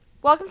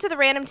Welcome to the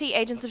Random Tea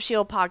Agents of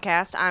S.H.I.E.L.D.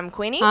 podcast. I'm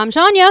Queenie. I'm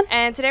Shania.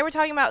 And today we're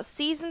talking about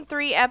Season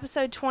 3,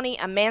 Episode 20,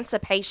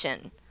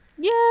 Emancipation.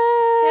 Yay!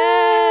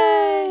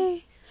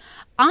 Yay!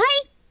 I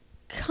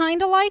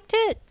kind of liked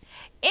it.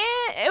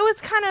 It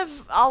was kind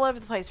of all over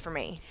the place for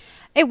me.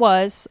 It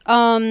was.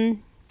 I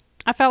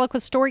felt like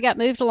the story got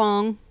moved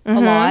along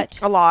a lot.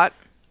 A lot.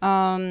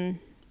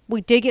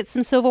 We did get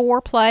some Civil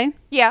War play.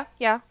 Yeah.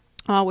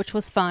 Which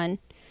was fun.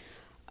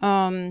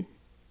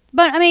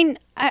 But, I mean,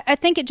 I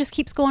think it just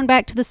keeps going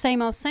back to the same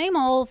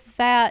old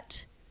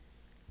that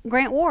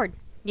Grant Ward.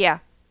 Yeah.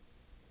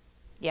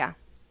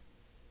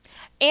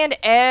 And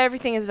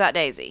everything is about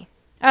Daisy.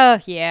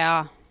 Oh,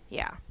 yeah.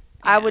 Yeah.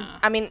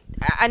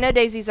 I know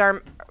Daisy's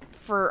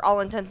for all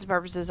intents and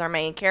purposes, our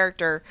main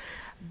character,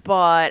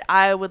 but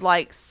I would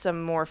like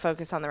some more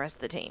focus on the rest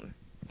of the team.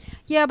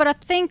 Yeah, but I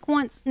think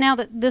now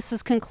that this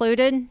is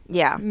concluded,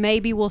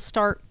 maybe we'll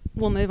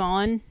move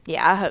on.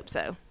 Yeah, I hope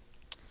so.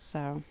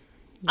 So,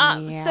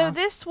 So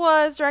this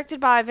was directed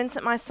by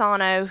Vincent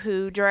Maisano,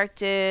 who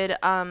directed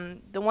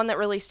the one that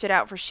really stood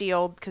out for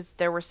S.H.I.E.L.D., because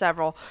there were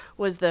several,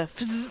 was the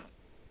Fzz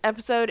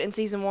episode in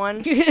Season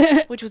 1,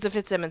 which was a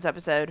Fitzsimmons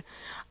episode.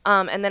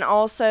 And then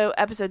also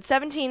episode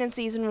 17 in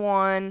Season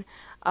 1,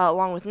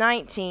 along with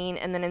 19.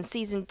 And then in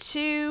Season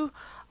 2,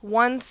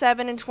 1,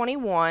 7, and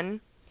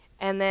 21.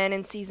 And then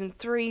in Season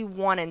 3,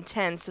 1, and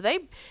 10. So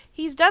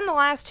he's done the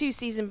last 2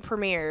 season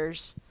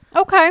premieres.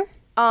 Okay.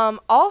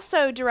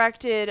 Also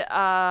directed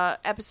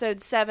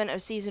episode 7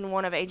 of Season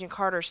 1 of Agent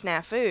Carter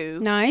Snafu.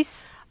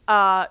 Nice.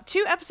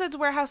 2 episodes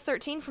of Warehouse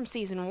 13 from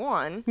Season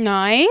 1.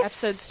 Nice.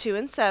 Episodes 2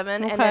 and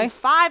 7. Okay. And then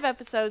 5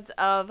 episodes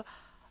of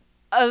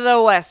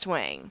The West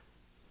Wing.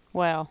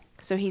 Well.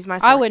 So he's my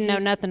I wouldn't know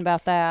nothing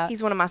about that.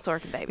 He's one of my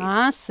Sorkin babies.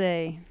 I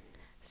see.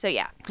 So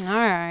yeah. All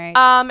right.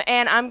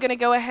 And I'm going to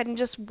go ahead and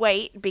just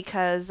wait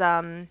because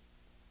I'm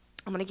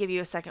going to give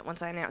you a second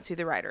once I announce who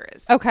the writer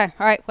is. Okay.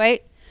 All right.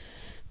 Wait.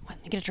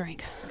 Let me get a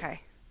drink.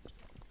 Okay.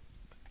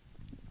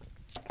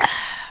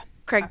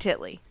 Craig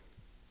Titley.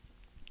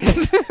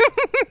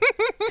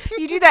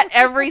 You do that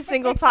every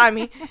single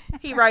time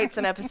he writes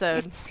an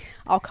episode.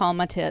 I'll call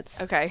my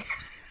tits. Okay.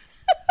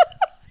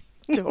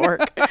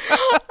 Dork.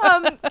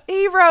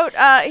 He wrote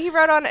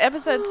on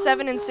episodes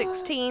 7 and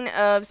 16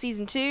 of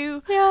Season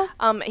 2. Yeah.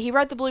 He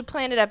wrote the Blue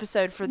Planet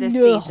episode for this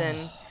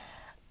season.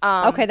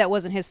 Okay, that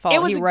wasn't his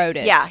fault. He wrote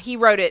it. Yeah, he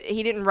wrote it.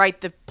 He didn't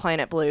write the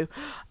Planet Blue.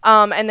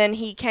 And then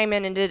he came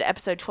in and did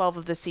episode 12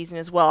 of this season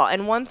as well.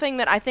 And one thing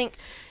that I think,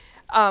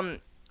 I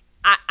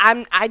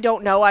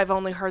don't know. I've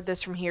only heard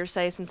this from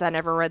hearsay since I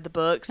never read the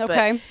books.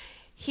 Okay. But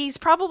he's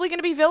probably going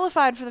to be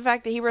vilified for the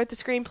fact that he wrote the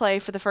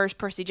screenplay for the first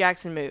Percy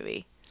Jackson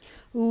movie.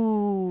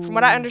 Ooh. From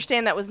what I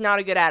understand, that was not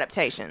a good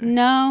adaptation.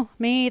 No,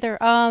 me either.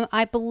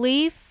 I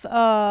believe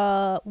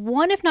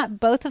one, if not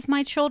both, of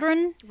my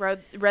children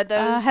read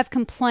those. have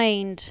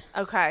complained.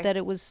 Okay. That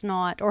it was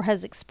not, or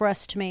has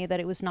expressed to me that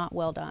it was not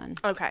well done.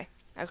 Okay.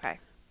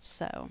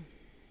 So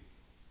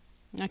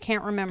I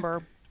can't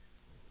remember.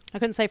 I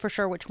couldn't say for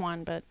sure which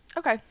one, but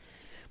okay,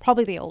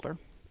 probably the older.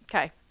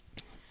 Okay.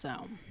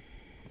 So.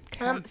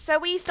 So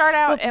we start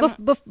out.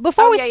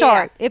 Before we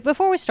start,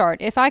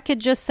 if I could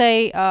just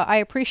say, I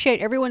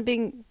appreciate everyone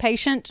being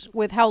patient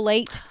with how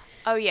late.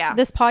 Oh yeah.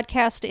 This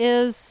podcast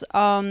is.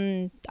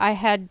 I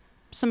had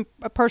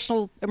a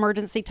personal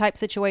emergency type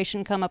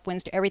situation come up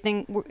Wednesday.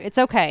 It's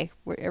okay.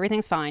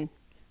 Everything's fine,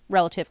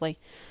 relatively.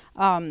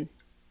 But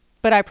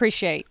I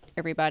appreciate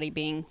everybody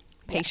being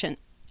patient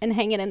and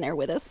hanging in there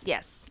with us.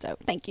 Yes. So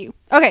thank you.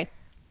 Okay.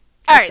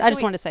 All right. I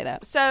just wanted to say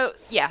that. So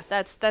yeah,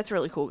 that's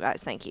really cool,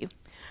 guys. Thank you.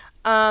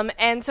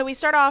 And so we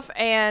start off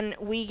and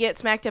we get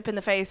smacked up in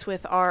the face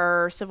with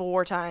our Civil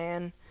War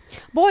tie-in.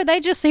 Boy,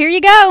 here you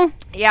go.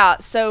 Yeah,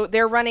 so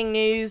they're running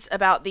news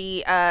about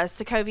the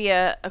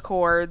Sokovia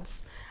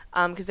Accords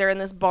because they're in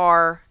this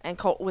bar and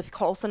with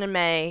Coulson and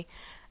May.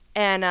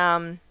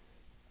 And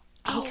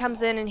he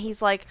comes in and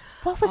he's like...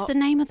 What was the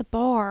name of the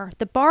bar?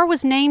 The bar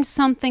was named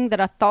something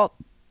that I thought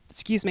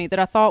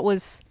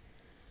was...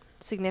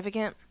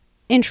 significant?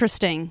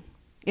 Interesting.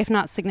 If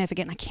not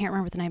significant. I can't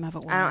remember what the name of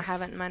it was. I don't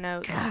have it in my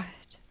notes. God.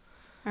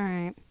 All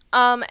right.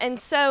 And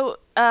so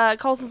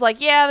Coulson's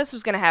like, yeah, this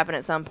was going to happen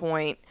at some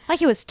point.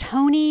 Like it was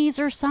Tony's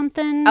or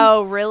something.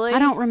 Oh, really? I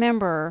don't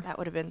remember. That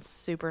would have been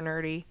super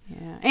nerdy.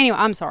 Yeah. Anyway,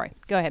 I'm sorry.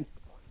 Go ahead.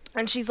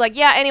 And she's like,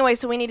 yeah, anyway,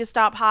 so we need to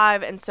stop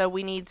Hive, and so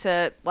we need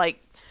to,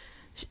 like,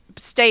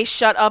 stay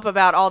shut up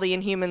about all the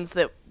Inhumans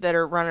that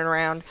are running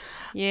around.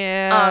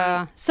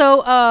 Yeah.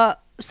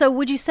 So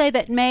would you say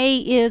that May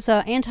is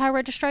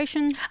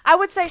anti-registration? I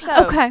would say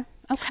so. Okay.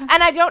 And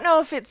I don't know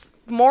if it's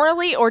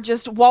morally or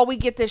just while we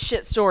get this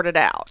shit sorted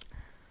out.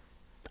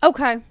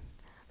 Okay.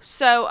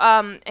 So,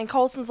 and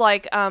Coulson's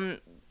like,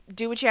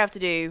 do what you have to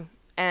do,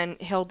 and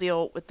he'll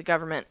deal with the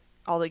government,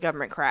 all the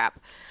government crap.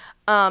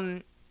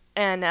 And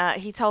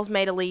he tells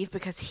May to leave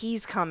because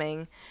he's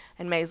coming,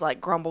 and May's like,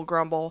 grumble,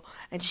 grumble,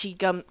 and she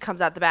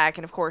comes out the back,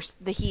 and of course,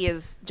 he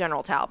is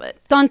General Talbot.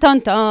 Dun, dun,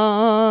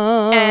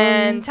 dun.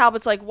 And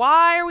Talbot's like,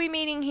 why are we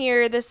meeting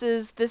here? This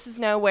is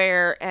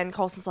nowhere. And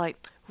Coulson's like,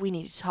 we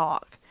need to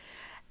talk.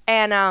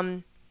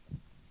 And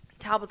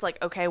Talbot's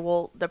like, okay,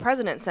 well, the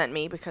president sent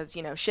me because,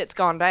 shit's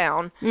gone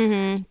down.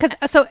 And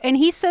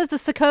he says the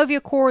Sokovia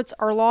Accords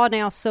are law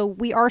now, so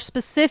we are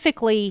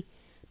specifically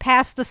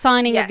past the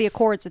signing of the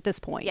Accords at this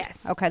point.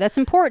 Yes. Okay, that's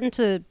important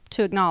to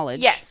acknowledge.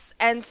 Yes,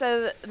 and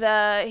so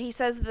he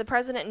says the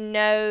president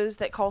knows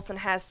that Coulson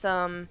has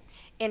some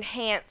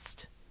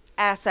enhanced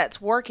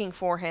assets working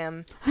for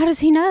him. How does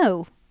he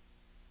know?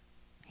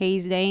 They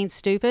ain't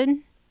stupid.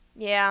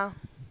 Yeah.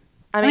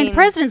 I mean, the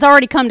president's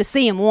already come to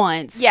see him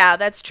once. Yeah,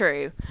 that's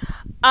true.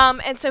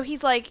 And so he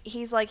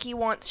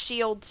wants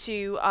SHIELD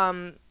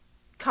to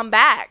come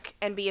back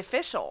and be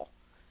official,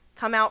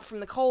 come out from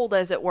the cold,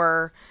 as it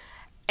were.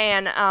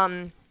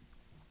 And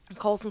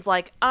Coulson's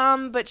like,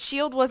 but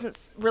SHIELD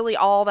wasn't really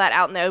all that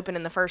out in the open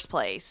in the first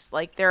place.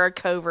 Like, they're a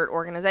covert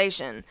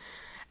organization.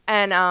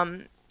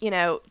 And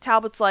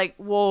Talbot's like,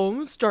 well, I'm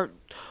gonna start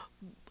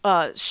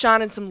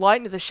shining some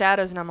light into the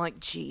shadows, and I'm like,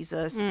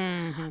 Jesus.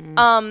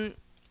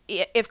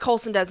 If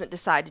Coulson doesn't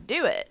decide to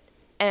do it.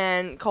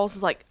 And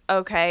Coulson's like,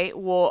 okay,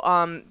 well,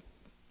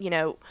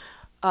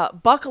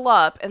 buckle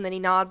up. And then he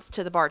nods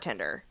to the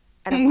bartender.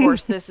 And of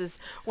course, this is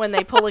when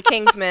they pull a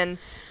Kingsman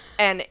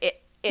and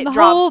it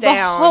drops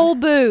down. The whole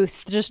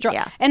booth just drops.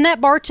 Yeah. And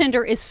that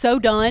bartender is so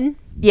done.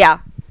 Yeah.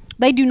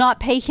 They do not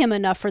pay him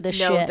enough for this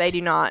shit. No, they do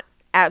not.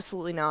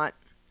 Absolutely not.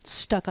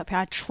 Stuck up here.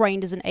 I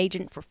trained as an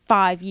agent for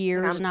 5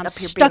 years, and I'm up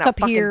here stuck being a up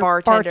fucking here,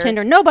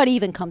 bartender. Nobody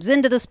even comes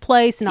into this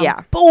place, and Yeah.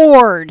 I'm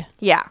bored.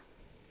 Yeah.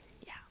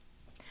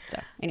 So,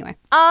 anyway.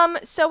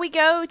 So we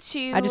go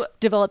to... I just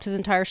developed his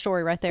entire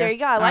story right there. There you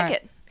go. I like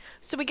it.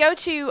 So we go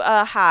to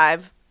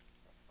Hive,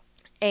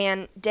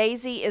 and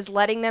Daisy is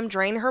letting them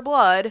drain her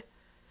blood.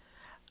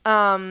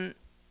 And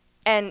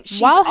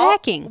she's While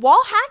hacking.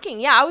 While hacking,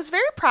 yeah. I was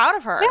very proud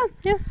of her.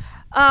 Yeah.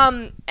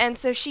 And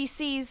so she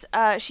sees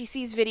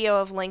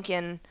video of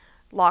Lincoln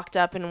locked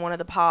up in one of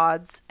the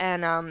pods,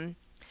 and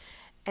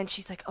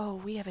she's like, "Oh,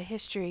 we have a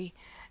history,"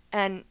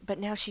 but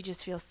now she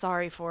just feels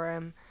sorry for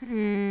him.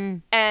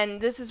 And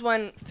this is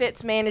when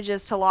Fitz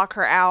manages to lock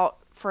her out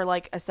for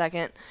like a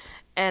second,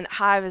 and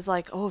Hive is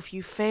like, "Oh, if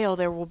you fail,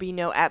 there will be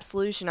no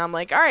absolution." I'm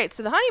like, "All right,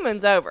 so the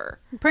honeymoon's over."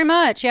 Pretty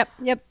much. Yep.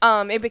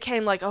 It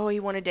became like, oh, he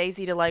wanted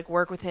Daisy to like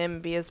work with him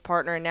and be his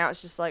partner, and now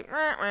it's just like,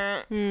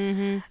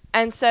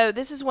 And so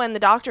this is when the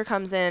doctor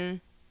comes in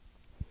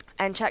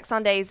and checks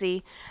on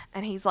Daisy,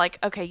 and he's like,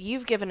 okay,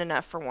 you've given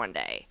enough for one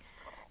day.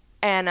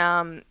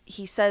 And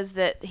he says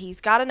that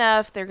he's got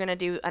enough. They're going to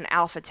do an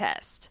alpha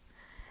test.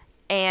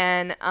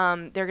 And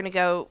they're going to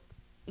go,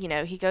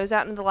 he goes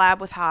out into the lab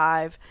with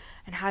Hive,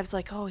 and Hive's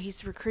like, oh,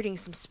 he's recruiting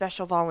some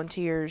special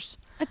volunteers.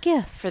 A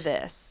gift. For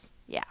this.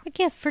 Yeah. A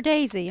gift for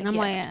Daisy. And I'm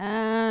like,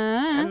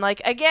 And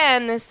like,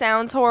 again, this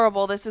sounds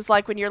horrible. This is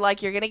like when you're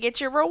like, you're going to get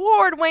your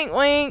reward, wink,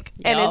 wink,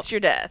 and it's your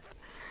death.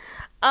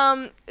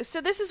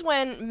 So this is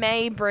when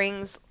May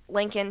brings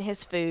Lincoln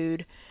his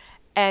food,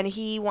 and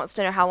he wants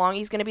to know how long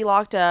he's going to be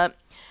locked up.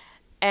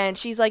 And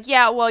she's like,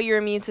 yeah, well, your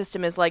immune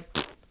system is like,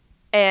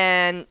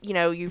 and,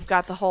 you've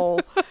got the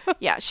whole,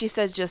 yeah, she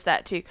says just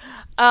that too.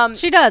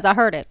 she does. I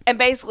heard it. And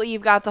basically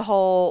you've got the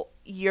whole,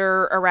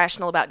 you're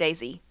irrational about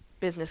Daisy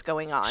business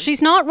going on.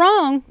 She's not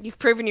wrong. You've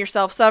proven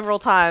yourself several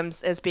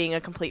times as being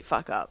a complete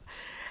fuck up.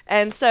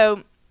 And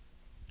so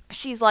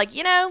she's like,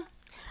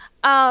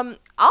 I'll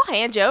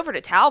hand you over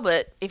to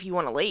Talbot if you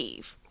want to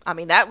leave. I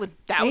mean, that would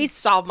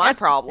solve my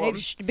problem. It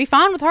should be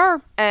fine with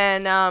her.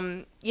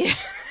 And yeah,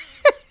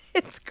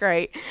 it's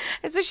great.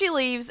 And so she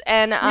leaves,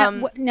 and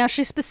now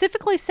she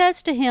specifically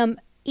says to him,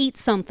 "Eat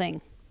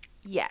something."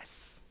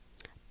 Yes.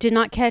 Did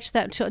not catch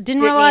that.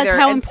 Didn't realize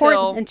how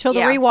important until the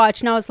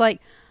rewatch, and I was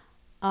like,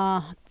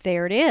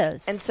 there it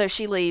is. And so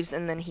she leaves,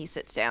 and then he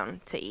sits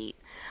down to eat.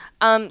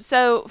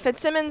 So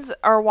Fitzsimmons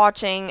are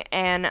watching,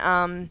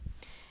 and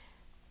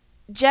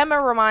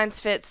Gemma reminds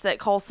Fitz that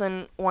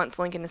Coulson wants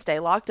Lincoln to stay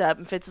locked up,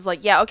 and Fitz is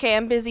like, yeah, okay,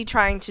 I'm busy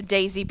trying to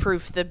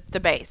daisy-proof the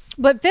base.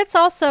 But Fitz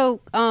also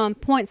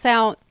points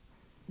out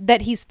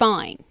that he's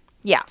fine.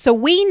 Yeah. So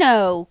we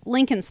know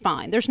Lincoln's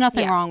fine. There's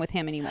nothing wrong with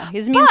him anymore.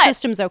 His immune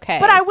system's okay.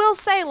 But I will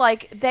say,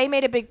 like, they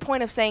made a big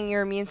point of saying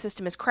your immune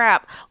system is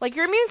crap. Like,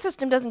 your immune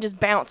system doesn't just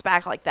bounce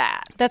back like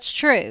that. That's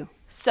true.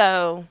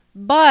 So.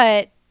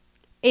 But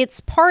it's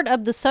part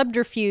of the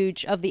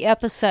subterfuge of the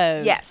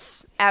episode.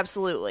 Yes,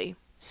 absolutely.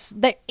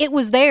 It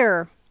was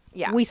there.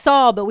 Yeah. We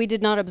saw, but we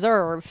did not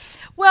observe.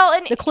 Well,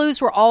 and the clues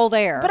were all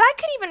there. But I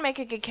could even make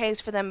a good case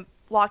for them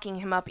locking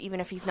him up even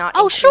if he's not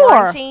in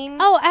quarantine.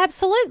 Oh,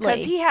 absolutely.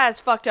 Because he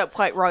has fucked up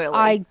quite royally.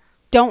 I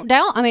don't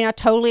doubt. I mean, I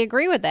totally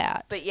agree with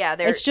that. But yeah,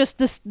 it's just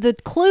the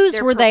clues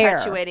were there. They're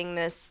perpetuating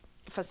this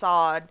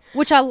facade.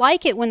 Which I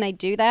like it when they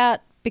do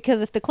that,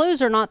 because if the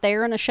clues are not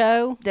there in a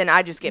show, then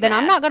I just get mad.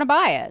 I'm not going to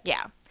buy it.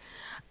 Yeah.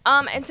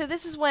 And so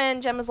this is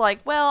when Gemma's like,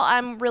 well,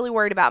 I'm really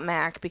worried about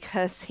Mac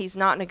because he's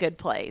not in a good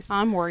place.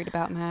 I'm worried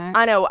about Mac.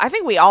 I know. I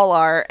think we all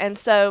are. And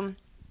so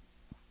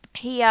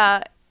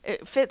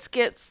Fitz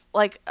gets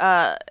like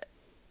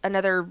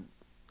another,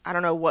 I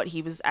don't know what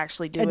he was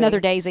actually doing. Another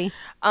Daisy.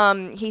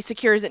 He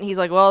secures it and he's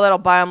like, well, that'll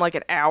buy him like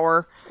an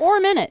hour. Or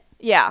a minute.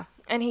 Yeah.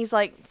 And he's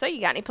like, so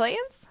you got any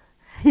plans?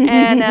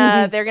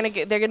 and they're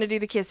gonna do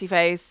the kissy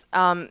face.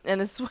 And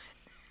this is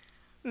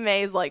when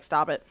May's like,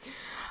 "Stop it."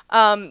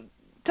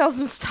 Tells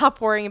them to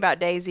stop worrying about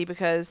Daisy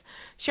because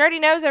she already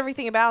knows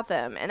everything about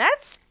them, and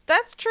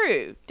that's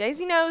true.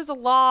 Daisy knows a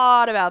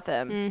lot about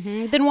them.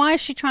 Mm-hmm. Then why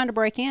is she trying to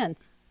break in?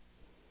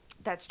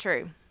 That's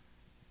true.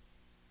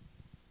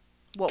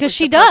 Because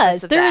she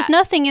does. There is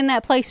nothing in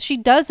that place she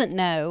doesn't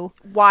know.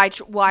 Why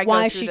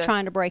is she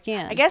trying to break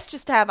in? I guess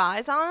just to have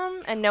eyes on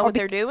them and know what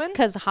they're doing.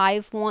 Because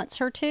Hive wants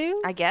her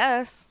to? I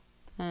guess.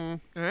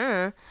 And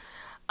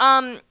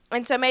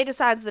so May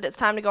decides that it's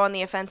time to go on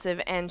the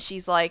offensive, and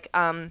she's like,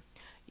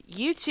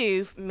 you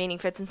two, meaning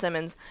Fitz and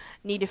Simmons,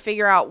 need to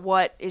figure out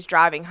what is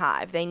driving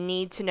Hive. They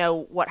need to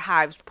know what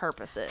Hive's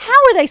purpose is. How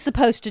are they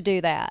supposed to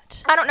do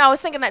that? I don't know. I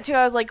was thinking that too.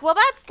 I was like, well,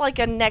 that's like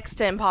a next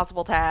to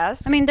impossible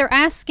task. I mean, they're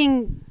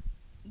asking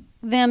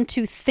them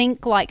to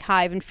think like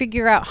Hive and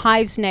figure out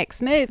Hive's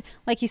next move,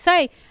 like you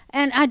say.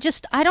 And I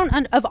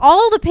don't, of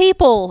all the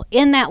people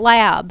in that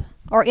lab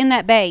or in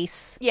that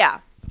base. Yeah,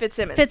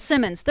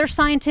 Fitzsimmons. They're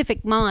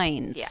scientific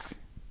minds.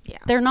 Yeah.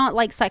 They're not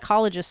like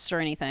psychologists or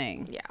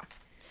anything. Yeah.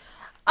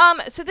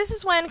 So this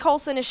is when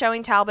Coulson is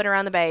showing Talbot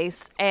around the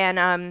base, and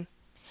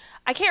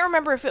I can't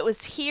remember if it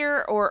was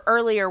here or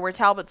earlier where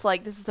Talbot's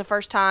like, this is the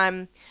first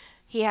time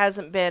he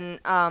hasn't been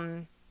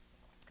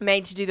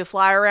made to do the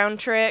fly around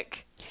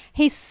trick.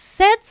 He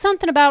said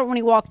something about it when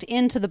he walked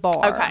into the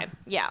bar. Okay,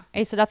 yeah.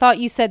 He said, I thought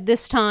you said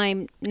this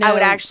time, no. I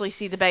would actually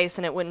see the base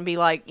and it wouldn't be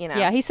like, you know.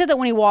 Yeah, he said that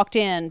when he walked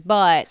in,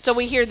 but... So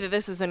we hear that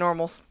this is a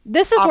normal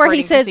this is where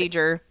he says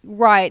procedure.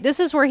 Right, this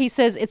is where he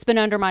says it's been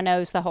under my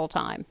nose the whole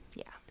time.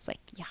 Yeah. It's like,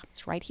 yeah,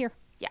 it's right here.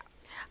 Yeah.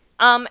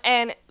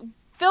 And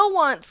Phil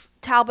wants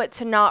Talbot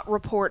to not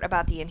report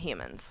about the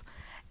Inhumans.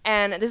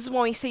 And this is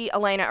when we see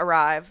Elena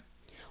arrive.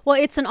 Well,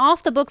 it's an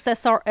off-the-books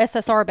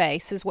SSR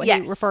base is what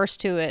he refers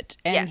to it.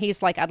 And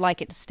he's like, I'd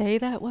like it to stay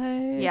that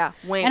way. Yeah.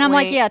 Wink, and I'm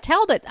wink. like, yeah,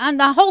 Talbot. And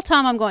the whole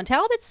time I'm going,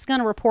 Talbot's going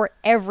to report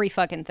every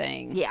fucking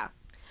thing. Yeah.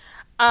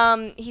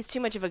 He's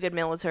too much of a good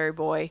military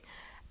boy.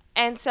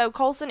 And so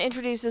Coulson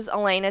introduces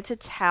Elena to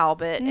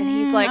Talbot. And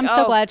he's like, I'm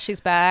so glad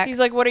she's back. He's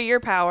like, what are your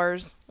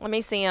powers? Let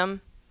me see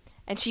them.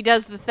 And she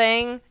does the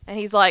thing. And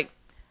he's like,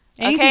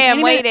 okay,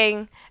 I'm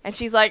waiting. And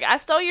she's like, I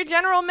stole your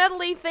General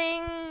Medley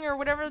thing, or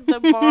whatever the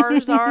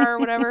bars are, or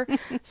whatever.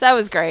 So that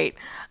was great.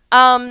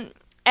 And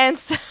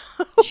so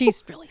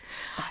she's really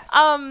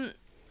fast.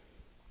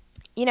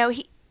 You know,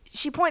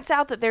 she points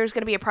out that there's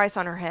going to be a price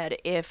on her head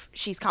if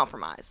she's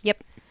compromised.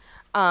 Yep.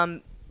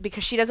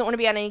 Because she doesn't want to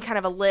be on any kind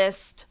of a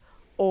list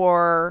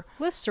or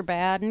lists are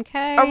bad.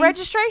 Okay. A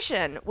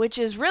registration, which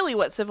is really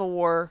what Civil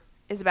War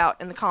is about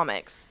in the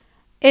comics.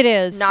 It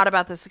is not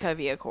about the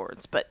Sokovia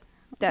Accords, but.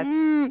 That's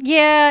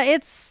yeah,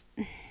 it's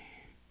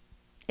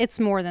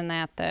more than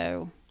that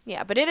though.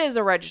 Yeah, but it is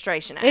a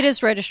registration act. It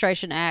is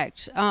registration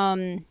act.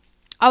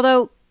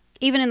 Although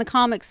even in the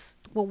comics,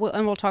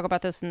 we'll talk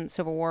about this in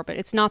Civil War, but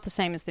it's not the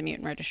same as the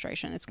mutant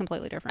registration. It's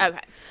completely different.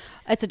 Okay,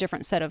 it's a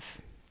different set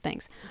of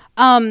things.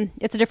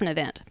 It's a different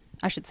event,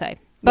 I should say.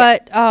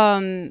 But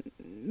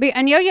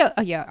and Yo-Yo,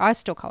 I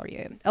still call her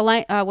Yo-Yo.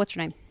 Elaine, what's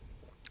her name?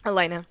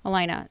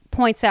 Elena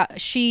points out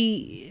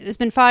she has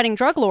been fighting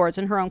drug lords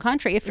in her own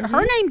country. If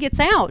her name gets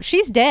out,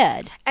 she's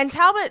dead. And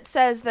Talbot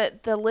says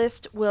that the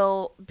list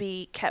will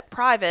be kept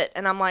private,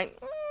 and I'm like...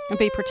 And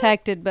be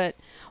protected, but...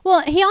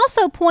 Well, he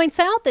also points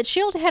out that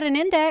S.H.I.E.L.D. had an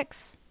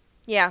index.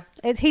 Yeah.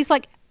 He's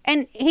like...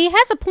 And he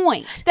has a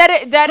point. That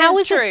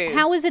is true.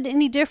 How is it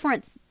any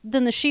different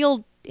than the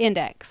S.H.I.E.L.D.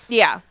 index?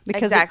 Yeah,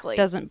 because exactly. It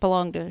doesn't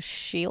belong to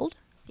S.H.I.E.L.D.?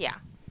 Yeah,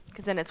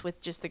 because then it's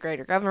with just the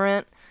greater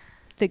government.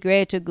 The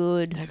greater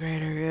good. The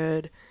greater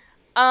good.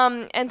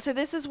 And so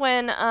this is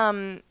when,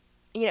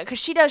 you know, because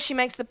she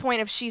makes the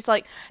point of, she's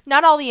like,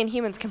 not all the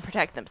Inhumans can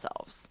protect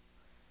themselves.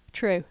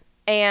 True.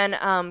 And,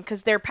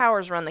 because their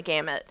powers run the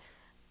gamut.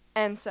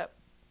 And so,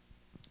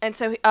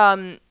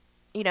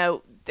 you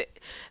know,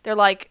 they're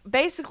like,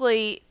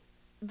 basically,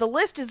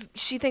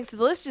 she thinks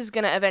the list is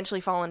going to eventually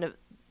fall into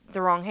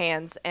the wrong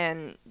hands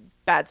and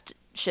bad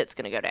shit's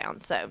going to go down.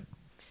 So,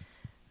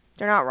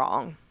 they're not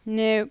wrong.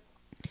 Nope.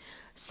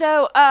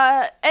 So,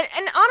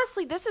 and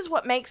honestly, this is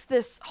what makes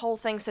this whole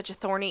thing such a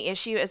thorny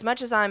issue. As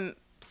much as I'm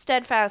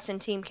steadfast in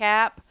Team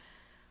Cap,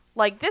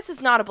 like, this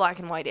is not a black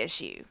and white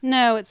issue.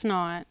 No, it's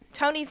not.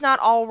 Tony's not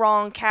all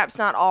wrong, Cap's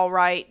not all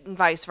right, and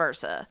vice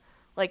versa.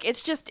 Like,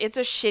 it's a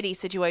shitty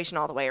situation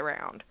all the way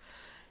around.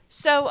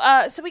 So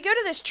we go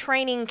to this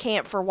training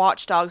camp for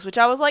watchdogs, which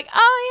I was like,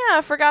 oh yeah,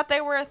 I forgot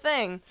they were a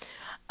thing.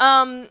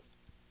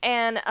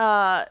 And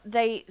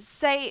they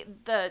say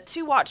the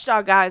two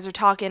watchdog guys are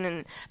talking,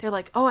 and they're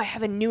like, oh, I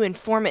have a new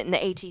informant in the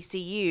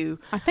ATCU.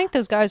 I think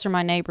those guys are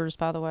my neighbors,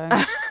 by the way.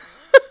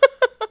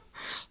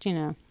 Just, you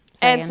know.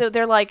 Saying. And so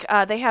they're like,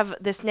 they have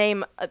this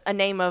name, a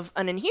name of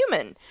an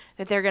Inhuman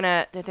that they're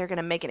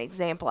gonna make an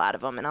example out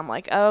of them. And I'm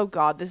like, oh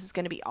God, this is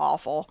gonna be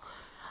awful.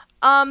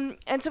 And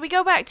so we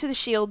go back to the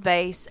S.H.I.E.L.D.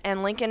 base,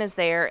 and Lincoln is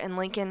there, and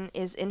Lincoln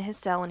is in his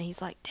cell, and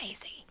he's like,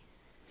 Daisy,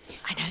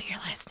 I know you're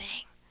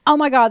listening. Oh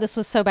my God, this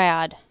was so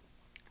bad.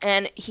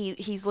 And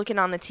he's looking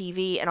on the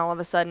TV, and all of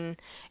a sudden,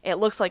 it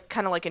looks like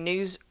kind of like a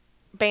news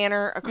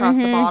banner across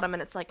the bottom,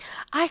 and it's like,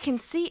 I can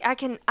see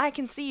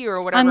you,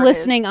 or whatever. I'm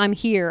listening, I'm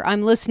here.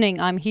 I'm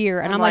listening, I'm here.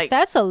 And I'm like,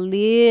 that's a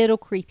little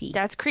creepy.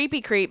 That's creepy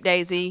creep,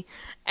 Daisy.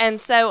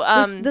 And so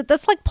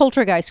that's like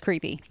poltergeist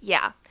creepy.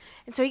 Yeah.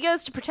 And so he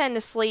goes to pretend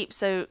to sleep,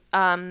 so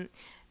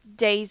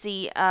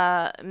Daisy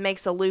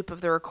makes a loop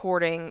of the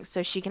recording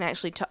so he can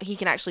actually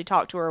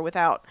talk to her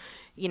without,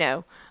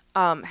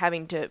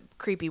 having to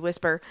creepy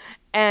whisper.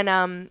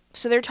 And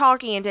so they're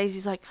talking, and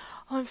Daisy's like,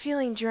 "Oh, I'm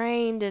feeling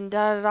drained," and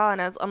da da da.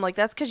 And I'm like,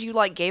 "That's because you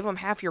gave him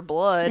half your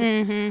blood."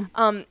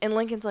 Mm-hmm. And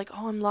Lincoln's like,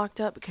 "Oh, I'm locked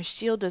up because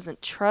Shield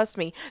doesn't trust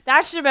me."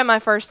 That should have been my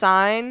first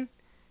sign.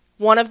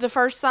 One of the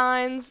first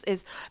signs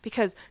is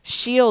because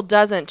Shield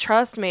doesn't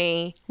trust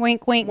me.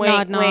 Wink, wink,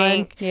 wink, nod,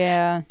 wink. nod.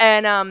 Yeah.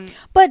 And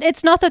but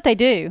it's not that they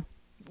do.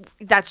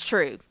 That's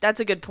true. That's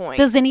a good point.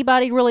 Does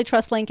anybody really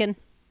trust Lincoln?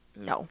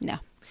 No. No.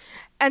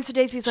 And so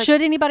Daisy's like,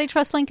 should anybody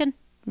trust Lincoln?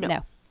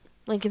 No.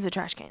 Lincoln's a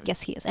trash can.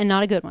 Yes, he is, and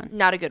not a good one.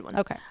 Not a good one.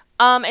 Okay.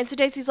 And so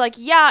Daisy's like,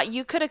 yeah,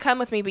 you could have come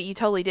with me, but you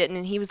totally didn't.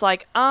 And he was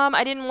like,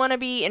 I didn't want to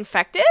be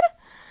infected.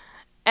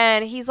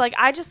 And he's like,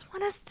 I just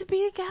want us to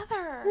be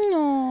together.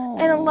 No.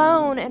 And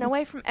alone and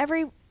away from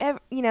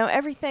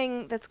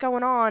everything that's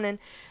going on. And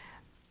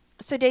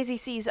so Daisy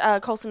sees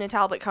Coulson and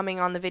Talbot coming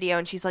on the video,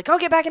 and she's like, oh,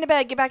 get back into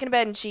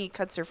bed. And she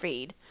cuts her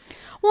feed.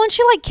 Well, and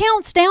she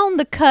counts down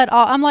the cut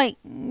off. I'm like,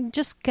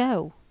 just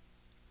go.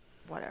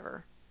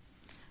 Whatever.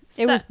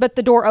 But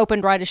the door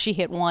opened right as she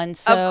hit one,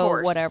 so of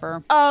course.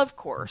 Whatever. Of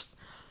course.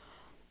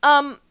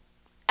 And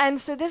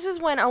so this is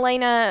when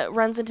Elena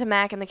runs into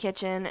Mac in the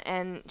kitchen,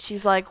 and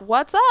she's like,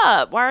 "What's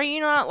up? Why are you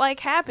not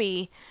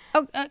happy?"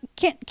 Oh,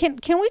 can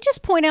we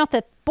just point out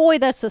that, boy,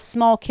 that's a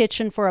small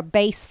kitchen for a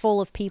base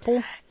full of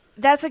people.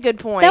 That's a good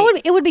point.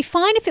 It would be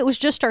fine if it was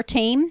just our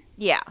team.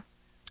 Yeah,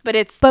 but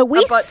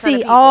we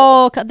see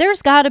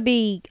there's got to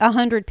be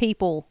 100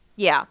 people.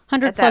 Yeah,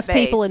 100 plus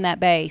people in that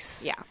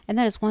base. Yeah, and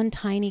that is one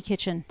tiny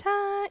kitchen.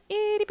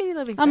 Itty bitty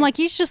living space. I'm like,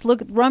 you just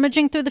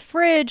rummaging through the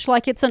fridge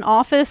like it's an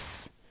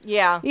office.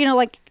 Yeah,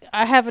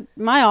 I have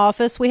my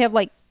office. We have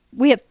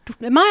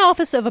in my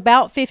office of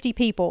about 50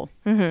 people.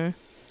 Mm-hmm.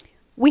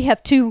 We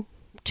have two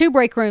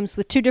break rooms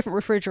with 2 different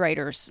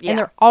refrigerators, and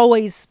they're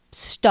always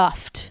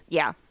stuffed.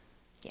 Yeah,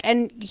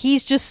 and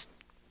he's just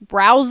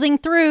browsing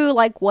through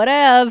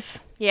whatever.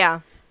 Yeah.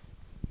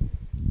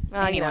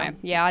 Anyway,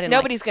 I didn't.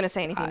 Nobody's going to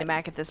say anything to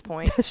Mac at this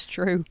point. That's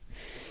true.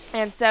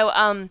 And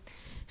so,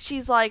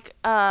 she's like,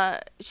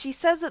 she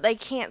says that they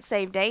can't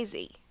save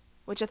Daisy,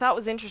 which I thought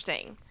was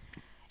interesting.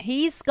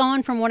 He's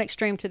gone from one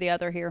extreme to the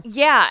other here.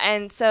 Yeah,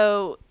 and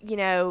so,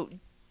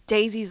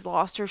 Daisy's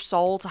lost her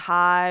soul to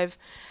Hive,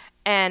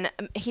 and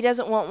he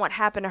doesn't want what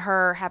happened to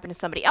her happen to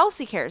somebody else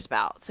he cares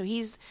about. So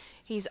he's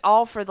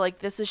all for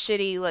this is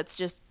shitty, let's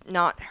just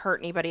not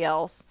hurt anybody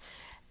else.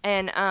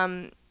 And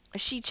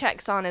she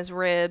checks on his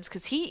ribs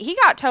because he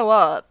got toe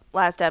up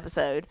last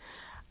episode.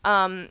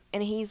 And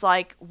he's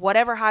like,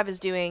 whatever Hive is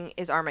doing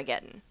is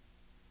Armageddon.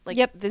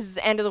 Yep. This is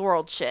the end of the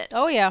world shit.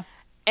 Oh, yeah.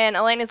 And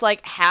Elena's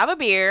like, have a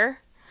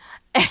beer.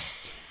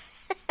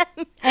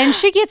 And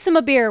she gets him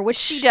a beer, which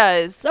she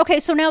does.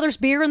 Okay, so now there's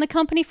beer in the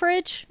company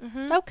fridge?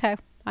 Mm-hmm. Okay.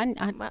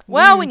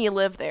 When you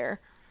live there.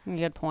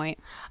 Good point.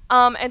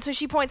 And so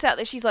she points out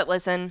that she's like,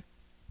 listen,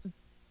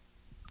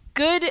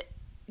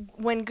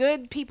 when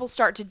good people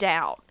start to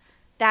doubt,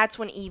 that's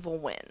when evil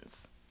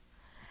wins.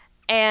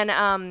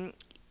 And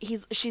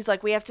she's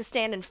like, we have to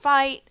stand and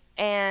fight,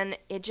 and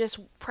it just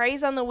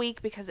preys on the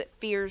weak because it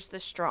fears the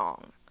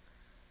strong.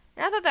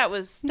 And I thought that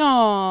was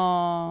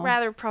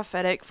rather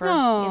prophetic for,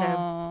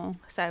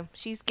 so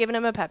she's giving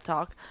him a pep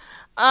talk.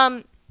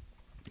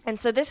 And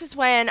so this is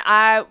when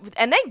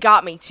and they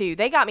got me too.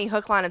 They got me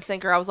hook, line, and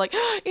sinker. I was like,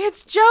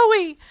 it's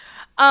Joey.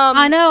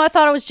 I know. I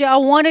thought it was Joey. I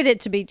wanted it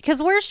to be,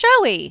 because where's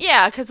Joey?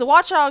 Yeah, because the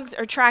Watchdogs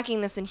are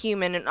tracking this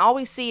Inhuman, and all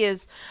we see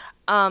is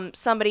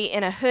somebody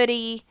in a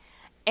hoodie.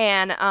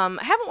 And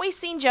haven't we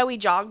seen Joey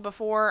jog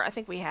before? I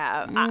think we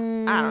have. I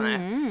don't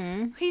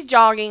know. He's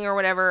jogging or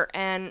whatever,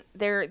 and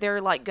they're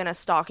gonna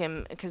stalk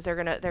him because they're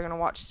gonna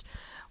watch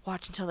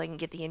until they can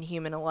get the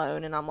Inhuman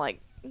alone. And I'm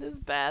like, this is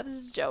bad. This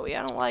is Joey.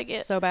 I don't like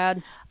it. So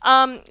bad.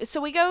 So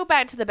we go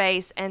back to the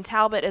base, and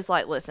Talbot is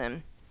like,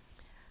 listen,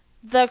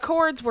 the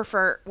Accords were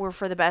for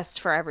the best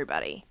for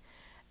everybody,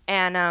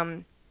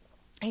 and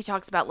he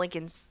talks about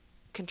Lincoln's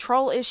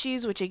control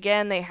issues, which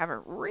again they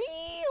haven't really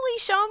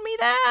shown me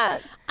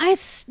that.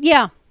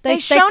 They've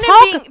shown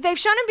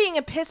him being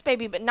a piss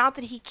baby, but not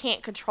that he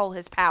can't control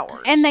his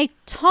powers. And they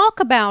talk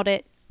about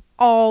it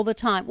all the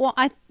time. Well,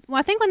 I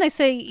think when they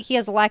say he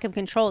has a lack of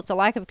control, it's a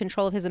lack of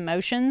control of his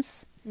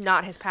emotions,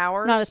 not his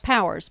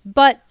powers.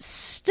 But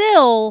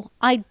still,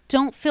 I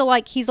don't feel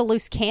like he's a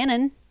loose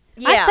cannon.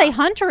 Yeah. I'd say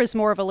Hunter is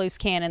more of a loose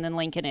cannon than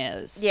Lincoln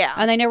is. Yeah.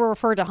 And they never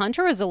referred to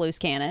Hunter as a loose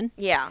cannon.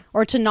 Yeah.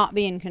 Or to not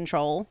be in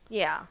control.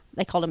 Yeah.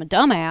 They called him a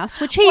dumbass,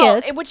 which he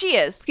is. Which he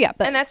is. Yeah.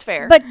 And that's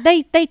fair. But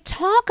they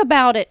talk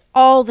about it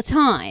all the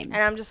time.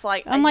 And I'm just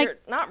like, you're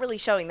not really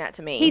showing that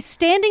to me. He's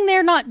standing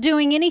there not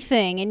doing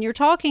anything, and you're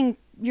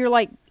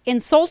like,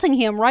 insulting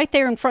him right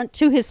there in front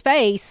to his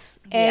face.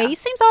 Yeah. He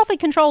seems awfully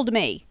controlled to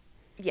me.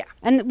 Yeah.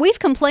 And we've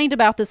complained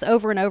about this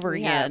over and over We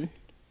again. have.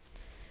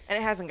 And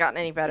it hasn't gotten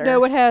any better.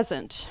 No, it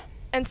hasn't.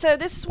 And so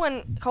this is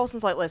when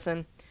Coulson's like,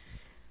 listen,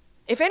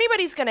 if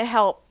anybody's going to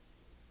help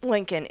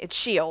Lincoln, it's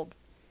S.H.I.E.L.D.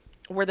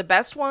 We're the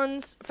best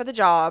ones for the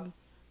job.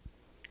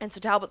 And so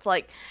Talbot's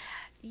like,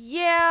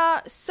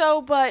 yeah,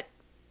 so, but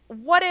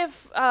what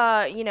if,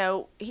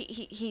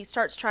 he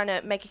starts trying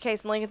to make a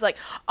case, and Lincoln's like,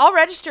 I'll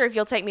register if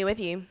you'll take me with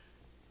you.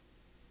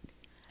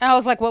 I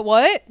was like,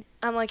 what?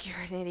 I'm like, you're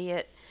an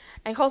idiot.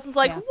 And Coulson's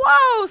like, Yeah.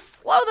 whoa,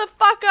 slow the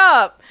fuck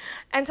up.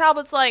 And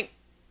Talbot's like,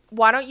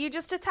 why don't you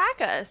just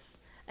attack us?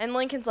 And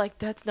Lincoln's like,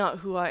 that's not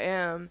who I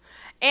am.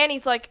 And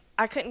he's like,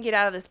 I couldn't get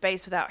out of this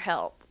base without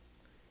help.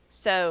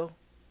 So,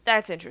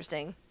 that's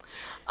interesting.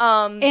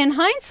 In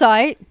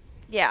hindsight.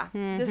 Yeah,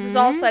 this is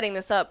all setting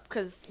this up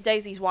because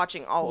Daisy's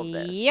watching all of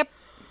this. Yep.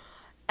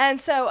 And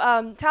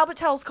so Talbot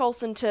tells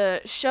Coulson to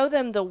show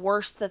them the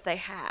worst that they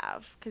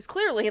have. Because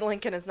clearly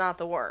Lincoln is not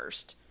the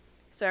worst.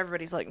 So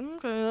everybody's like,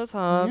 okay, that's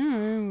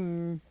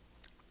Hive.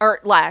 Or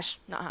Lash,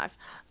 not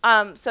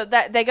Hive. So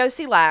that they go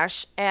see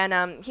Lash.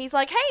 And he's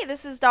like, hey,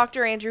 this is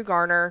Dr. Andrew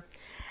Garner.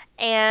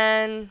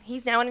 And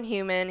he's now an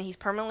Inhuman. He's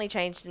permanently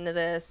changed into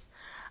this.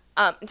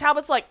 And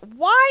Talbot's like,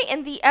 why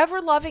in the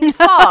ever-loving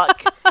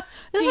fuck?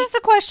 This is the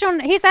question.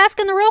 He's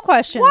asking the real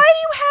questions. Why do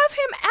you have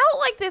him out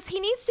like this?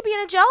 He needs to be in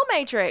a gel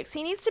matrix.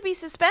 He needs to be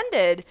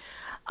suspended.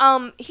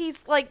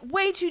 He's like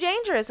way too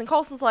dangerous. And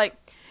Coulson's like,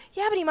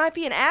 yeah, but he might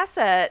be an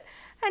asset.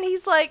 And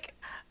he's like,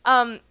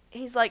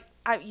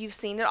 you've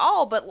seen it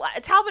all. But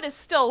Talbot is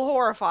still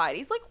horrified.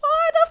 He's like,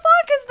 why the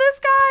fuck is this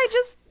guy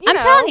just? I'm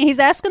telling you, he's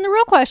asking the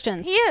real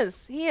questions. He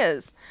is.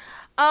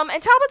 And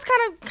Talbot's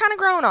kind of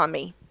growing on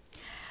me.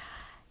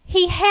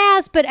 He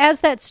has, but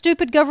as that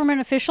stupid government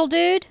official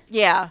dude.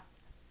 Yeah,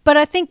 But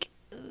I think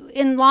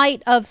in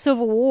light of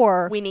Civil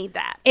War, we need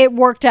that. it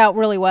worked out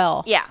really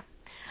well. Yeah.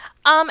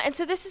 And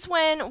so this is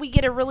when we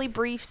get a really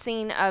brief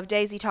scene of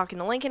Daisy talking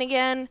to Lincoln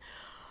again.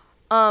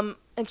 And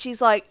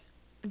she's like,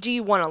 do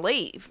you want to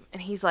leave?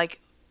 And he's like,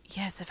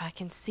 yes, if I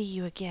can see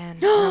you again.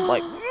 And I'm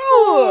like,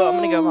 I'm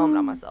going to go home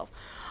by myself.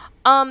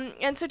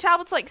 And so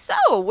Talbot's like,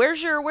 so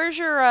where's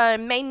your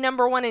main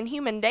number one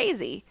Inhuman,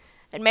 Daisy?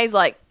 And May's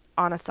like,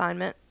 on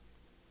assignment,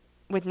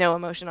 with no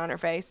emotion on her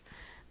face.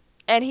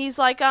 And he's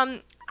like,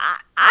 I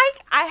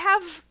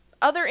have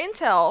other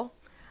intel.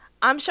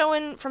 I'm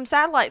showing from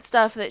satellite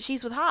stuff that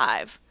she's with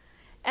Hive,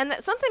 and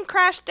that something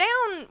crashed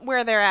down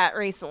where they're at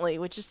recently,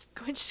 which is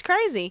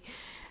crazy.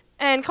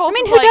 And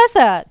Coulson's who does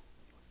that?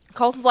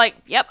 Coulson's like,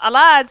 yep, I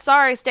lied.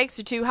 Sorry, stakes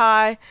are too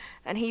high.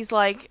 And he's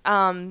like,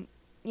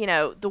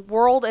 the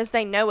world as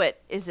they know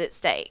it is at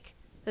stake.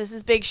 This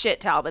is big shit,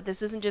 Talbot.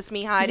 This isn't just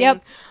me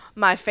hiding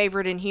my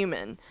favorite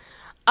Inhuman.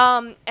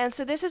 And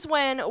so this is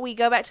when we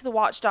go back to the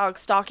Watchdog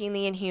stalking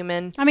the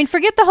Inhuman. I mean,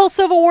 forget the whole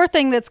Civil War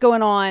thing that's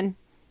going on.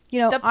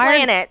 The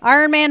planet.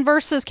 Iron Man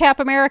versus Cap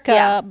America.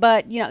 Yeah.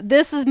 But,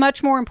 this is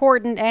much more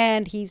important,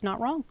 and he's not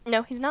wrong.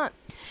 No, he's not.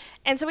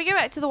 And so we go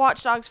back to the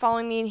Watchdogs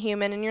following the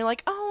Inhuman, and you're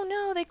like, oh,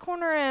 no, they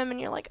corner him.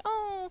 And you're like,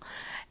 oh.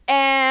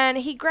 And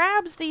he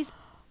grabs these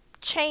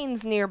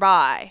chains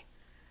nearby.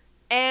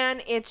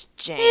 And it's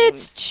James.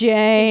 It's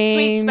James.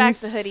 He sweeps back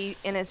the hoodie,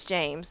 and it's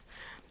James.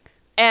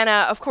 And,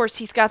 of course,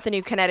 he's got the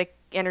new kinetic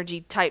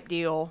energy type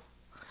deal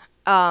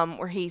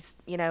where he's,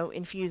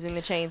 infusing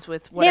the chains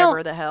with whatever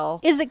Now, the hell.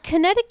 Is it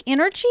kinetic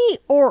energy,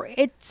 or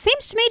it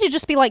seems to me to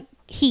just be like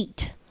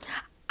heat?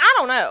 I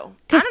don't know.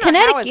 Because I don't know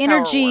how kinetic his power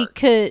energy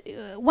works. could...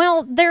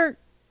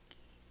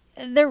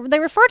 they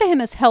refer to him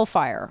as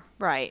Hellfire.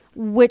 Right.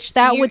 Which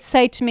that would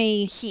say to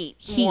me Heat.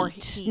 heat, More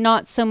heat.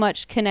 not so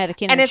much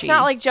kinetic energy. And it's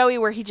not like Joey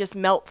where he just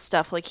melts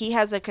stuff. Like, he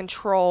has a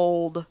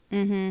controlled...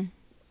 Mm-hmm.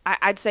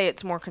 I'd say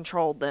it's more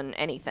controlled than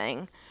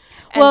anything.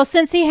 And well,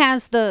 since he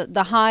has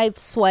the Hive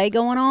sway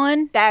going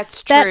on,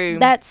 that's true.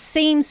 That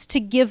seems to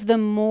give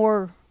them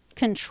more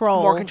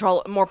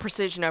control, more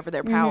precision over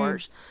their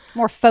powers,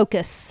 more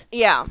focus.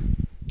 Yeah,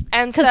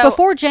 and because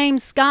before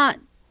James got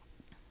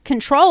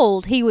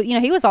controlled, he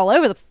was all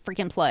over the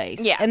freaking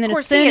place. Yeah, and then of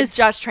course as soon he as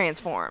just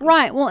transformed,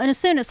 right. Well, and as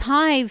soon as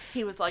Hive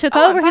he was like, took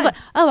oh, over, he's like,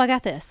 "Oh, I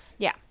got this."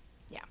 Yeah.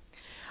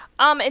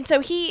 And so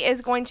he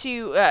is going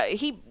to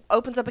he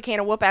opens up a can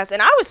of whoop ass,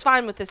 and I was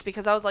fine with this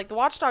because I was like, the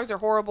Watchdogs are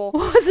horrible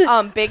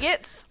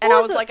bigots, and I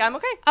was like, I'm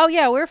okay. Oh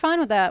yeah, we were fine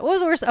with that. What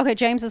was the worst? Okay,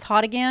 James is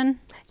hot again.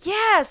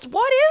 Yes,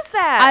 what is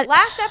that?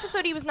 Last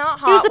episode he was not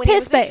hot. He was a when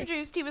piss he was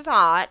introduced, he was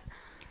hot.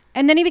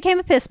 And then he became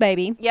a piss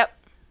baby. Yep.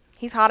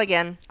 He's hot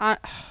again. I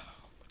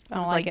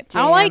don't like it. Damn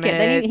I don't like it.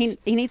 Then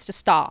he needs to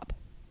stop.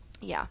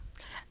 Yeah.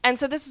 And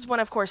so this is when,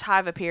 of course,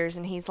 Hive appears,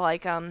 and he's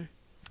like, I'm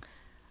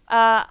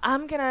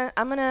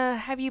gonna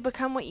have you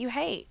become what you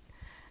hate.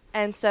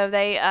 And so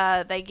they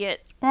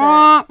get these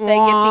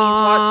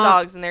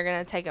watchdogs, and they're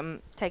gonna take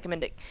them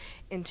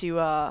into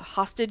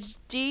hostage.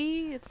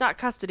 It's not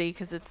custody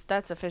because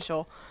that's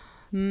official.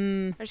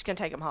 They're just gonna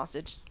take them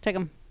hostage. Take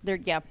them. They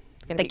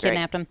be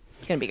kidnapped him.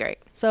 It's gonna be great.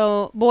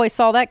 So boy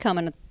saw that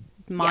coming a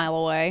mile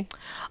away.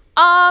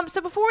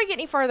 So before we get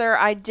any further,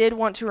 I did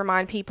want to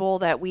remind people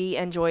that we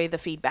enjoy the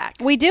feedback.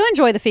 We do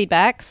enjoy the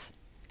feedbacks.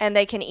 And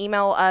they can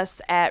email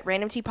us at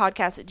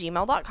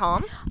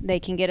randomtpodcast@gmail.com. They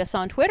can get us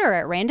on Twitter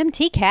at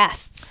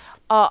randomtcasts.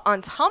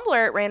 On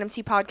Tumblr at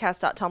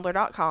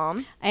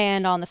randomtpodcast.tumblr.com.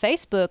 And on the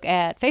Facebook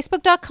at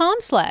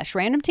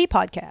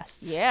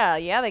facebook.com/randomtpodcasts.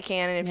 Yeah, they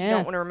can. And if you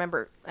don't want to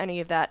remember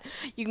any of that,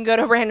 you can go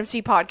to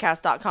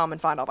randomtpodcast.com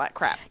and find all that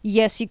crap.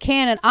 Yes, you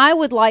can. And I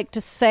would like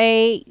to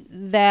say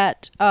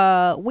that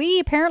we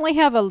apparently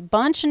have a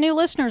bunch of new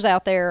listeners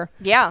out there.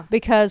 Yeah.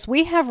 Because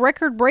we have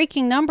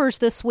record-breaking numbers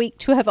this week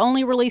to have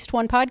only released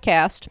one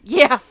podcast.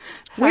 Yeah.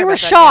 We were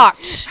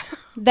shocked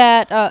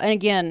that, and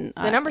again...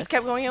 the numbers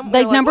kept going up.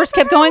 The numbers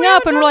kept going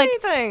up, and we're like,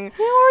 anything.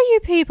 Who are you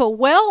people?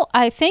 Well,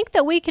 I think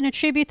that we can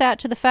attribute that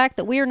to the fact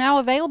that we are now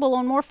available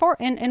on more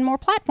in more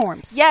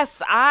platforms.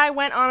 Yes, I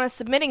went on a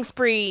submitting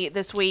spree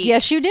this week.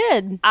 Yes, you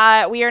did.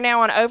 We are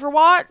now on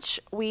Overwatch.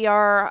 We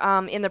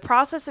are in the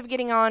process of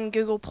getting on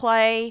Google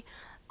Play.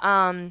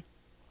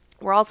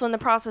 We're also in the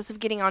process of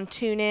getting on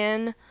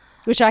TuneIn.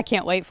 Which I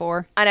can't wait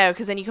for. I know,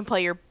 because then you can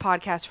play your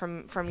podcast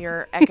from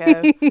your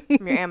Echo,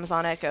 from your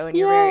Amazon Echo, and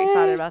you're very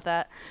excited about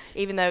that,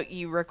 even though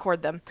you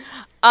record them.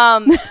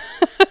 Although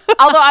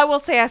I will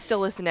say I still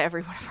listen to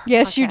every one of our podcasts.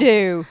 Yes, you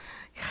do.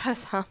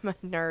 Because I'm a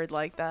nerd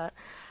like that.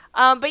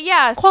 But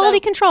yeah. Quality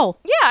control.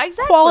 Yeah,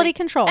 exactly. Quality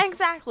control.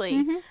 Exactly.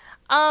 Mm-hmm.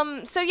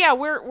 So yeah,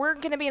 we're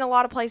going to be in a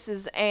lot of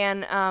places,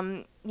 and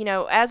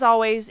as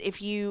always,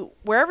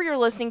 wherever you're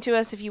listening to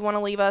us, if you want to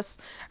leave us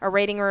a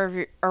rating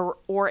or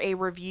a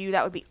review,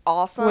 that would be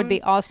awesome. Would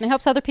be awesome. It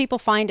helps other people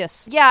find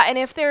us. Yeah, and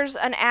if there's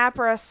an app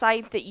or a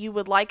site that you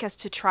would like us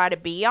to try to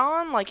be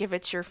on, like if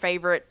it's your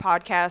favorite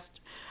podcast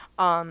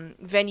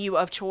venue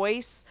of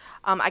choice,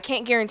 I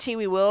can't guarantee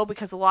we will,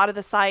 because a lot of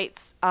the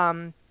sites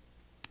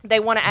they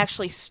want to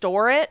actually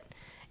store it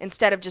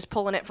instead of just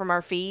pulling it from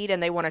our feed,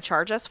 and they want to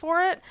charge us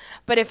for it.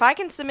 But if I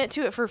can submit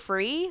to it for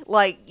free,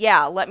 let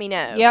me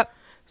know. Yep.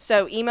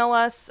 So email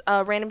us,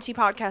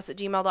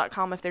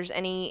 randomtpodcast@gmail.com, if there's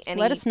any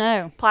let us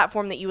know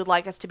platform that you would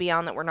like us to be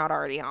on that we're not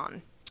already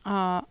on.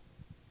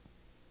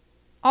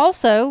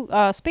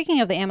 Also,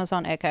 speaking of the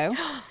Amazon Echo,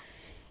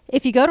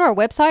 if you go to our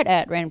website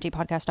at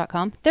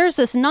randomtpodcast.com, there's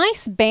this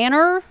nice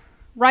banner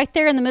right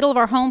there in the middle of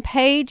our home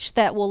page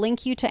that will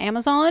link you to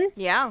Amazon.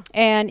 Yeah.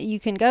 And you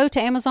can go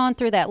to Amazon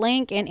through that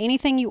link, and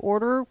anything you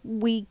order,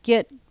 we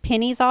get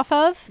pennies off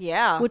of.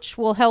 Yeah. Which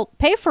will help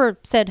pay for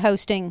said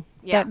hosting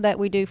that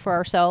we do for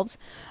ourselves.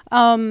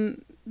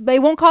 They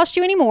won't cost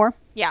you any more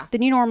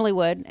than you normally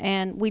would,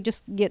 and we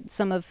just get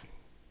some of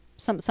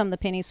the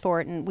pennies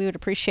for it, and we would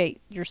appreciate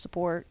your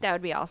support. That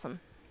would be awesome.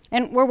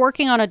 And we're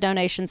working on a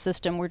donation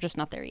system. We're just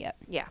not there yet.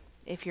 Yeah.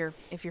 If you're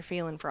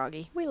feeling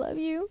froggy. We love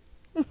you.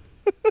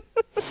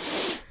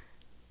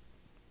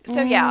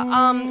 So yeah,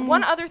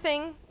 one other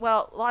thing,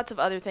 lots of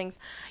other things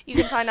you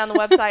can find on the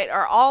website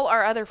are all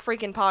our other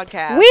freaking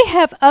podcasts. We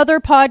have other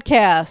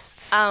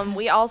podcasts.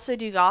 We also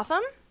do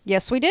Gotham.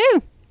 Yes, we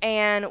do.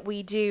 And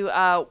we do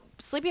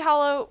Sleepy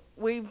Hollow.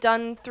 We've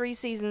done 3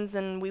 seasons,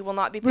 and we will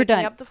not be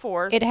picking up the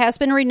 4th. It has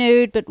been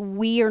renewed, but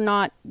we are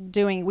not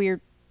doing.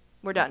 We're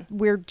done.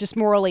 We're just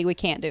morally, we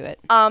can't do it.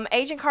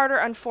 Agent Carter,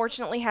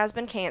 unfortunately, has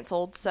been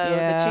canceled. So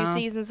the 2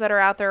 seasons that are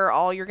out there are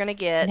all you're going to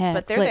get.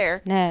 But they're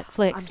there.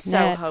 Netflix. I'm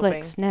so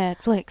hoping.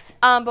 Netflix.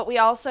 But we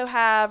also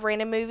have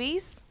random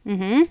movies.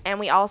 Mm-hmm. And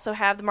we also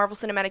have the Marvel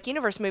Cinematic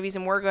Universe movies.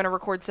 And we're going to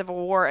record Civil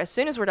War as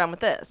soon as we're done with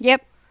this.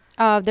 Yep.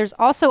 There's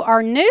also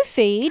our new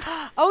feed.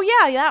 Oh,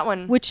 yeah, that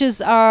one. Which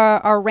is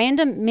our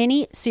random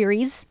mini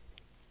series.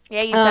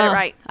 Yeah, you said it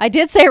right. I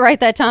did say it right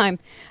that time.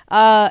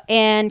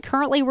 And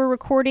currently we're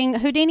recording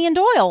Houdini and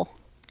Doyle.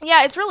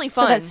 Yeah, it's really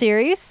fun. For that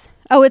series.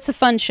 Oh, it's a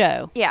fun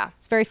show. Yeah.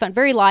 It's very fun.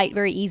 Very light,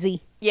 very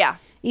easy. Yeah.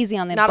 Easy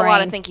on the brain. Not a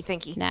lot of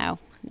thinky. No.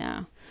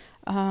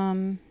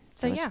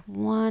 So, yeah.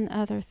 One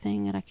other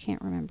thing that I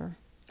can't remember.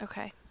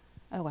 Okay.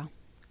 Oh, well.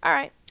 All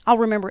right. I'll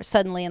remember it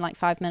suddenly in like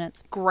 5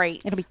 minutes.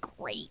 Great. It'll be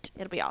great.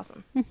 It'll be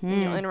awesome. Mm-hmm.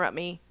 And you'll interrupt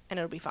me, and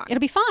it'll be fine. It'll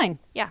be fine.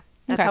 Yeah.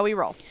 That's how we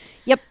roll.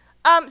 Yep.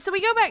 So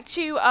we go back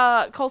to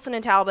Coulson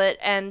and Talbot,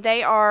 and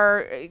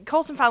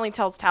Coulson finally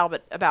tells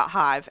Talbot about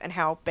Hive and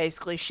how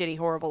basically shitty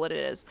horrible it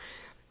is.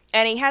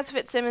 And he has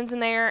Fitzsimmons in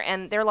there,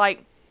 and they're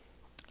like,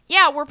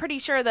 yeah, we're pretty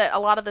sure that a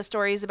lot of the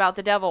stories about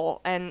the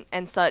devil and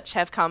such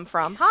have come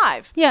from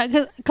Hive.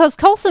 Yeah, because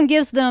Coulson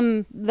gives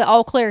them the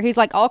all clear. He's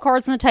like, all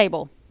cards on the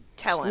table.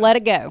 Tell him. Let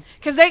it go.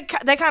 Because they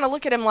kind of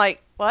look at him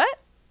like, what?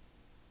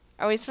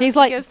 Are we supposed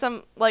to give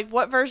some,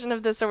 what version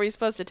of this are we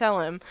supposed to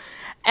tell him?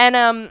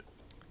 And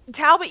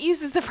Talbot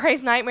uses the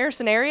phrase nightmare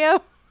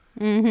scenario.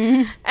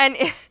 Mm-hmm. And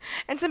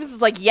Simmons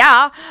is like,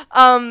 yeah.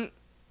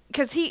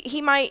 Because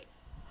he might,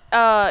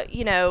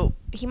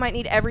 he might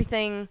need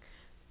everything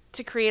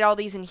to create all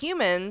these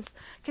Inhumans.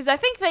 Because I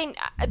think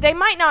they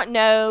might not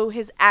know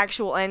his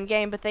actual end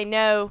game, but they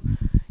know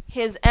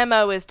his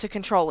MO is to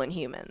control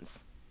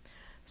Inhumans.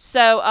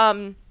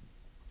 So,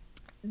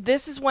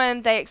 this is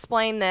when they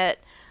explain that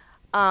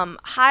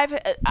Hive,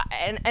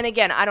 and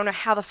again, I don't know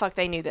how the fuck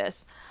they knew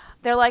this.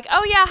 They're like,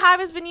 oh yeah, Hive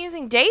has been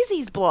using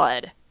Daisy's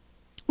blood.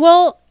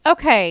 Well,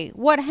 okay.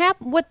 What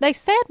happened? What they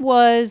said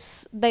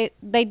was they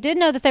did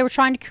know that they were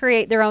trying to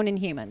create their own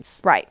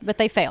Inhumans, Right. but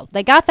they failed.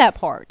 They got that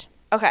part.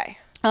 Okay.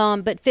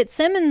 But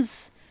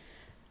Fitzsimmons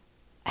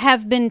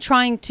have been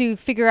trying to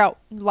figure out,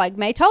 like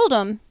May told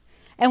them,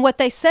 and what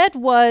they said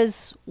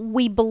was,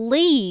 we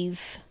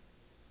believe.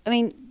 I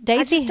mean,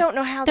 Daisy. I just don't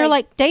know how they're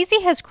like,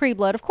 Daisy has Kree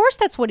blood. Of course,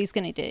 that's what he's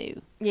going to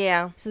do.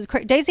 Yeah.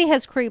 Daisy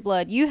has Kree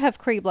blood. You have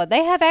Kree blood.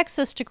 They have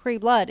access to Kree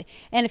blood.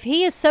 And if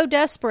he is so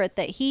desperate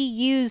that he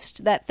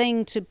used that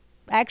thing to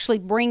actually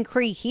bring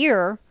Kree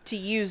here, To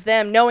use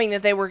them, knowing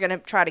that they were going to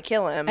try to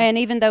kill him. and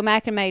even though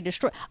Mac and May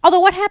destroyed, although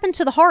what happened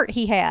to the heart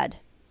he had?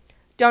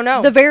 Don't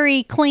know. The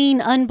very clean,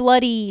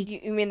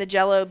 unbloody. You mean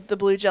the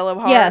blue Jello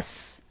heart?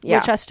 Yes, Yeah.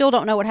 which I still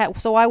don't know what happened.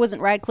 So why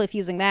wasn't Radcliffe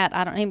using that?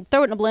 I don't even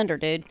throw it in a blender,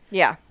 dude.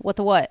 Yeah. What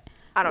the what?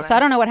 I don't know. So I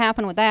don't know what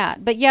happened with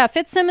that. But yeah,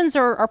 Fitzsimmons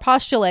are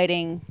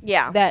postulating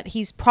that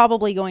he's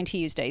probably going to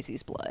use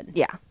Daisy's blood.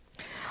 Yeah.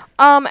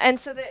 And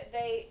so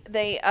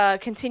they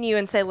continue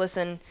and say,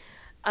 listen,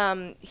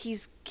 he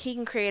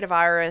can create a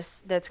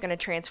virus that's going to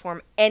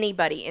transform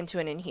anybody into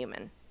an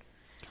Inhuman.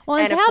 Well,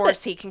 And of Talbot,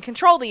 course, he can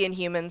control the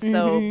Inhumans,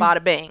 so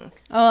bada bing.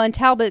 oh, and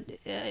Talbot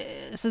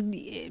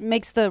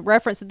makes the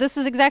reference that this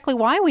is exactly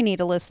why we need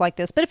a list like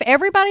this. But if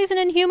everybody's an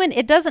Inhuman,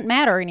 it doesn't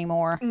matter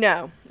anymore.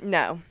 No.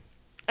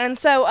 And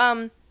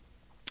so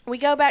we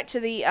go back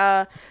to the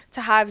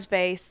to Hive's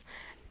base,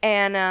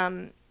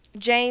 and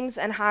James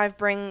and Hive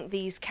bring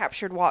these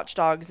captured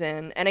watchdogs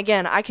in. And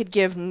again, I could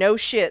give no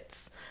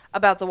shits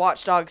about the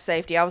watchdog's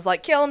safety. I was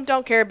like, kill them,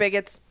 don't care,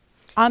 bigots.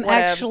 I'm Whatevs.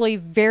 actually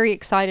very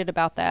excited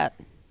about that.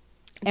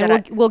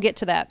 And we'll get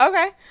to that.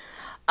 Okay.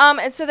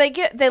 And so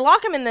they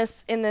lock him in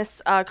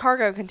this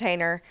cargo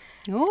container,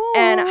 Ooh.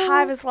 and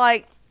Hive is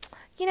like,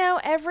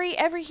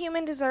 every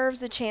human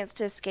deserves a chance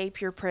to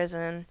escape your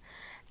prison,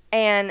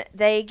 and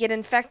they get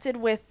infected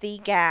with the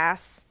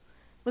gas.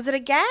 Was it a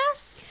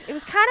gas? It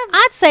was kind of.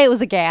 I'd say it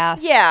was a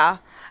gas. Yeah.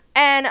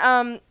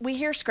 And we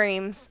hear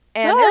screams,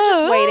 and they're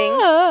just waiting,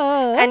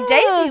 and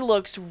Daisy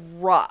looks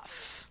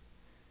rough.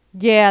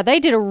 Yeah, they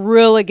did a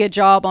really good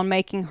job on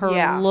making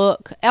her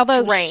look,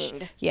 although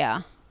drained.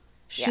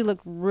 She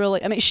looked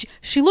really. I mean,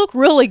 she looked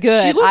really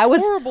good. She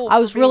looked horrible I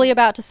was for really being-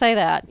 about to say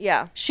that.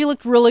 Yeah. She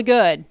looked really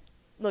good.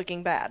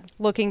 Looking bad.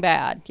 Looking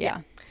bad. Yeah.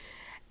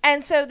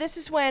 And so this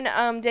is when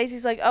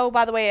Daisy's like, oh,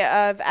 by the way,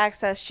 I've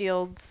accessed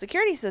S.H.I.E.L.D.'s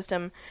security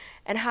system.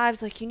 And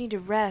Hive's like, you need to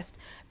rest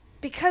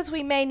because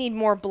we may need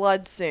more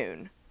blood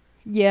soon.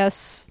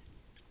 Yes.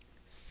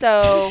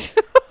 So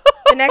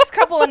the next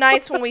couple of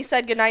nights when we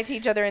said goodnight to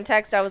each other in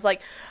text, I was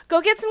like, go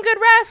get some good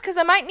rest because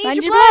I might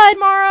need your blood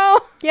tomorrow.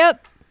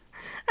 Yep.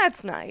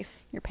 That's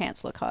nice. Your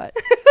pants look hot.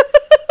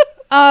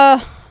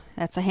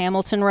 That's a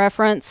Hamilton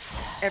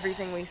reference.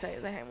 Everything we say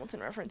is a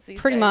Hamilton reference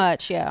these Pretty days.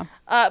 much, yeah.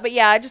 But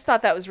yeah, I just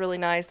thought that was really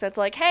nice. That's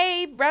like,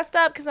 hey, rest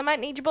up because I might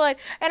need your blood.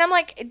 And I'm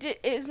like,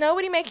 is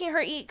nobody making her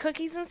eat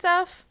cookies and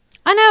stuff?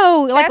 I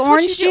know, like That's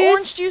orange what juice. you do.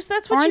 Orange juice,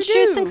 that's what orange you do.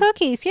 juice and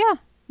cookies, yeah.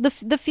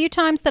 The few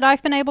times that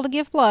I've been able to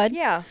give blood.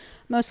 Yeah.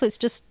 Mostly it's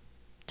just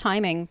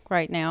timing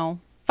right now.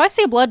 If I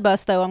see a blood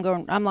bus though,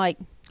 I'm like,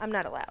 I'm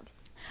not allowed.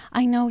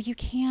 I know you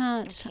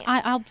can't.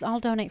 I'll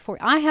donate for you.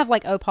 I have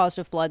like O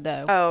positive blood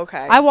though. Oh,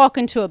 okay. I walk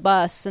into a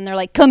bus and they're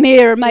like, "Come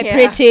here, my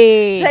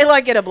pretty." They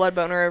like get a blood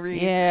boner over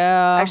you.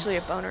 Yeah. Actually,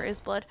 a boner is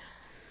blood.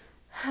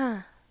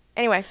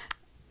 Anyway.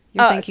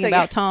 You're thinking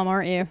about Tom,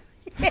 aren't you?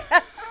 Yeah.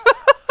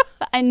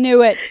 I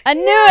knew it. I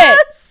knew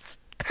it.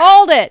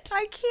 Called it.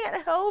 I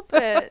can't help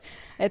it.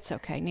 It's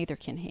okay. Neither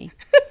can he.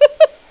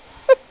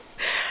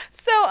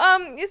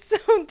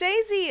 So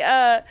Daisy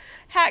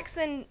hacks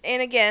in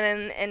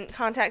again and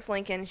contacts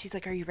Lincoln. She's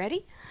like, "Are you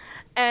ready?"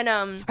 And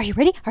Are you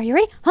ready? Are you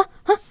ready?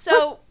 Huh?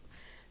 So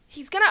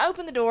he's gonna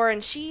open the door,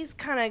 and she's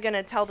kind of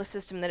gonna tell the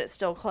system that it's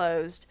still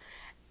closed.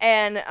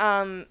 And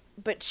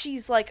but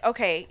she's like,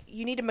 "Okay,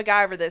 you need to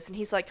MacGyver this." And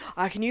he's like,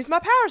 "I can use my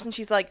powers." And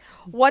she's like,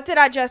 "What did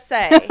I just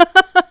say?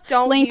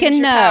 Don't Lincoln, use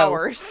your no.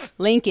 powers."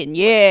 Lincoln,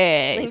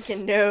 yes.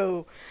 Lincoln,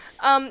 no.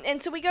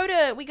 And so we go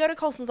to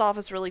Coulson's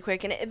office really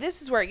quick, and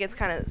this is where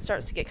it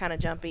starts to get kind of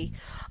jumpy.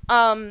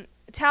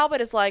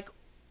 Talbot is like,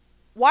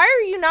 "Why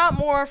are you not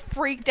more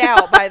freaked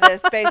out by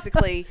this?"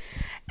 Basically,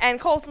 and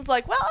Coulson's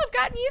like, "Well, I've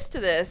gotten used to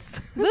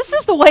this. This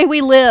is the way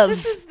we live.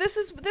 This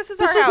is our This is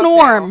house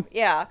norm." now.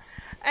 Yeah.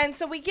 And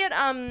so we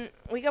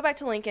go back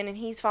to Lincoln, and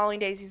he's following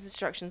Daisy's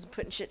instructions and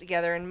putting shit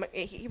together, and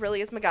he really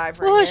is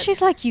MacGyvering Well, it.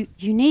 she's like, you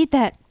need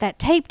that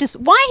tape.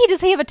 Why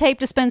does he have a tape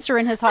dispenser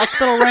in his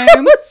hospital room?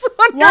 I was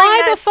wondering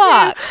Why that the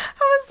fuck? too.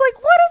 I was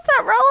like, what is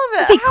that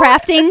relevant? Is he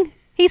crafting?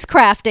 He's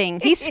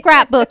crafting. He's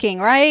scrapbooking,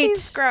 right?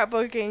 He's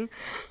scrapbooking.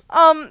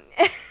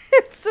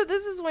 So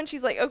this is when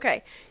she's like,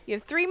 okay, you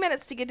have 3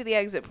 minutes to get to the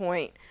exit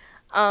point.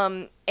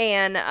 And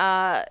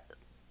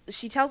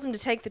she tells him to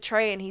take the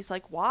tray, and he's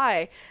like,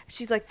 why?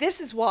 She's like,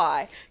 this is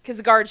why. Because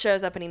the guard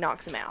shows up and he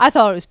knocks him out. I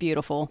thought it was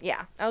beautiful.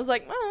 Yeah. I was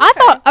like, oh,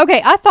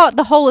 I thought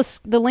the whole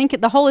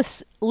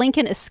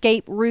Lincoln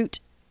escape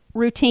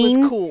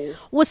routine was cool.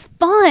 was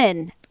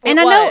fun. And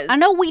I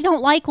know we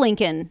don't like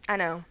Lincoln. I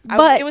know.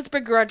 But it was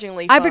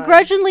begrudgingly fun. I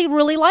begrudgingly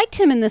really liked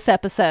him in this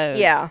episode.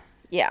 Yeah.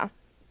 Yeah.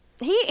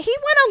 He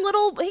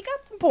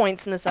got some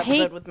points in this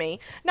episode with me.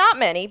 Not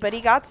many, but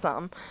he got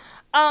some.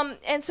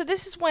 And so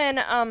this is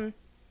when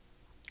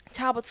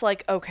Talbot's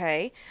like,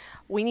 okay,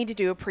 we need to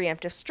do a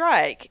preemptive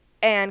strike.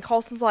 And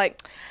Coulson's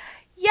like,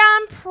 yeah,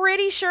 I'm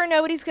pretty sure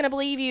nobody's going to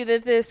believe you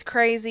that this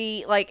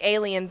crazy, like,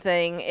 alien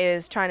thing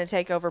is trying to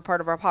take over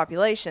part of our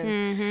population.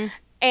 Mm-hmm.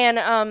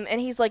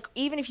 And he's like,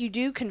 even if you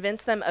do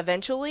convince them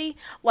eventually,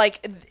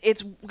 like,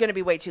 it's going to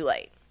be way too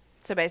late.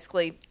 So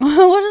basically...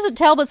 What is it?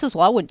 Talbot says,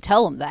 well, I wouldn't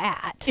tell him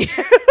that.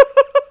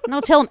 And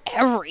I'll tell him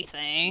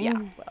everything. Yeah,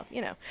 well,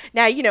 you know.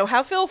 Now you know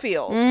how Phil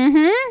feels.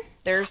 Mm-hmm.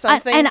 There's some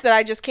things that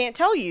I just can't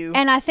tell you.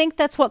 And I think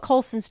that's what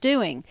Coulson's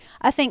doing.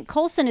 I think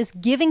Coulson is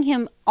giving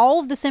him all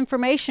of this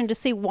information to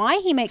see why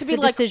he makes the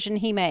decision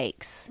he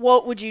makes.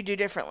 What would you do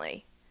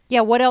differently?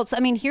 Yeah, what else? I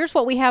mean, here's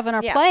what we have on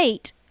our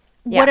plate.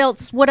 Yeah. What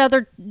else? What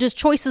other just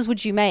choices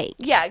would you make?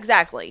 Yeah,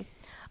 exactly.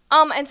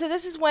 And so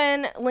this is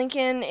when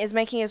Lincoln is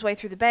making his way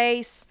through the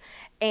base,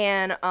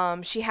 and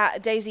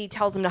Daisy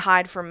tells him to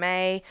hide from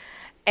May,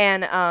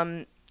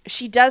 and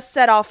she does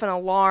set off an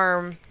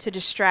alarm to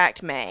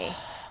distract May.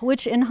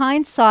 Which, in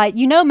hindsight,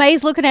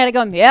 May's looking at it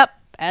going, yep,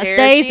 that's there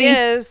Daisy. She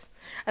is.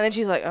 And then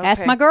she's like, okay.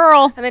 That's my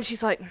girl. And then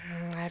she's like,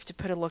 I have to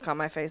put a look on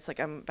my face like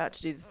I'm about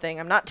to do the thing.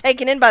 I'm not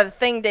taken in by the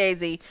thing,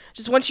 Daisy.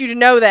 Just want you to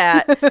know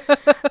that.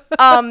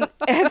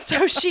 And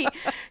so she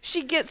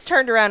gets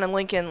turned around and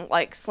Lincoln,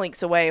 like,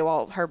 slinks away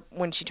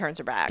when she turns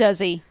her back. Does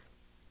he?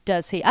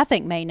 I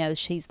think May knows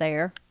she's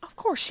there. Of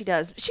course she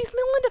does. She's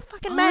Melinda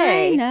fucking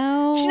May. I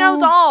know. She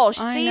knows all.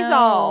 She sees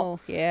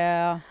all.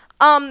 Yeah.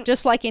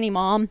 Just like any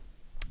mom.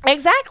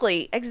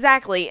 Exactly.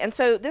 And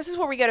so this is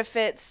where we go to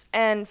Fitz,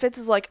 and Fitz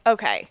is like,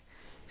 okay,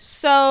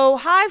 so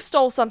Hive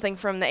stole something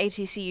from the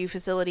ATCU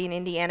facility in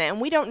Indiana,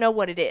 and we don't know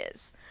what it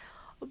is.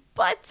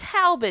 But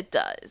Talbot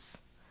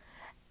does.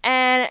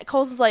 And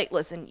Coulson's like,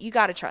 listen, you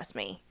gotta trust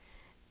me.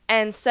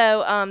 And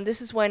so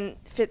this is when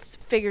Fitz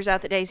figures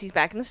out that Daisy's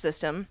back in the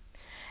system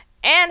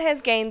and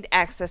has gained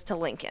access to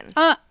Lincoln.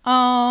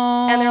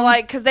 And they're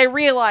like, because they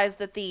realize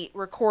that the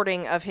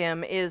recording of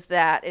him is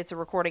that it's a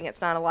recording,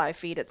 it's not a live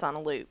feed, it's on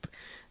a loop.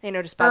 They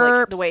notice by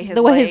like, the way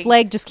his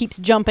leg just keeps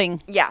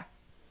jumping. Yeah.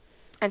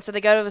 And so they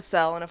go to the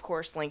cell, and of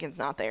course Lincoln's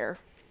not there.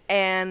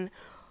 And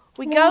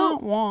we go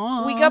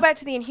back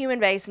to the Inhuman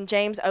base, and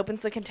James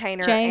opens the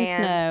container.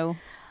 No.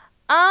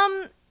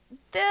 The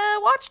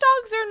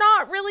Watchdogs are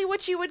not really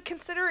what you would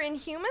consider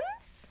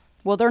Inhumans.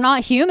 Well, they're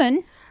not human.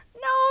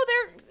 No,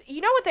 they're.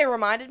 You know what they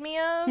reminded me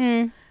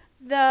of?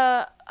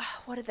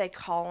 What did they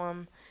call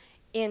them?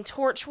 In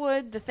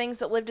Torchwood, the things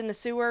that lived in the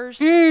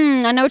sewers.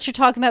 I know what you're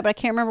talking about, but I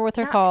can't remember what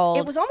they're called.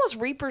 It was almost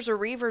Reapers or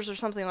Reavers or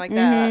something like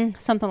that.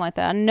 Something like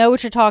that. I know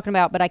what you're talking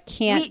about, but I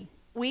can't.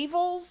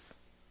 Weevils?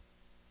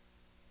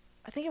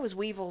 I think it was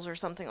Weevils or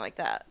something like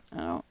that. I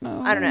don't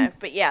know. I don't know.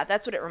 But yeah,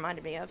 that's what it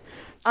reminded me of.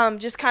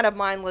 Just kind of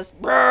mindless.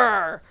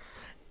 Brrr.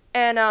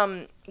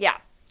 And, yeah.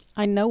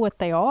 I know what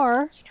they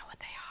are. You know what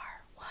they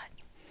are. What?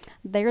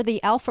 They're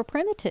the Alpha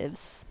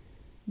Primitives.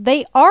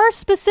 They are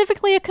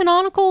specifically a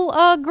canonical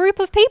group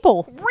of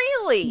people.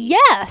 Really?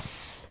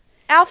 Yes.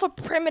 Alpha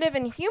Primitive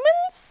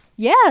Inhumans?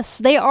 Yes,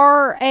 they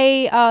are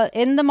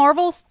in the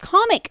Marvel's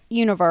comic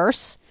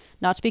universe,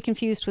 not to be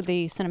confused with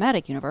the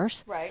cinematic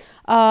universe. Right.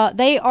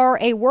 They are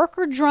a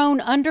worker drone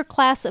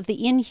underclass of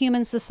the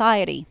Inhuman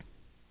Society.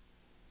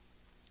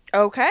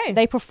 Okay.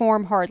 They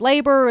perform hard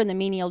labor and the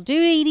menial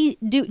duties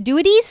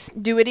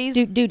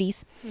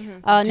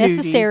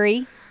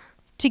necessary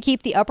to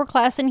keep the upper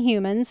class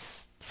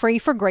Inhumans free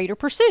for greater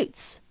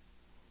pursuits.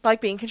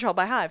 Like being controlled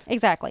by Hive.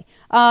 Exactly.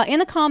 In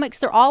the comics,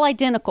 they're all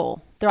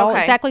identical. They're all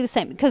exactly the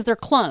same because they're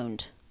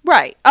cloned.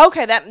 Right.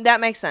 Okay, that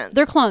makes sense.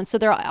 They're clones, so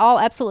they're all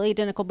absolutely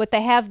identical, but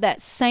they have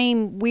that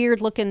same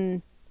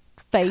weird-looking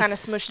face. Kind of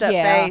smushed up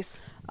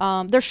face.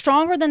 They're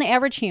stronger than the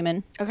average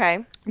human.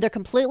 Okay. They're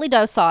completely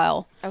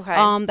docile.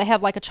 Okay. They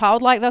have like a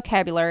childlike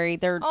vocabulary.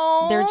 They're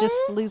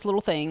just these little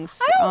things.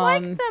 I don't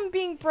like them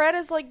being bred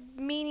as like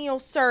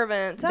menial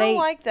servants. I don't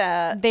like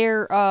that.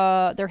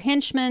 They're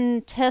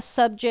henchmen, test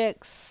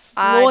subjects,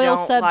 loyal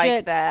subjects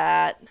like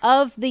that.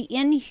 Of the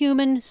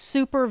Inhuman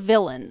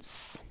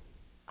supervillains.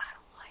 I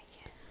don't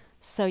like it.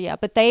 So yeah,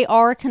 but they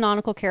are a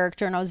canonical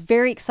character, and I was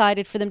very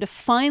excited for them to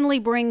finally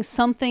bring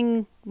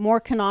something more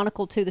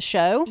canonical to the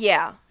show.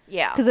 Yeah.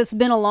 Yeah. Because it's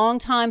been a long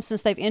time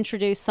since they've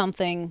introduced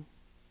something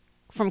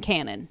from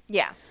canon.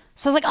 Yeah.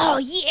 So I was like, oh,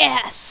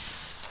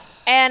 yes.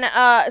 And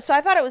so I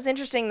thought it was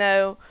interesting,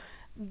 though,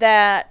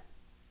 that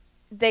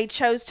they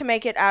chose to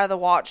make it out of the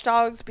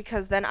Watchdogs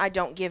because then I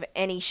don't give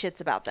any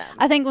shits about them.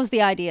 I think it was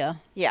the idea.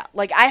 Yeah.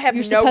 Like, I have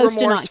no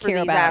remorse for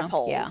these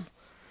assholes. Yeah.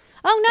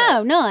 Oh,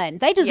 no, none.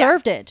 They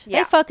deserved it. Yeah.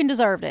 They fucking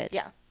deserved it.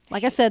 Yeah.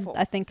 Like I said,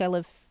 I think I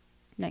live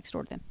next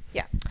door to them.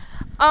 Yeah.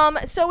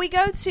 So we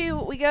go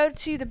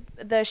to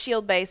the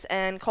Shield base,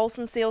 and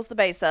Coulson seals the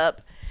base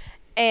up,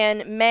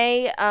 and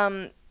May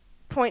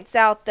points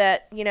out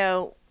that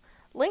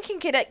Lincoln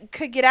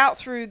could get out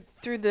through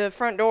the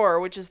front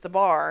door, which is the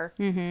bar.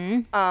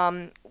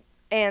 Mm-hmm.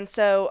 And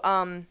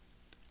so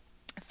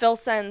Phil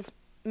sends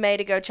May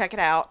to go check it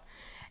out,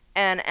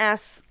 and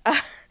asks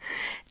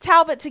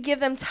Talbot to give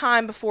them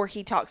time before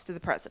he talks to the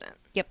president.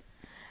 Yep.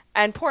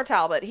 And poor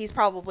Talbot, he's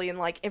probably in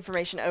like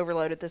information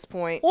overload at this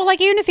point. Well,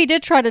 like even if he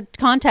did try to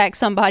contact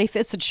somebody,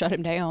 Fitz would shut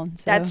him down.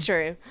 So. That's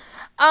true.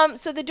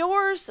 So the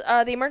doors,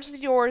 the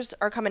emergency doors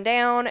are coming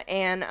down,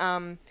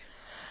 and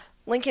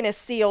Lincoln is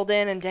sealed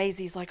in, and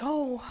Daisy's like,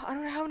 "Oh, I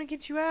don't know how I'm gonna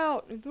get you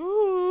out."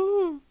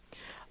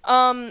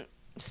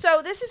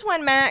 So this is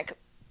when Mac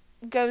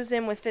goes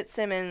in with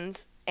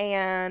Fitzsimmons,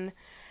 and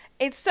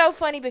it's so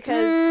funny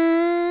because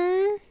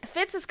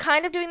Fitz is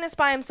kind of doing this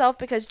by himself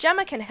because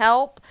Gemma can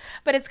help,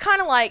 but it's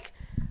kind of like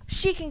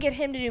she can get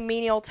him to do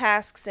menial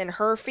tasks in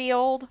her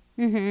field,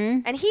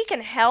 and he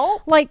can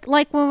help. Like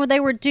when they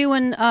were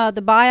doing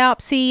the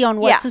biopsy on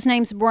what's his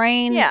name's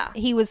brain. Yeah,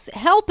 he was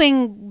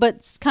helping,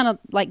 but kind of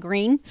like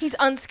green. He's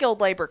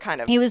unskilled labor,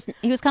 kind of. He was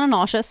kind of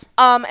nauseous.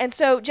 And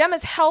so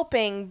Gemma's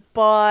helping,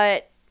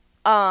 but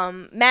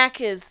Mac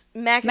is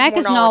more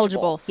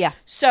knowledgeable. Yeah.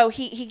 So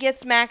he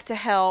gets Mac to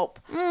help.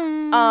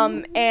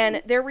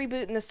 And they're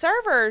rebooting the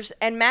servers,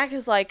 and Mac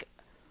is like,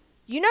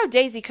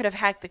 Daisy could have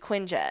hacked the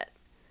Quinjet.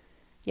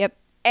 Yep.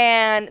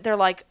 And they're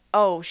like,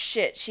 oh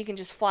shit, she can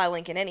just fly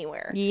Lincoln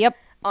anywhere. Yep.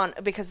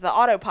 Because of the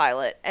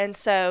autopilot. And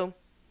so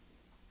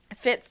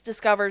Fitz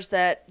discovers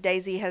that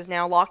Daisy has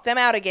now locked them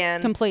out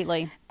again.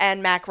 Completely.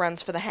 And Mac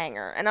runs for the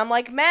hangar. And I'm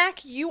like,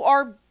 Mac, you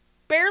are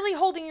barely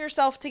holding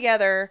yourself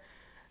together.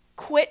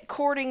 Quit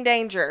courting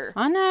danger.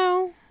 I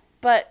know.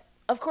 But,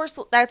 of course,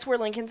 that's where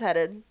Lincoln's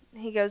headed.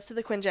 He goes to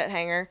the Quinjet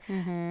hangar.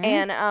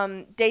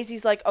 And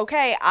Daisy's like,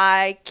 okay,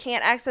 I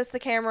can't access the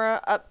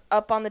camera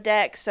up on the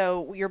deck,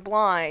 so you're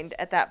blind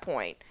at that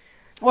point.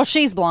 Well,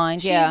 she's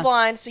blind, She's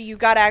blind, so you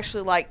got to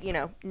actually,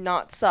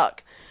 not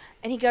suck.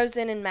 And he goes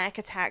in and Mac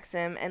attacks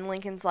him, and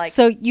Lincoln's like...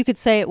 So you could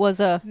say it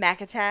was a...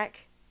 Mac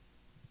attack?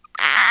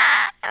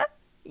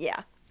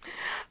 Yeah.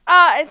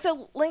 And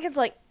so Lincoln's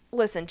like,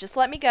 listen, just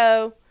let me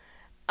go.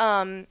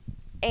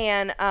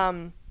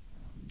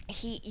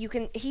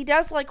 He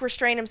does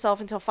restrain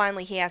himself until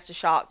finally he has to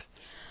shock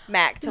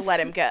Mac to let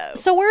him go.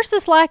 So where's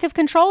this lack of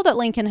control that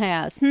Lincoln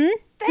has?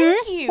 Thank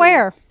you.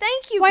 Where?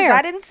 Thank you, because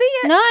I didn't see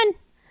it. None.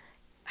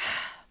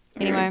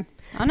 Anyway,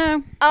 I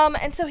know.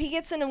 And so he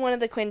gets into one of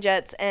the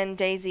Quinjets, and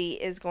Daisy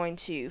is going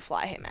to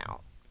fly him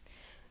out.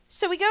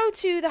 So we go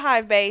to the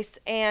Hive base,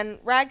 and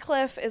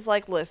Radcliffe is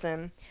like,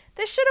 listen,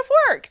 this should have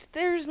worked.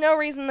 There's no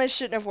reason this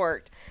shouldn't have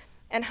worked.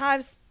 And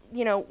Hive's,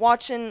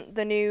 watching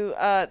the new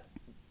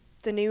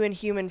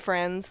Inhuman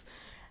friends,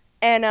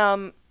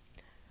 and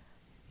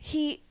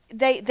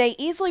they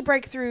easily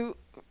break through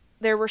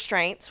their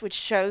restraints, which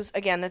shows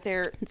again that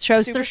they're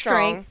super their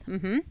strong.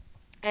 strength.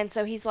 And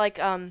so he's like,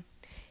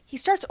 he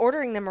starts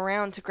ordering them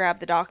around to grab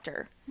the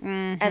doctor,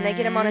 and they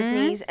get him on his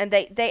knees, and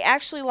they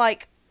actually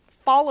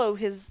follow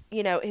his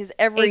his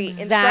every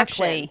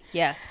instruction.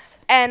 Yes.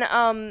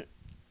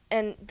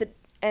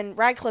 And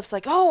Radcliffe's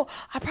like, oh,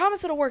 I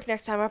promise it'll work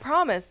next time. I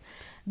promise.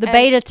 The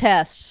beta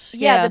test.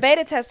 Yeah, the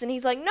beta test. And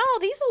he's like, no,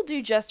 these will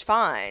do just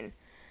fine.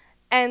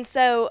 And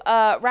so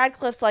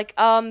Radcliffe's like,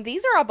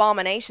 these are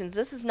abominations.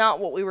 This is not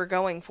what we were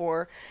going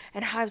for.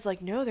 And Hive's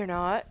like, no, they're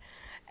not.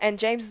 And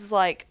James is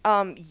like,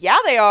 yeah,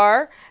 they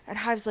are. And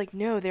Hive's like,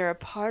 no, they're a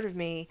part of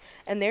me.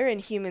 And they're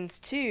Inhumans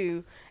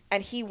too.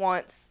 And he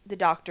wants the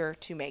doctor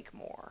to make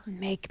more.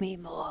 Make me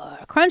more.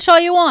 Crunch all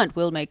you want.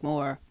 We'll make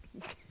more.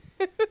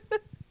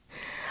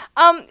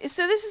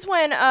 So this is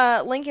when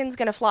Lincoln's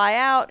gonna fly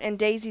out, and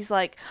Daisy's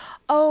like,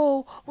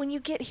 "Oh, when you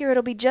get here,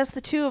 it'll be just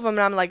the two of them."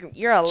 And I'm like,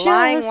 "You're a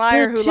lying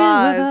liar who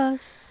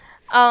lies."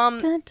 Dun,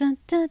 dun, dun,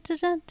 dun,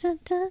 dun, dun,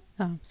 dun.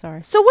 Oh,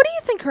 sorry. So what do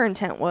you think her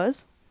intent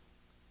was?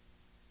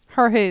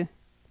 Her who?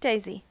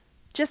 Daisy,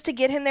 just to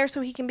get him there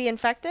so he can be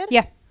infected?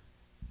 Yeah.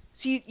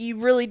 So you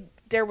really,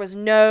 there was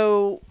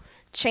no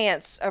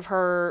chance of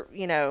her,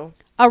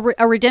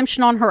 a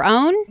redemption on her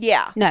own?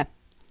 Yeah. No.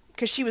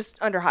 Because she was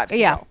under Hive's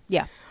control.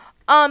 Yeah.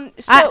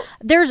 So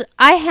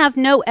I have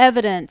no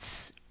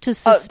evidence to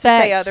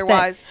suspect to say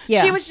otherwise.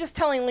 That, she was just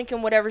telling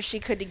Lincoln whatever she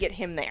could to get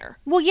him there.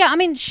 Well, yeah, I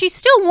mean, she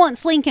still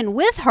wants Lincoln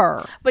with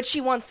her, but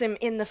she wants him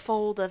in the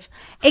fold of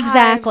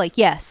exactly. Hive's,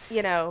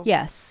 yes,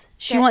 yes,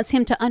 she wants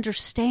him to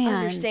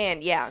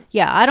understand. Yeah.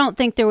 I don't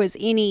think there was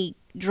any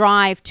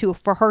drive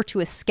for her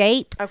to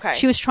escape. Okay,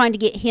 she was trying to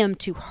get him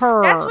to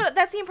her.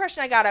 That's the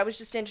impression I got. I was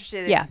just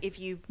interested if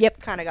you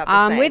kind of got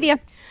the same. I'm with you.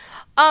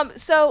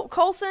 So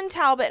Coulson,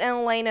 Talbot, and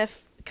Elena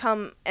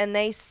come, and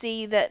they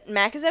see that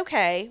Mac is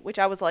okay, which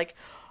I was like,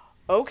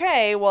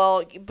 okay,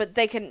 well, but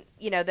they can,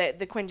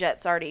 the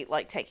Quinjet's already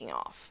taking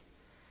off.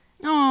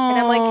 Aww. And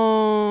I'm like,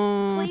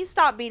 please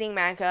stop beating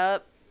Mac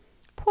up.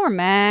 Poor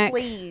Mac.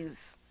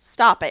 Please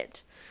stop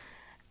it.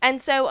 And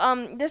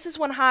so this is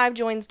when Hive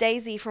joins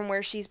Daisy from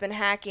where she's been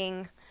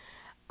hacking,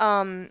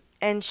 and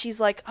she's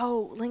like,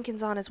 oh,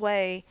 Lincoln's on his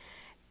way.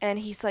 And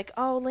he's like,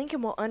 oh,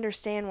 Lincoln will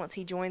understand once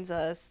he joins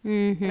us.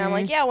 Mm-hmm. And I'm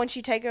like, yeah, once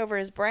you take over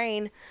his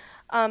brain.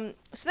 So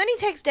then he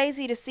takes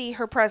Daisy to see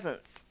her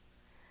presents.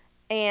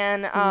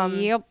 And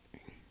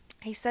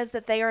he says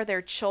that they are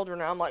their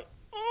children. And I'm like,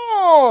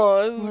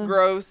 oh, this is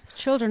gross.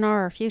 Children are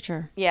our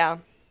future. Yeah.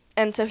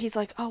 And so he's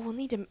like, oh, we'll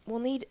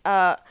need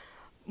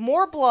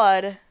more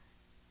blood,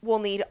 we'll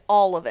need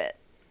all of it.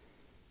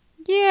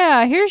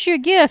 Yeah, here's your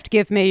gift.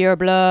 Give me your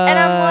blood. And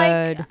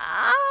I'm like,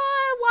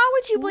 why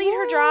would you bleed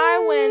her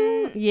dry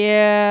when...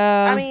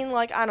 Yeah. I mean,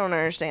 like, I don't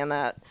understand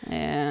that.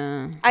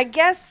 Yeah. I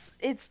guess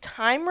it's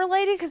time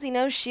related because he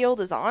knows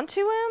S.H.I.E.L.D. is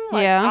onto him.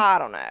 Like, Yeah. I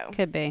don't know.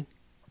 Could be.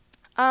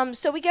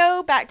 So we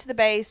go back to the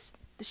base,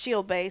 the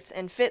S.H.I.E.L.D. base,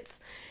 and Fitz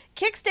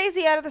kicks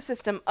Daisy out of the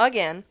system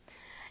again.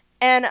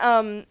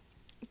 And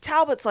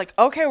Talbot's like,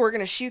 okay, we're going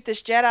to shoot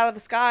this jet out of the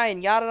sky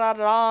and yada yada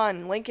yada.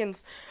 And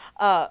Lincoln's,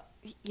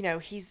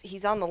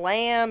 he's on the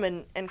lam.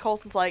 And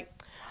Coulson's like,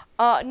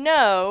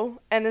 no.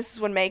 And this is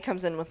when May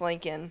comes in with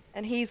Lincoln.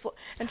 And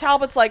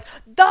Talbot's like,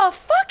 the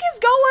fuck is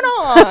going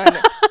on?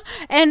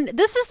 And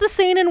this is the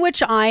scene in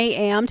which I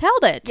am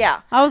Talbot.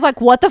 Yeah. I was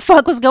like, what the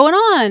fuck was going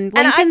on? And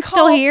Lincoln's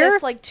still here?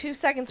 this like 2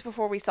 seconds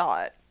before we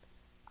saw it.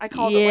 I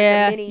called it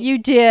Yeah, like a mini. you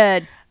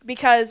did.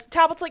 Because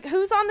Talbot's like,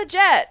 who's on the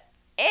jet?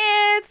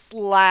 It's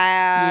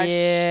Lash.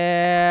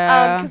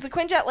 Yeah. Because the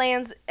Quinjet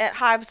lands at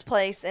Hive's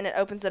place and it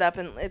opens it up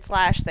and it's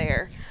Lash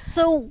there.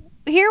 So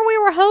here we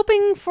were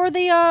hoping for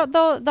the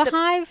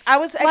Hive. I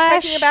was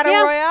Lash. expecting a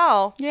battle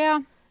royale. Yeah.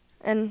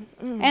 And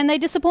And they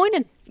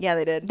disappointed. yeah,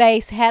 they did. They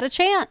had a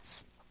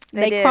chance.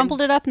 They did.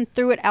 crumpled it up and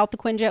threw it out the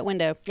Quinjet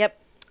window. Yep.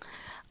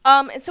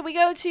 And so we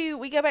go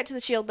back to the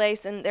S.H.I.E.L.D.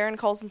 base and they're in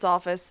Coulson's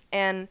office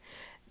and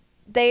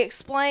they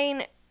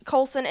explain,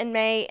 Coulson and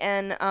May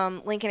and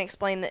Lincoln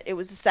explain that it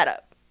was a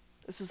setup.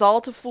 This was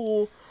all to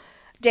fool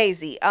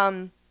Daisy.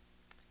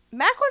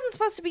 Mac wasn't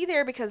supposed to be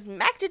there because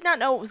Mac did not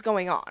know what was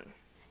going on.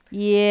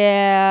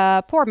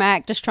 Yeah, poor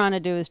Mac, just trying to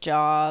do his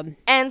job.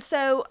 And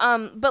so,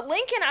 but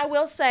Lincoln, I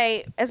will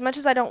say, as much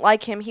as I don't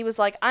like him, he was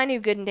like, I knew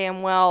good and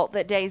damn well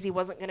that Daisy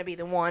wasn't going to be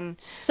the one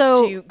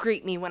to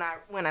greet me when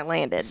I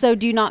landed. So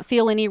do you not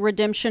feel any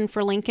redemption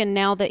for Lincoln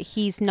now that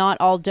he's not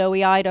all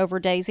doughy-eyed over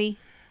Daisy?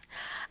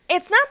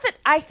 It's not that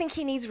I think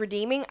he needs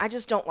redeeming. I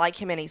just don't like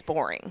him and he's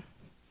boring.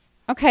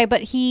 Okay,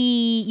 but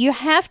you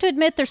have to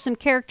admit there's some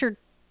character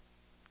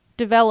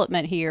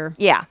development here.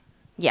 Yeah.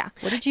 Yeah.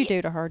 What did you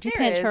do to her? Did you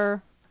There pinch is.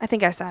 her? I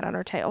think I sat on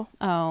her tail.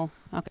 Oh,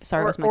 okay.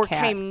 Sorry, it was my or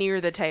cat. came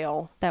near the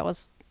tail. That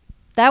was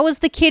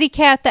the kitty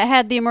cat that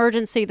had the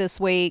emergency this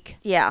week.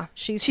 Yeah.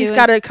 She's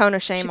got a cone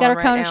of shame on She's got her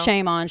right cone now. of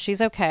shame on.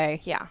 She's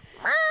okay. Yeah.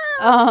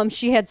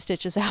 She had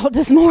stitches out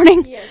this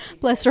morning. Yes, she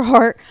Bless her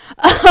heart.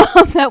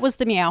 That was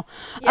the meow.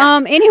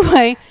 Yeah.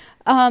 Anyway,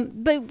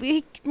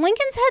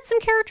 Lincoln's had some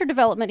character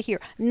development here.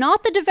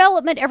 Not the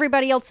development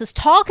everybody else is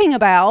talking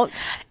about.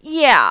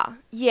 Yeah.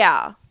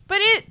 Yeah. But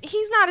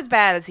he's not as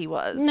bad as he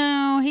was.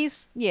 No,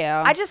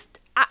 I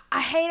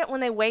hate it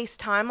when they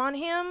waste time on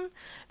him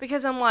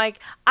because I'm like,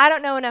 I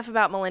don't know enough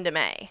about Melinda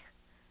May.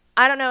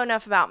 I don't know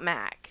enough about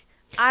Mac.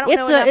 I don't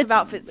know enough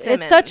about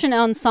Fitzsimmons. It's such an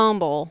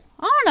ensemble.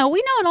 I don't know. We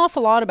know an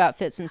awful lot about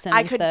Fitz and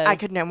Simmons, though. I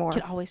could know more.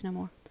 Could always know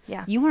more.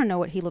 Yeah. You want to know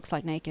what he looks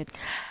like naked?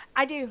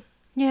 I do.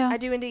 Yeah. I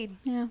do indeed.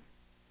 Yeah.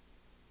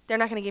 They're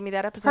not going to give me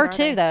that episode. Her are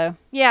too, they? though.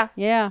 Yeah.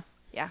 Yeah.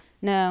 Yeah.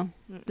 No.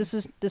 This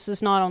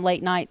is not on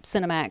late night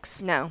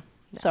Cinemax. No.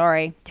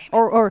 Sorry.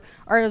 Or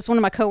as one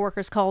of my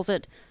coworkers calls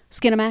it,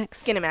 Skinemax.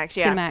 Skinemax,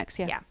 yeah. Skinemax,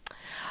 yeah. Yeah.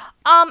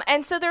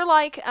 And so they're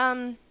like,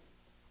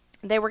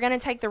 they were going to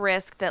take the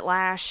risk that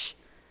Lash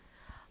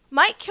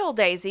might kill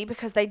Daisy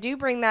because they do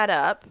bring that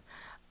up.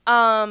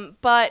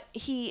 But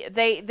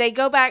they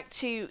go back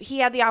to, he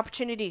had the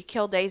opportunity to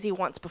kill Daisy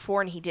once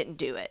before and he didn't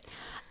do it.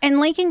 And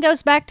Lincoln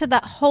goes back to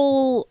that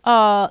whole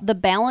the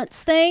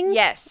balance thing.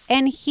 Yes.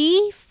 And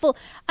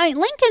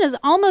Lincoln is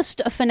almost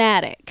a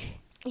fanatic.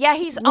 Yeah,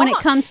 he's when it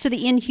comes to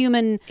the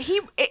inhuman.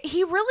 He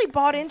really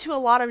bought into a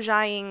lot of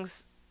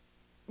Jiaying's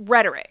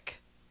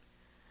rhetoric.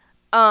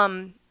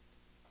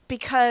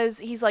 Because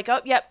he's like,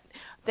 oh, yep,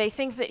 they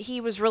think that he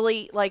was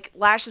really like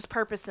Lash's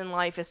purpose in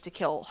life is to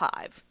kill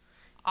Hive.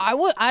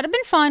 I'd have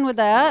been fine with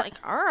that. Like,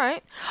 all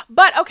right,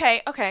 but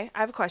okay, I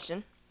have a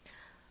question,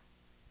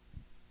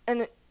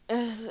 and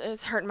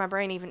it's hurting my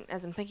brain even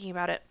as I'm thinking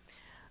about it.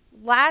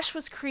 Lash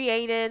was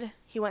created.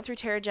 He went through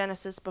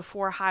Terrigenesis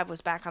before Hive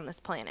was back on this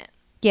planet.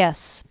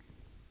 Yes.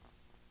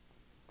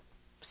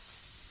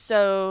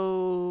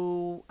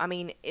 So, I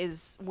mean,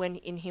 when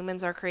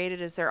Inhumans are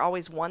created, is there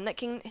always one that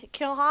can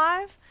kill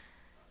Hive?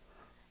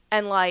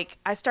 And, like,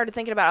 I started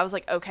thinking about it. I was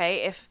like,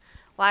 okay, if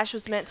Lash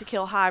was meant to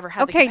kill Hive or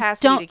had the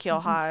capacity to kill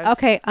Hive.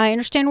 Okay, I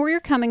understand where you're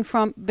coming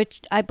from, but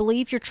I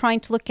believe you're trying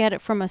to look at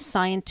it from a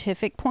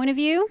scientific point of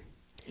view.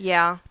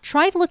 Yeah.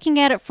 Try looking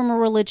at it from a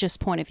religious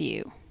point of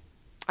view.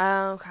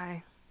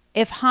 Okay.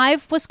 If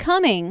Hive was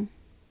coming,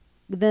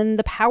 then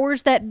the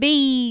powers that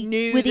be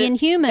with the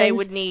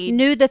Inhumans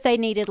knew that they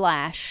needed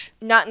Lash.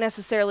 Not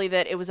necessarily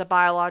that it was a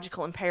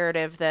biological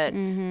imperative that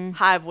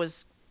Hive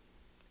was,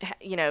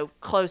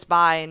 close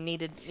by and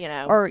needed,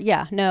 Or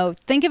no.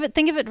 Think of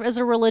it as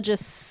a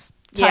religious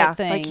type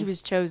thing. Like he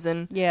was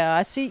chosen. Yeah,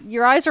 I see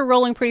your eyes are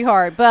rolling pretty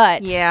hard,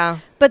 but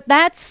but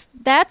that's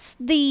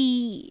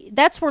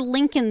where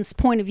Lincoln's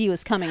point of view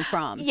is coming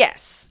from.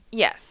 Yes,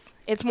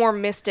 it's more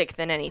mystic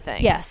than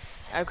anything.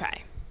 Yes.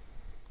 Okay.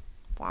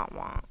 Wah,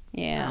 wah.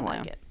 Yeah, I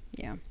like it.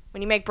 Yeah.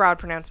 When you make broad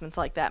pronouncements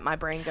like that, my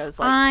brain goes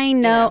like, I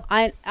know,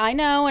 I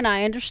know, and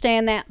I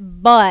understand that,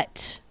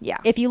 but Yeah.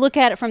 if you look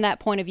at it from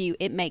that point of view,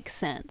 it makes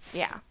sense.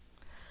 Yeah.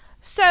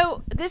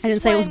 So this I didn't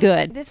is say when, it was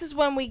good. This is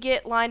when we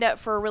get lined up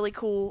for a really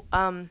cool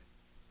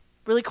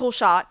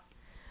shot,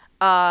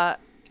 because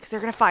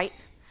they're gonna fight.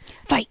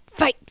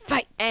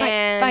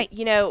 And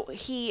you know,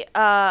 he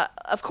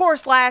of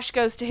course Lash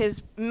goes to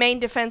his main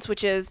defense,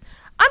 which is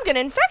I'm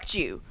gonna infect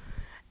you,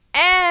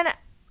 and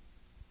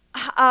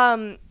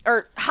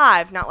or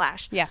Hive, not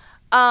Lash. Yeah.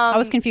 I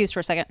was confused for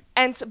a second.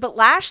 And so, but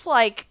Lash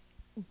like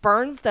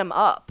burns them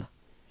up.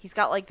 He's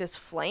got like this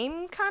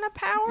flame kind of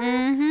power.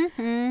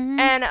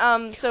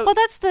 And so Well,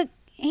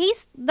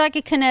 he's like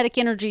a kinetic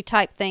energy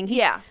type thing.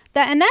 Yeah.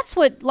 And that's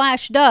what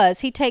Lash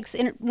does. He takes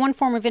one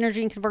form of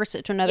energy and converts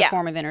it to another Yeah.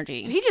 form of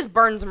energy. So he just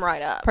burns them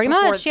right up. Pretty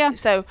much, yeah.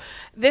 So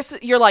this,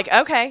 you're like,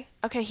 okay,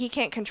 he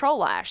can't control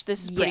Lash.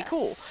 This is pretty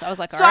cool. I was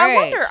like, So all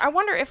right. I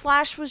wonder if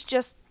Lash was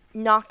just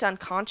knocked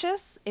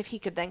unconscious, if he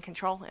could then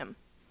control him,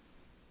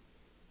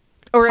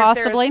 or if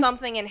Possibly. there's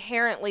something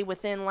inherently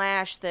within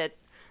Lash that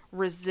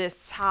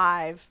resists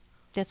Hive.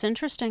 That's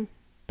interesting,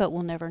 but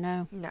we'll never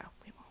know. No,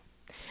 we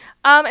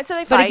won't. And so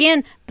they fight. But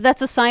again,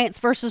 that's a science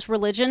versus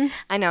religion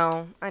I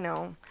know.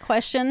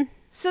 question.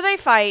 So they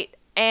fight,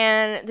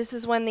 and this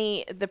is when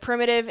the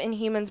primitive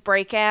Inhumans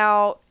break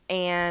out,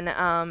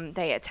 and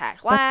they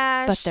attack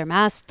Lash. But their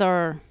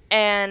master.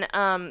 And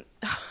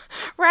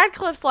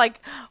Radcliffe's like,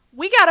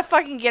 we gotta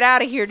fucking get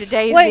out of here to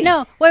Daisy.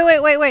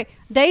 Wait.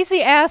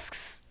 Daisy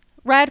asks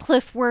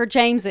Radcliffe where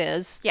James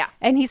is. Yeah.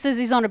 And he says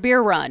he's on a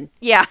beer run.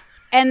 Yeah.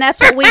 And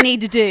that's what we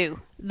need to do.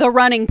 The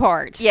running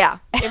part. Yeah.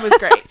 It was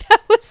great.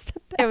 That was the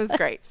best. It was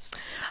great.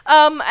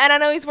 And I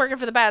know he's working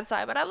for the bad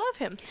side, but I love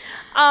him.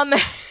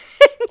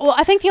 Well,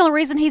 I think the only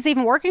reason he's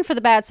even working for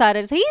the bad side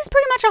is he's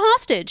pretty much a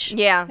hostage.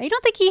 Yeah. You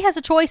don't think he has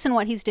a choice in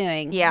what he's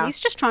doing. Yeah. He's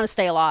just trying to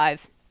stay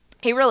alive.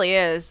 He really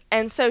is.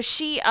 And so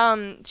she It's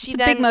a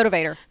then big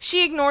motivator.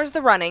 she ignores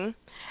the running,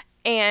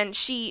 and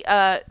she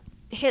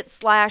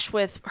hits Lash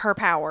with her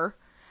power.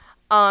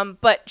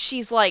 But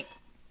she's like,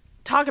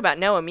 talk about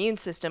no immune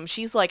system.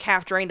 She's like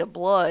half drained of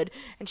blood,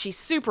 and she's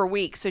super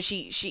weak, so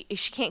she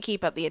can't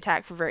keep up the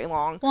attack for very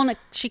long. Well, and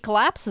she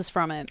collapses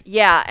from it.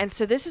 Yeah, and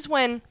so this is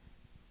when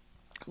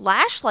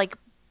Lash like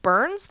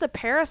burns the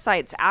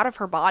parasites out of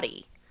her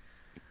body.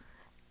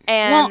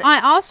 And Well,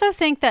 I also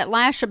think that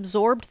Lash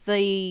absorbed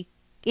the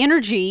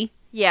energy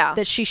yeah.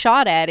 that she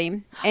shot at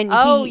him, and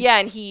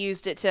and he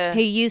used it to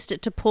he used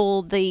it to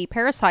pull the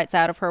parasites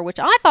out of her, which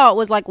I thought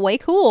was like way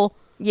cool,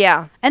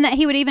 yeah. and that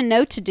he would even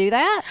know to do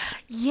that.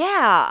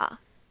 Yeah.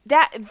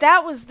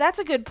 That's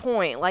a good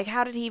point. Like,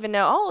 how did he even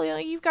know? Oh,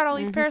 you've got all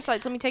these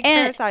parasites. Let me take the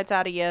parasites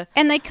out of you.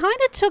 And they kind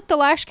of took the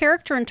Lash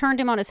character and turned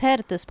him on his head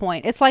at this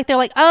point. It's like they're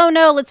like, oh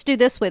no, let's do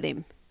this with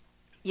him.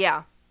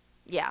 Yeah.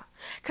 Yeah.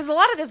 Because a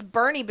lot of this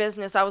Bernie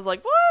business, I was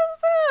like,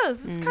 what is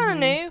this? It's kind of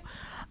new.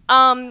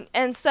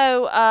 And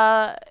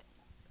so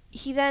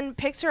he then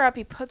picks her up.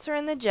 He puts her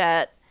in the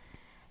jet.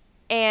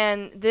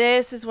 And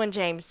this is when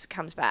James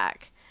comes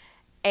back.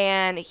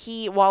 And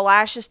while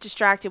Lash is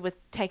distracted with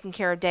taking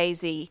care of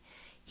Daisy,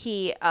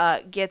 he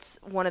gets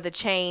one of the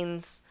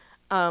chains,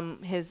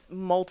 his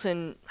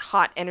molten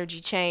hot energy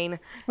chain.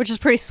 Which is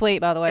pretty sweet,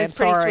 by the way. It's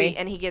I'm pretty sorry. sweet,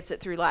 and he gets it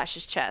through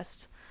Lash's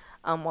chest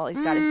while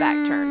he's got his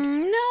back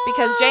turned. No.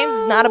 Because James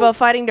is not above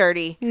fighting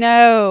dirty.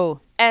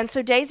 No. And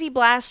so Daisy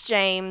blasts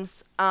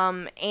James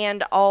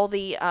and all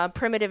the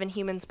primitive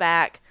Inhumans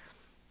back,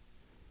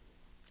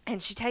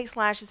 and she takes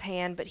Lash's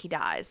hand, but he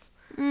dies.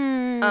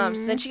 So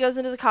then she goes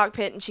into the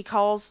cockpit, and she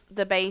calls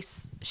the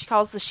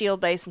SHIELD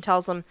base and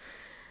tells them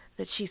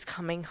that she's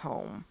coming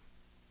home.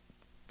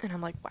 And I'm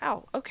like,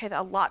 wow, okay,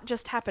 a lot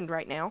just happened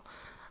right now.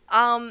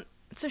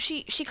 So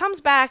she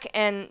comes back,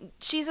 and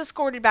she's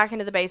escorted back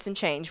into the base in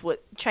chains,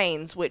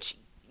 which,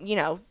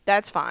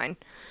 that's fine.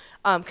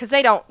 Because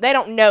they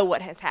don't know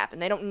what has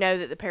happened. They don't know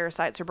that the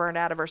parasites are burned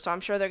out of her, so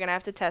I'm sure they're going to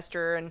have to test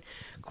her and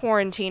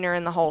quarantine her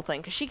and the whole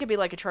thing, because she could be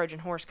like a Trojan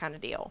horse kind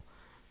of deal.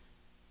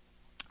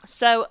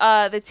 So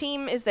the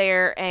team is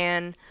there,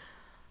 and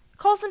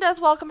Coulson does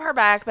welcome her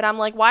back, but I'm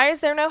like, why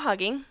is there no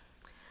hugging?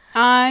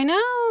 I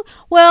know.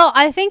 Well,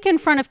 I think in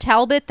front of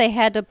Talbot they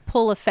had to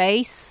pull a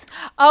face.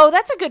 Oh,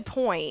 that's a good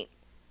point.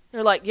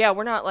 They're like, yeah,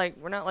 we're not like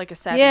a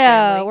savvy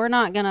Yeah, family. we're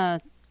not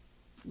gonna,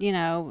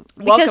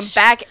 Welcome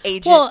back,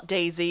 Agent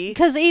Daisy.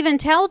 Because even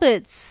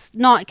Talbot's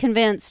not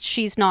convinced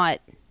she's not.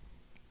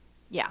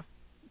 Yeah.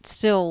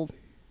 Still,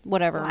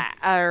 whatever.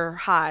 Or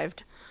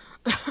hived.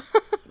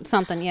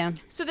 Something, yeah.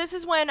 So this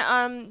is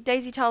when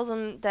Daisy tells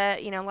him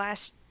that,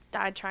 Lash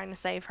died trying to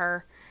save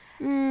her.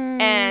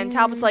 And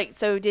Talbot's like,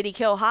 so did he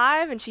kill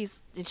Hive? And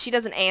she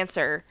doesn't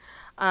answer.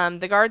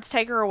 The guards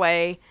take her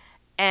away,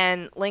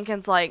 and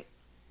Lincoln's like,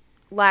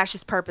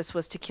 Lash's purpose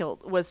was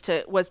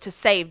to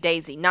save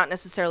Daisy, not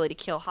necessarily to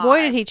kill Hive.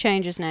 Boy, did he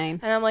change his name.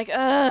 And I'm like,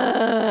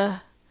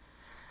 ugh.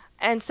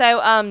 And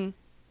so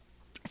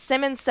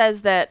Simmons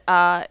says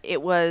that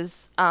it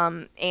was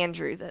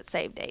Andrew that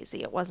saved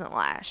Daisy. It wasn't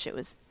Lash. It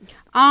was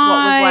what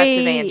was left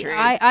of Andrew.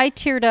 I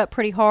teared up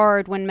pretty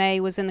hard when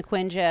May was in the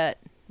Quinjet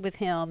with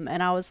him,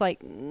 and I was like,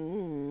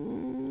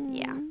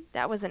 Yeah,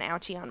 that was an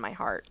ouchie on my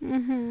heart.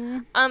 Mm-hmm.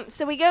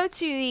 So we go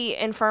to the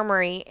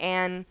infirmary,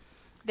 and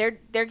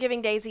they're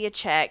giving Daisy a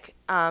check,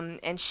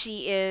 and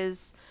she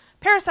is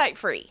parasite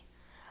free,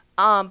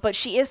 but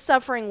she is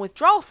suffering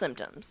withdrawal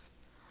symptoms.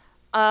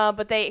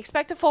 But they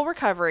expect a full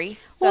recovery.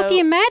 So Well, if you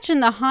imagine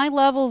the high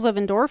levels of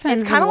endorphins,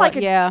 It's kinda and like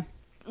what- yeah.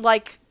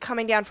 like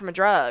coming down from a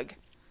drug.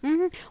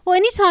 Hmm. Well,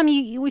 anytime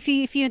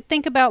if you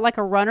think about like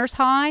a runner's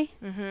high,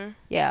 Mm-hmm.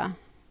 yeah.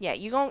 Yeah,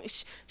 she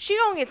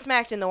gonna get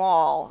smacked in the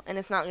wall, and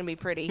it's not gonna be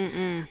pretty.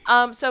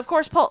 Mm-mm. So of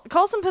course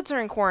Coulson puts her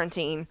in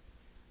quarantine,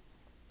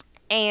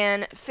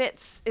 and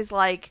Fitz is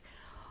like,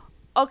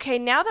 okay,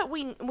 now that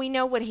we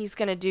know what he's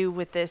gonna do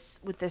with this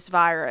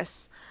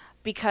virus,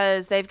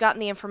 because they've gotten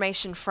the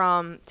information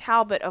from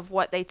Talbot of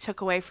what they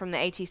took away from the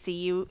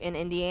ATCU in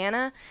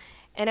Indiana,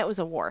 and it was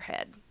a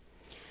warhead.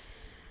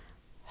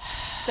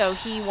 So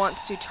he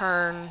wants to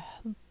turn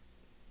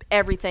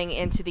everything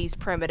into these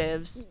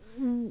primitives.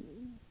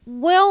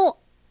 Well,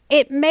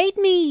 it made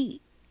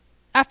me.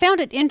 I found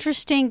it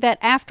interesting that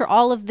after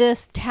all of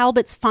this,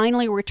 Talbot's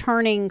finally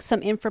returning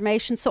some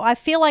information. So I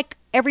feel like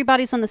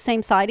everybody's on the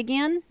same side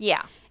again.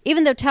 Yeah.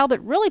 Even though Talbot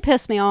really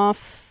pissed me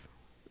off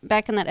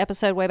back in that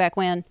episode way back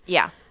when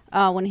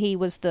he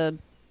was the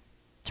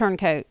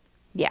turncoat.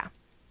 Yeah.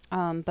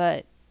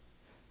 But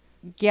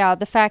yeah,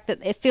 the fact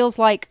that it feels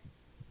like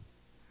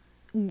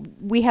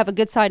we have a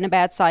good side and a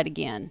bad side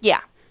again.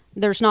 Yeah.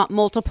 There's not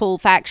multiple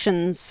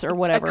factions or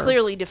whatever.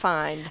 Clearly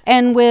defined.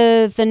 And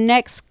with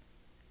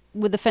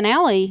the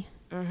finale,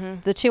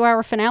 Mm-hmm. the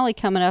 2-hour finale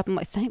coming up, I'm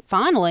like,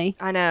 finally.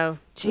 I know.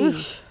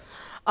 Jeez.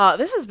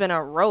 This has been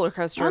a roller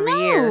coaster of a I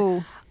year.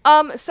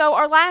 know. So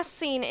our last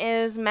scene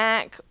is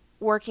Mac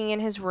working in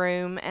his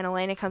room, and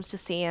Elena comes to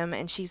see him,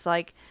 and she's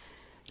like,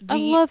 I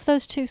love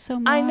those two so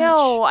much. I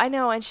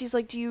know. And she's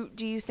like, do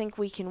you think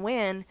we can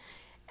win?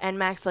 And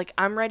Mac's like,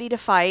 I'm ready to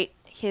fight.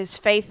 His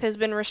faith has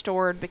been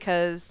restored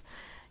because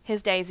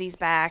his Daisy's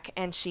back,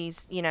 and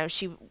she's,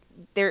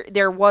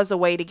 there was a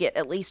way to get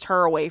at least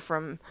her away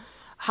from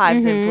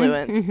Hive's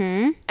influence.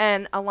 Mm-hmm.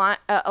 And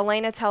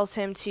Elena tells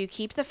him to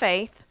keep the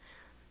faith,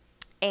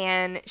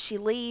 and she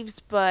leaves,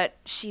 but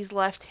she's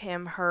left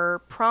him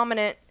her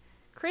prominent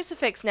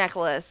crucifix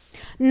necklace.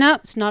 No,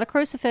 it's not a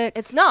crucifix.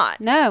 It's not.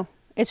 No,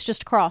 it's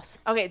just a cross.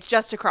 Okay, it's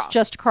just a cross. It's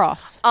just a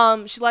cross.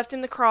 She left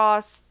him the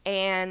cross,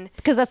 and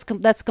Because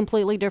that's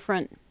completely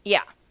different.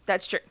 yeah,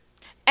 that's true.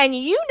 And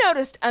you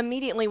noticed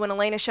immediately when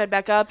Elena showed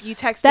back up, you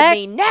texted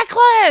me,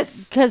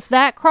 necklace! Because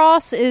that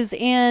cross is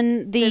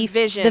in the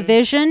Vision. The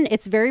Vision.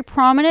 It's very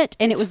prominent,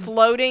 and It's it was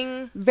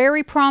floating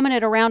very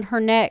prominent around her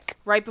neck.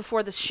 right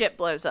before the ship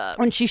blows up.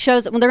 When she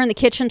shows it, when they're in the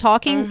kitchen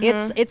talking,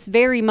 it's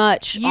very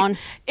much on.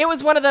 It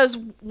was one of those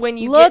when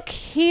you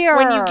Here.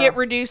 when you get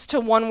reduced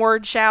to one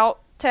word shout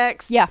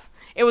texts. Yeah.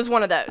 It was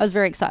one of those. I was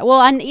very excited. Well,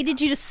 I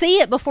needed you to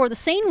see it before the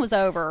scene was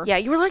over. Yeah,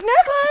 you were like,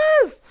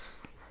 necklace!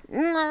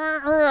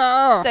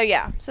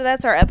 So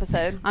that's our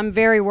episode. I'm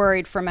very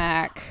worried for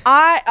Mac.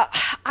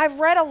 I've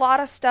read a lot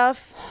of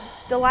stuff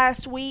the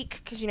last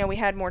week because we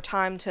had more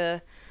time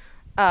to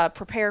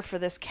prepare for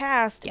this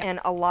cast, and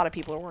a lot of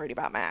people are worried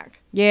about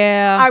Mac.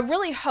 Yeah. I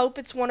really hope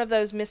it's one of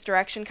those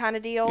misdirection kind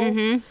of deals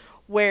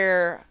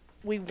where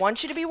we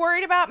want you to be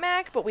worried about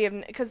Mac, but we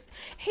have, because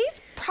he's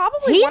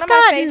probably one of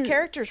my favorite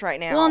characters right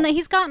now. Well, and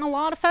he's gotten a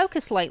lot of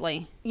focus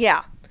lately.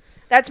 Yeah,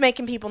 that's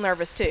making people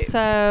nervous too.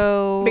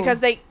 So Because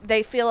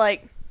they feel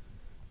like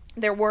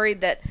they're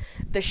worried that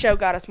the show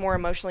got us more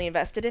emotionally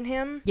invested in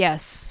him.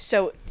 yes.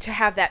 So to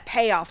have that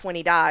payoff when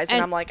he dies,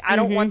 and I'm like, I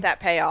don't want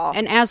that payoff.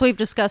 And as we've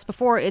discussed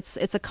before, it's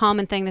a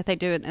common thing that they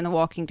do in The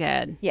Walking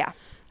Dead. Yeah.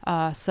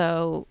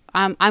 So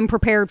I'm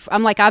prepared.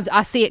 I'm like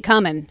I see it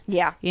coming.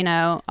 Yeah.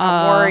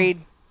 I'm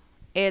worried.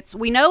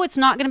 We know it's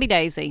not going to be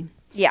Daisy.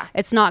 Yeah.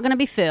 It's not going to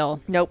be Phil.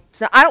 Nope.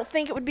 So I don't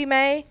think it would be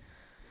May.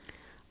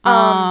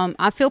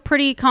 I feel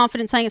pretty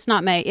confident saying it's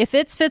not May. If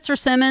it's Fitz or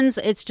Simmons,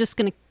 it's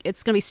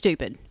gonna be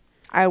stupid.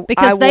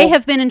 Because they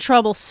have been in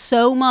trouble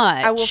so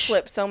much. I will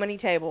flip so many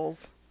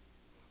tables.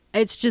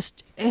 It's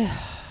just,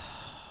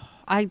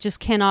 I just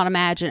cannot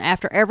imagine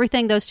after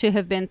everything those two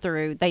have been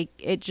through. They're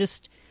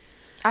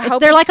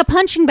like a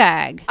punching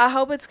bag. I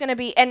hope it's going to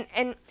be,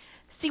 and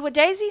see what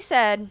Daisy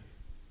said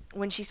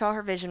when she saw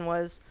her vision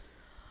was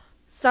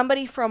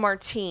somebody from our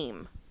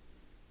team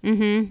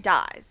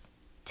dies.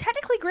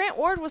 Technically, Grant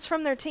Ward was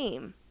from their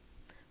team,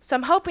 so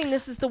I'm hoping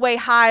this is the way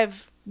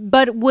Hive.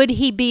 But would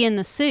he be in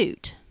the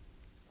suit?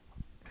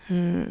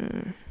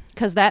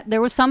 Because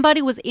there was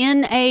somebody was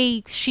in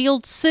a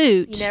SHIELD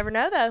suit. You never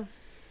know, though.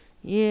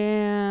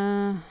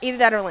 Yeah. Either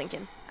that or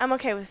Lincoln. I'm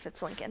okay with if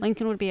it's Lincoln.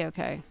 Lincoln would be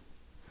okay.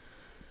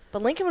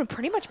 But Lincoln would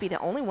pretty much be the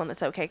only one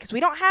that's okay, because we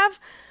don't have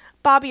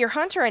Bobby or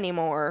Hunter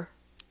anymore.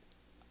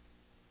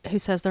 Who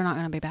says they're not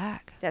going to be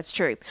back? That's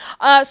true.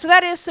 So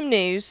that is some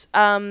news.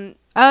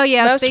 Oh,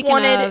 yeah, Most speaking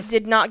Wanted of...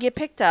 did not get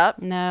picked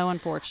up. No,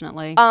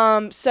 unfortunately.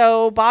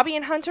 So Bobby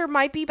and Hunter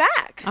might be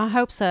back. I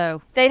hope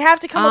so. They'd have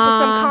to come up with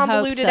some I hope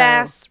convoluted so.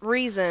 ass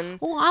reason.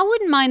 Well, I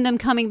wouldn't mind them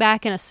coming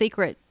back in a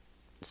secret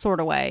sort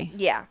of way.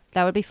 Yeah.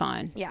 That would be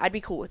fine. Yeah, I'd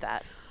be cool with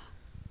that.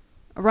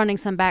 running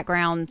some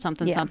background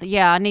something. Yeah. Something.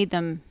 Yeah, I need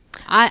them.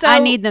 I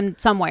need them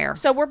somewhere.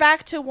 So we're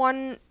back to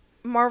one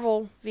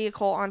Marvel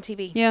vehicle on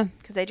TV. Yeah.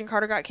 Because Agent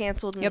Carter got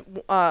canceled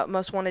and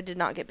Most Wanted did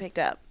not get picked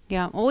up.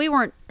 Yeah. Well, we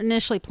weren't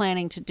initially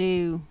planning to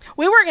do.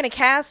 We weren't going to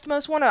cast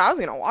Most Wanted. I was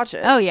going to watch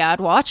it. Oh yeah,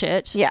 I'd watch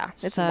it. Yeah,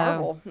 it's So,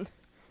 Marvel.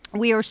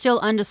 We are still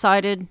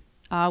undecided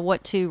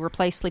what to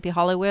replace Sleepy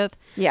Hollow with.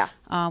 Yeah.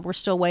 We're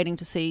still waiting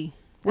to see.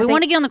 We think-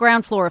 want to get on the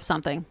ground floor of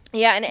something.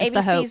 Yeah, and It's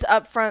the ABC's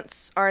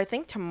upfronts are, I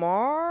think,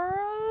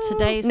 tomorrow?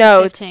 Today's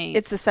no, the 15th.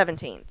 it's the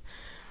 17th.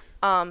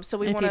 So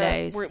we In a want few to.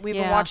 days. We've been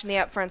Yeah. watching the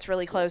upfronts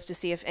really close to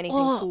see if anything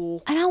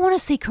cool. And I want to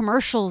see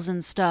commercials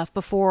and stuff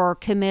before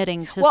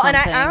committing to Well,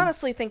 something. and I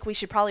honestly think we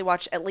should probably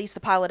watch at least the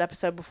pilot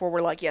episode before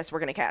we're like, yes, we're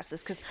going to cast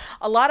this, because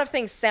a lot of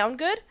things sound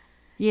good,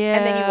 yeah.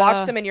 and then you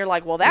watch them and you're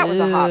like, well, that was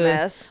a hot Ugh.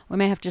 mess. We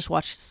may have to just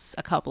watch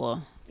a couple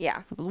of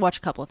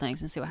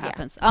things and see what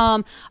happens.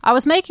 I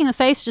was making a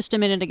face just a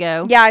minute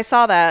ago. Yeah, I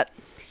saw that.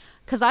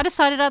 Because I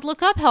decided I'd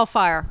look up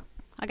Hellfire.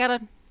 I got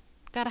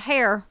a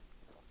hair.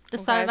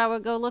 Decided Okay. I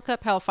would go look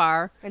up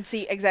Hellfire. And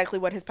see exactly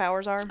what his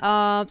powers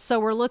are. So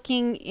we're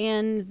looking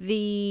in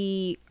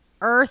the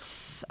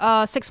Earth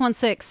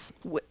 616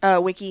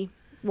 Wiki.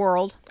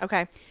 world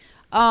Okay.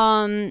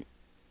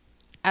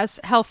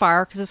 as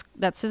Hellfire, because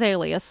that's his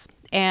alias.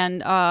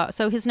 And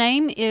so his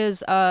name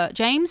is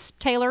James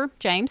Taylor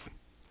James.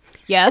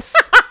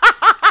 Yes.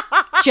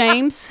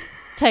 James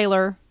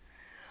Taylor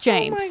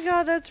James. Oh my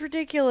god, that's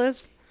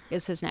ridiculous.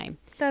 Is his name.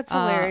 That's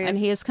hilarious. And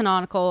he is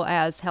canonical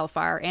as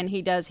Hellfire, and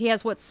he's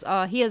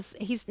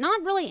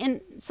not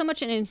really so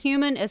much an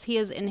Inhuman as he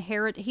is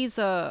he's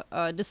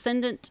a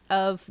descendant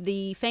of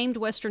the famed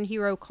Western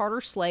hero Carter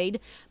Slade,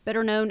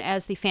 better known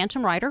as the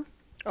Phantom Rider.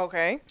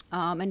 Okay.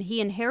 And he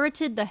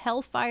inherited the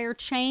Hellfire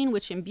chain,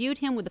 which imbued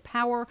him with the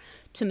power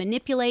to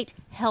manipulate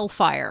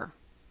Hellfire.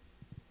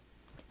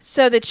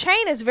 So the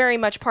chain is very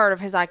much part of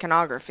his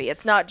iconography.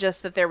 It's not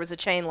just that there was a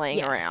chain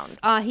laying around.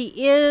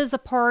 He is a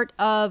part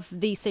of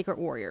the Secret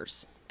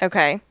Warriors.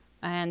 Okay.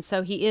 And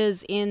so he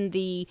is in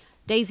the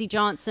Daisy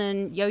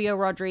Johnson, Yo-Yo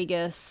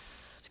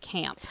Rodriguez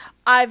camp.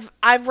 I've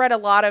read a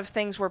lot of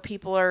things where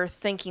people are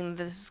thinking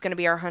this is going to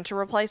be our Hunter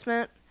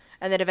replacement,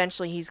 and that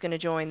eventually he's going to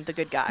join the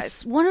good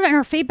guys. One of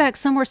our feedback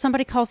somewhere,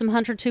 somebody calls him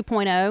Hunter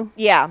 2.0.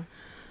 Yeah.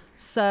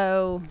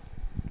 So,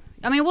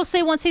 I mean, we'll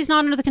see once he's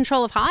not under the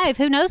control of Hive.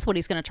 Who knows what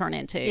he's going to turn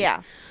into?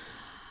 Yeah.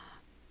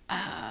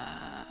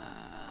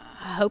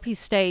 I hope he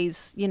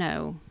stays,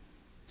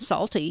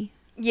 salty.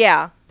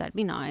 Yeah. That'd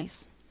be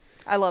nice.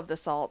 I love the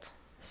salt.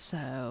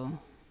 So,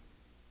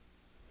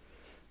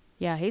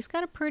 yeah, he's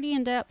got a pretty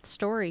in-depth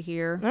story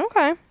here.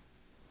 Okay.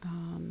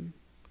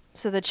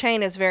 So the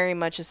chain is very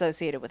much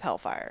associated with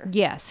Hellfire.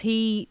 Yes,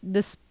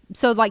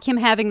 so like him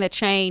having the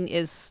chain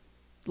is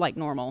like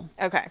normal.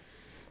 Okay.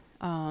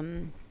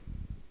 JT,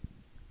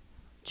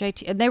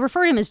 and they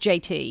refer to him as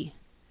JT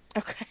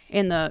Okay.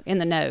 in the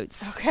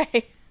notes,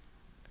 Okay.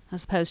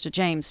 as opposed to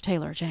James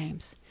Taylor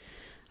James.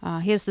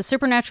 He has the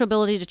supernatural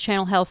ability to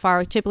channel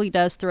Hellfire. He typically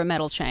does through a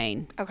metal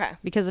chain. Okay.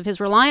 Because of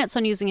his reliance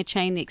on using a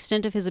chain, the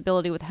extent of his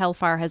ability with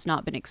Hellfire has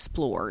not been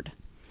explored.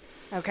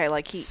 Okay,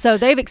 So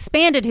they've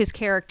expanded his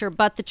character,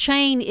 but the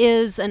chain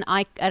is an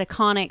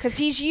iconic. because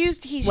he's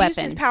used his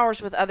weapon.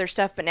 powers with other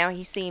stuff, but now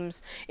he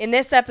seems in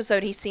this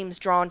episode he seems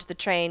drawn to the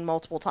chain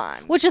multiple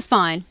times. Which is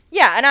fine.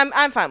 Yeah, and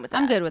I'm fine with that.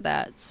 I'm good with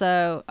that.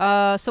 So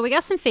we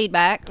got some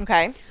feedback.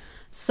 Okay.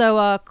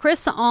 So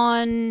Chris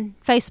on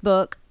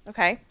Facebook,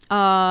 Okay.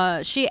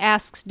 she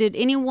asks, did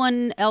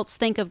anyone else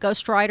think of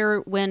Ghost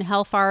Rider when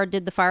Hellfire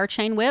did the fire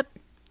chain whip?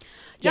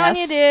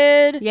 Janya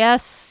did.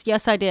 Yes,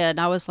 I did.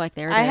 I was like,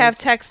 there it is. I have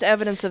text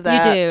evidence of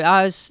that. You do.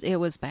 It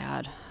was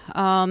bad.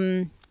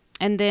 And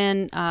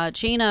then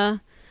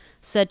Gina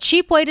said,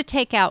 cheap way to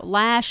take out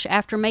Lash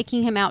after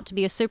making him out to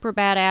be a super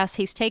badass.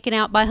 He's taken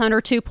out by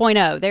Hunter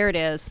 2.0. There it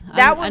is.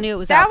 I knew it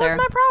was out there. That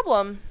was my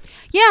problem.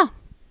 Yeah.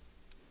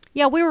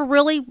 Yeah, we were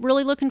really,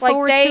 really looking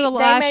forward to a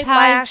Lash. They made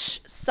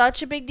Lash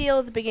such a big deal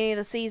at the beginning of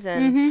the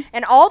season.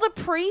 And all the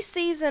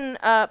preseason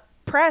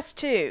press,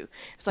 too.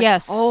 It's like,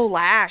 yes. Oh,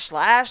 Lash.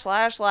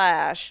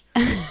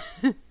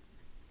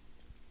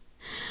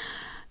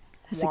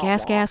 Is it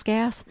gas?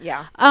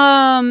 Yeah.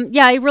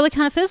 Yeah, it really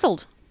kind of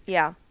fizzled.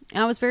 Yeah.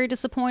 I was very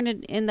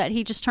disappointed in that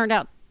he just turned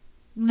out...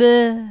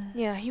 bleh.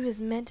 Yeah, he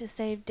was meant to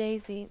save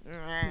Daisy.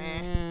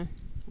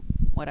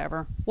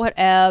 Whatever.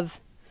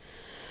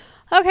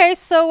 Okay,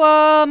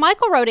 so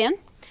Michael wrote in.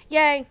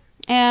 Yay.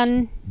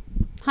 And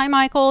hi,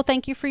 Michael.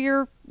 Thank you for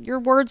your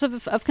words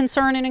of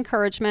concern and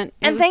encouragement.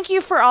 And thank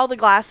you for all the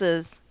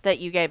glasses that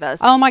you gave us.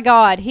 Oh, my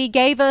God. He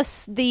gave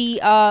us the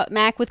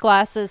Mac with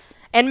glasses.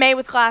 And May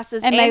with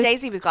glasses and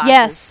Daisy with glasses.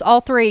 Yes,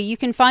 all three. You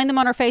can find them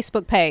on our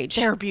Facebook page.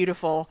 They're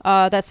beautiful.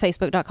 That's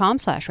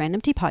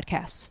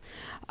facebook.com/randomtpodcasts.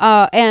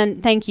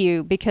 And thank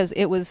you, because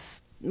it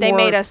was... They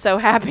made us so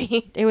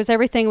happy. It was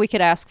everything we could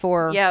ask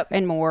for. Yep.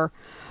 And more.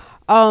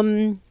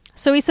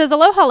 So he says,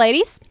 aloha,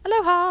 ladies.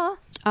 Aloha.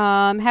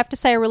 Have to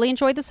say I really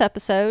enjoyed this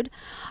episode.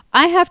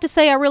 I have to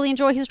say I really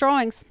enjoy his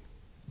drawings.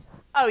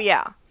 Oh,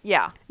 yeah.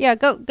 Yeah. Yeah,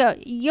 go.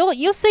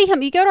 You'll see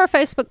him. You go to our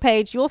Facebook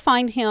page, you'll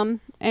find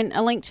him and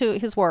a link to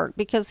his work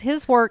because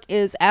his work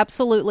is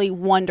absolutely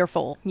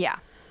wonderful. Yeah.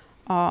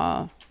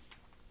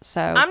 So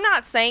I'm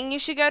not saying you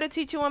should go to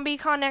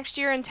 221BCon next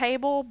year and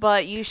table,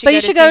 but you should. But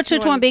you should go to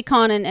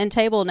 221BCon and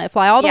table and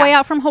fly all the way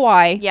out from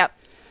Hawaii. Yep.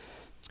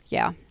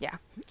 Yeah. Yeah.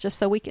 Just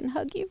so we can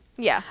hug you.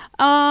 Yeah.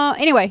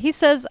 Anyway, he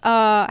says,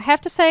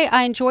 have to say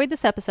I enjoyed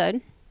this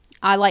episode.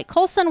 I like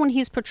Coulson when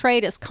he's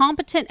portrayed as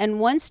competent and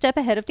one step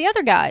ahead of the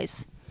other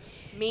guys.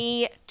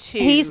 Me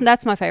too.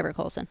 That's my favorite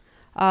Coulson.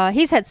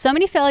 He's had so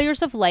many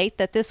failures of late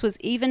that this was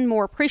even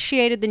more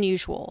appreciated than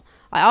usual.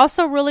 I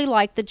also really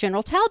like the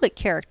General Talbot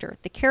character.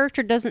 The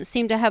character doesn't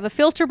seem to have a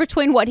filter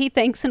between what he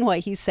thinks and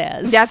what he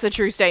says. That's a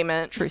true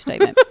statement. True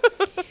statement.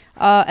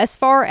 As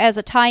far as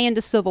a tie-in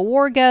to Civil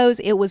War goes,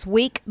 it was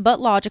weak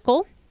but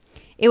logical.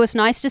 It was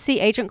nice to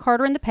see Agent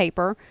Carter in the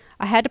paper.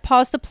 I had to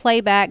pause the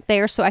playback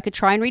there so I could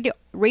try and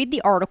read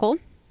the article.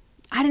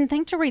 I didn't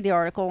think to read the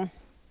article.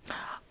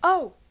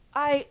 Oh,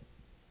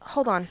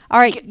 hold on. All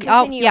right.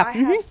 Continue. Yeah. I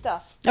have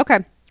stuff. Okay.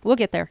 We'll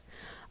get there.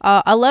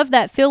 I love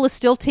that Phil is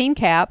still Team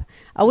Cap.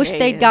 I wish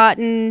they'd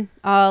gotten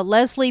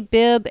Leslie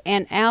Bibb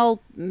and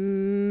Al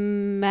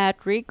Madrigals.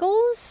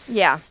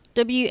 Yeah.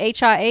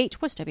 WHIH.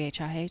 What's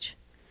WHIH?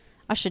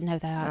 I should know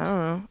that. I don't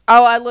know.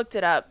 Oh, I looked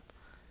it up.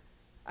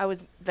 I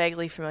was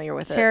vaguely familiar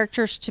with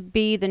Characters to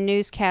be the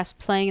newscast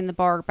playing in the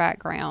bar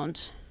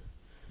background.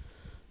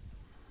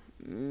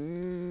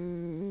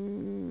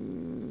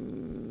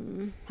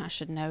 I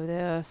should know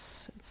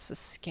this. It's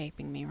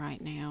escaping me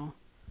right now.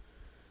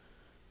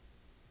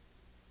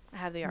 I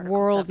have the article.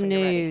 World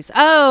News.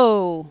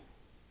 Oh,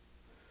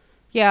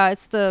 yeah.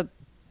 It's the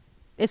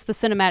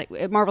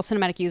cinematic Marvel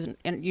Cinematic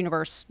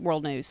Universe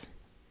World News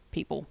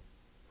people.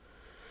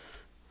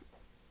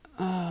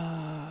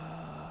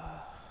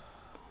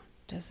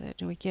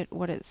 Do we get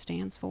what it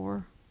stands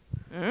for?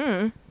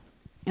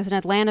 It's an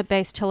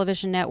Atlanta-based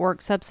television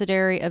network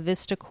subsidiary of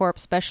Vista Corp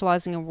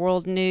specializing in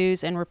world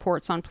news and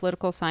reports on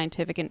political,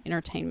 scientific, and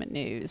entertainment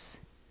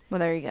news. Well,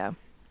 there you go.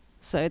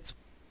 So it's,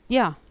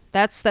 yeah,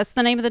 that's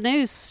the name of the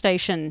news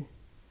station.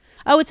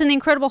 Oh, it's in The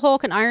Incredible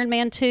Hulk and Iron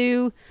Man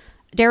 2,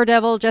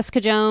 Daredevil,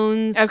 Jessica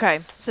Jones. Okay,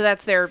 so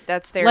that's their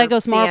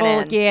Legos CNN.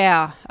 Marvel.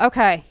 Yeah.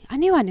 Okay. I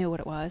knew what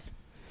it was.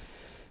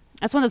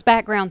 That's one of those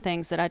background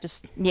things that I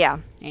just... Yeah.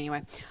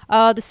 Anyway.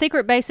 The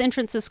secret base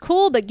entrance is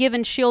cool, but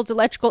given S.H.I.E.L.D.'s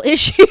electrical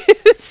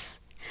issues...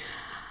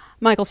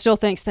 Michael still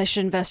thinks they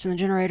should invest in the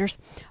generators.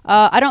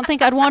 I don't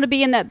think I'd want to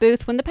be in that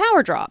booth when the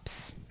power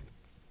drops.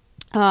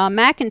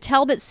 Mac and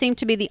Talbot seem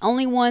to be the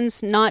only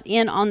ones not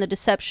in on the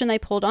deception they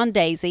pulled on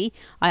Daisy.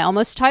 I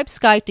almost typed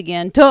Skyped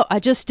again. Duh, I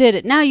just did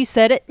it. Now you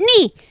said it.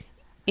 Nee!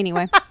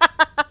 Anyway.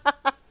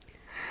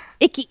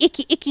 Icky,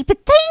 icky, icky,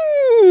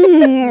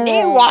 pating!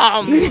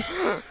 Nee-wom!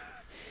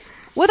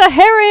 With a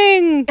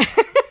herring!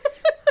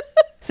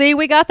 See,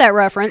 we got that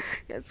reference.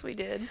 Yes, we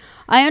did.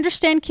 I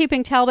understand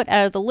keeping Talbot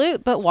out of the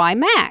loop, but why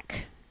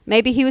Mac?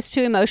 Maybe he was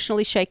too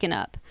emotionally shaken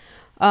up.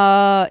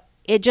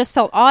 It just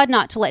felt odd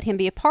not to let him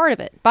be a part of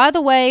it. By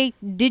the way,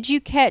 did you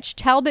catch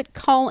Talbot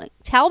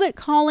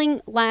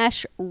calling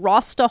Lash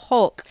Rasta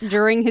Hulk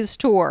during his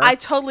tour? I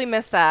totally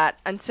missed that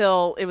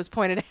until it was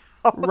pointed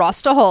out.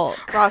 Rasta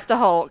Hulk. Rasta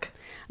Hulk.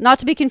 Not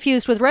to be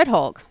confused with Red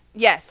Hulk.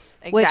 Yes,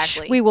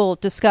 exactly. Which we will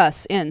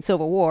discuss in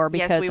Civil War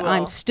because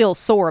I'm still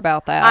sore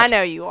about that. I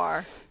know you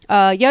are.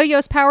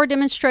 Yo-Yo's power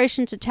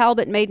demonstration to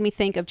Talbot made me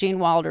think of Gene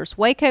Wilder's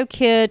Waco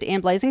Kid in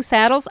Blazing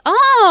Saddles.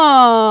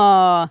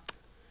 Oh!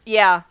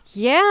 Yeah.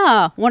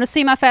 Yeah. Want to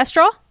see my fast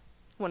draw?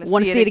 Want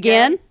to see it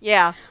again?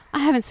 Yeah. I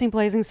haven't seen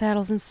Blazing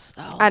Saddles in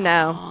so long. I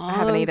know. I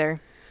haven't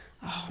either.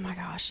 Oh, my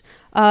gosh.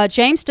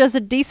 James does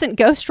a decent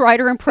Ghost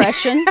Rider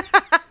impression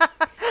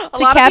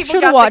to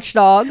capture the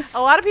watchdogs. A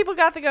lot of people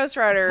got the Ghost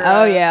Rider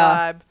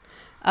yeah.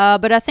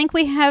 vibe. But I think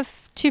we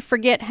have to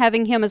forget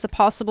having him as a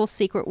possible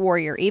secret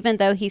warrior. Even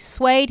though he's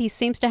swayed, he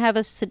seems to have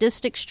a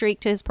sadistic streak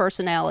to his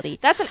personality.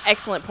 That's an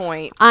excellent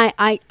point.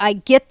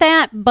 I get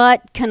that,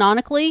 but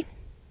canonically...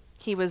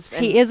 He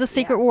is a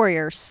secret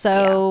warrior,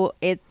 so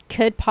it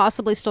could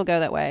possibly still go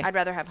that way. I'd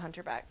rather have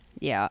Hunter back.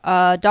 Yeah.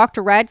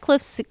 Dr.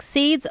 Radcliffe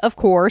succeeds, of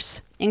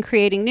course, in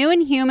creating new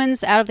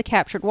Inhumans out of the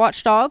captured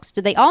watchdogs.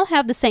 Did they all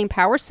have the same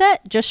power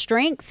set, just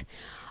strength?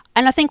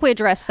 And I think we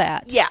addressed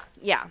that.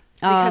 Yeah.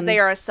 Because they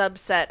are a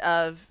subset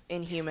of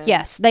Inhumans.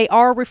 Yes, they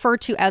are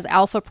referred to as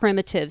alpha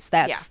primitives.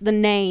 That's the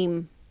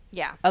name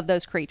of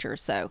those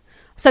creatures. So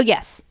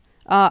yes.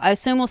 I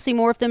assume we'll see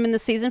more of them in the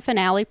season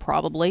finale,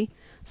 probably.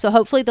 So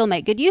hopefully they'll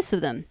make good use of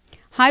them.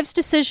 Hive's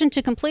decision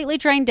to completely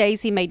drain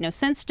Daisy made no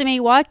sense to me.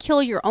 Why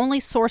kill your only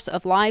source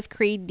of live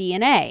Kree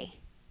DNA?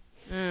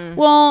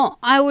 Well,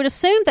 I would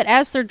assume that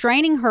as they're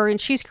draining her and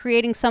she's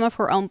creating some of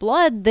her own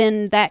blood,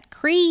 then that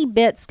Kree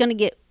bit's going to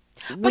get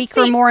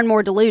weaker, more and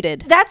more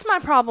diluted. That's my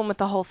problem with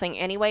the whole thing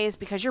anyway, is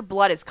because your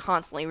blood is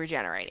constantly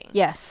regenerating.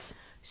 Yes.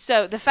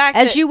 So the fact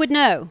as you would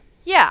know.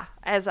 Yeah,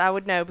 as I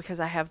would know because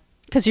I have...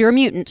 Because you're a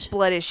mutant.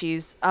 Blood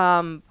issues.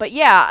 But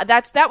yeah,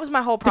 that was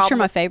my whole problem. But you're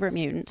my favorite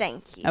mutant.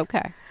 Thank you.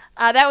 Okay.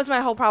 That was my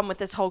whole problem with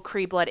this whole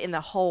Kree blood in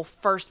the whole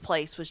first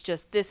place, was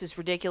just, this is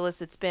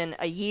ridiculous. It's been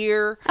a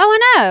year Oh,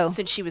 I know.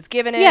 since she was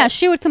given it. Yeah,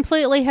 she would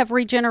completely have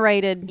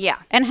regenerated. Yeah.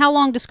 And how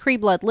long does Kree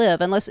blood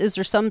live? Is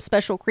there some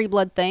special Kree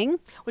blood thing?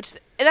 Which,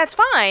 that's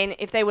fine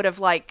if they would have,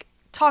 like,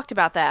 talked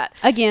about that.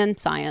 Again,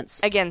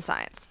 science. Again,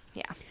 science.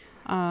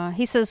 Yeah.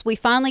 He says, we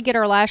finally get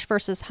our Lash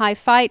versus Hive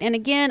fight, and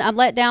again, I'm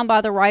let down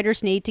by the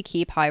writer's need to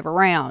keep Hive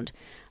around.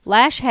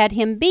 Lash had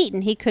him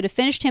beaten. He could have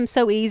finished him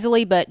so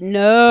easily, but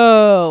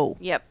no.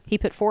 Yep. He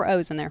put 4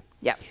 O's in there.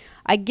 Yep.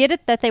 I get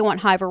it that they want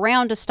Hive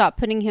around to stop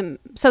putting him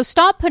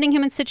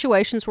in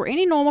situations where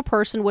any normal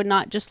person would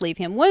not just leave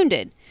him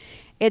wounded.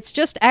 It's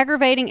just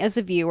aggravating as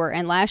a viewer,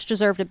 and Lash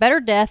deserved a better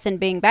death than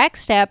being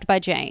backstabbed by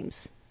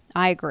James.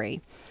 I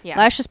agree. Yeah.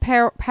 Lash's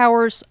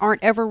powers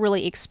aren't ever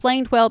really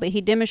explained well, but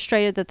he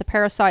demonstrated that the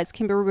parasites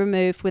can be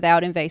removed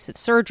without invasive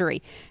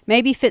surgery.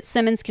 Maybe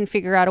Fitzsimmons can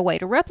figure out a way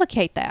to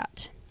replicate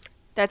that.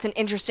 That's an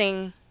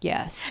interesting...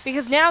 Yes.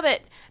 Because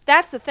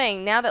that's the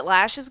thing. Now that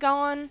Lash is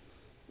gone,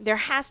 there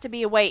has to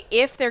be a way,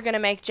 if they're going to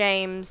make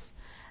James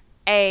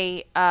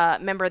a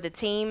member of the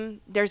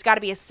team, there's got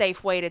to be a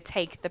safe way to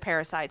take the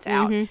parasites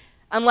out.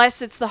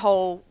 Unless it's the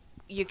whole,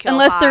 you kill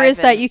Unless there Hive is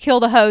that you kill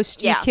the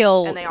host, Yeah, you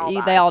kill... and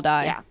they all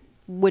die. Yeah.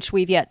 Which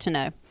we've yet to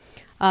know.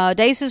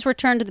 Daisy's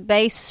return to the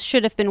base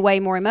should have been way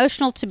more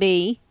emotional to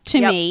me.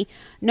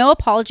 No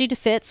apology to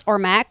Fitz or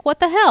Mac. What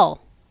the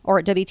hell? Or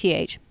at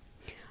WTH.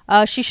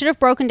 She should have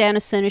broken down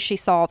as soon as she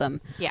saw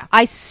them. Yeah.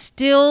 I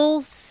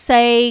still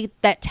say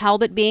that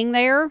Talbot being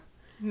there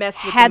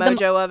messed with the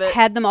mojo of it.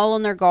 Had them all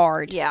on their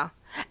guard. Yeah.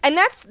 And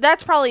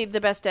that's probably the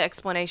best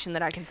explanation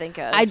that I can think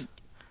of.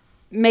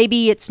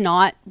 Maybe it's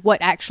not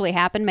what actually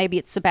happened. Maybe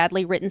it's a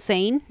badly written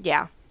scene.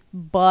 Yeah.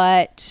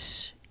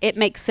 But it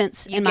makes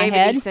sense in my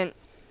head.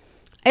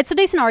 It's a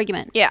decent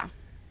argument. Yeah.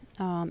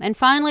 And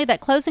finally, that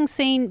closing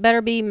scene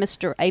better be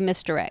a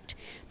misdirect.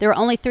 There are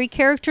only 3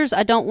 characters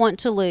I don't want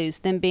to lose,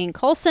 them being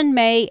Coulson,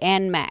 May,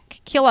 and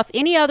Mac. Kill off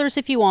any others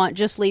if you want,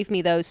 just leave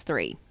me those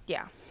 3.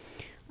 Yeah.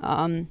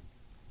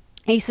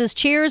 He says,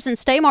 cheers and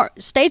stay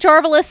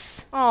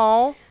Jarvelous.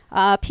 Oh.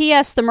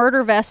 P.S. The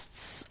murder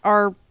vests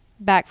are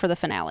back for the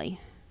finale.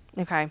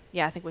 Okay.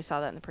 Yeah, I think we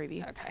saw that in the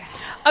preview.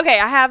 Okay,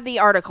 I have the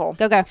article.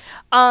 Okay.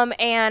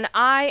 And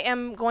I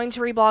am going to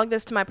reblog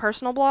this to my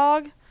personal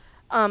blog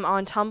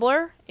on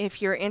Tumblr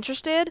if you're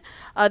interested.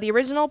 The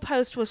original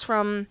post was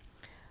from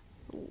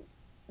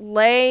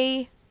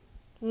Lane,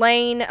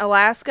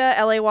 Alaska,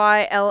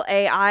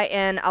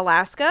 Laylain,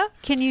 Alaska.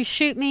 Can you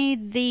shoot me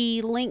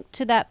the link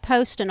to that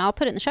post and I'll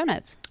put it in the show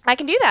notes? I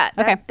can do that.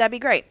 Okay. That'd be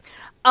great.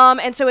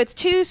 And so it's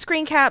 2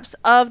 screen caps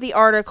of the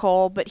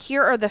article, but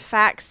here are the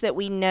facts that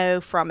we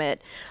know from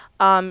it.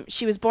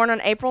 She was born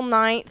on April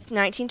 9th,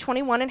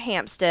 1921 in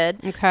Hampstead.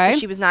 Okay. So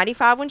she was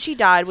 95 when she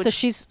died. So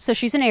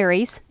she's an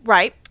Aries.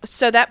 Right.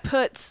 So that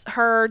puts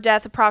her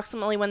death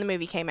approximately when the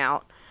movie came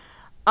out.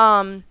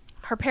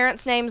 Her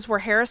parents' names were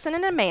Harrison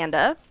and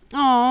Amanda.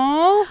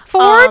 Oh,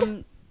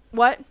 Ford?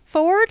 What?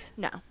 Ford?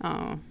 No.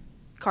 Oh.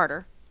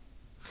 Carter.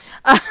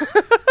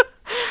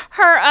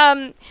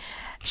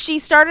 She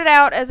started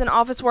out as an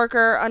office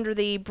worker under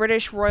the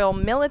British Royal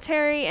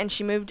Military, and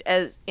she moved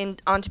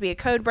on to be a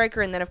code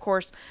breaker, and then, of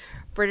course,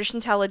 British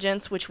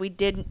intelligence, which we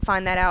did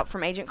find that out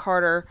from Agent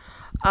Carter.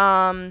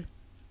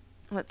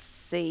 Let's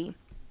see.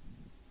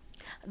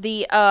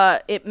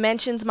 It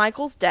mentions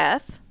Michael's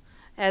death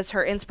as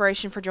her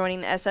inspiration for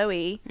joining the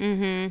SOE.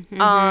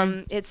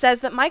 It says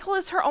that Michael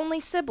is her only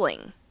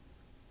sibling.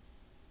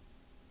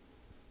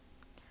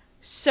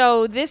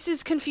 So this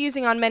is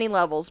confusing on many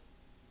levels,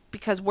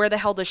 because where the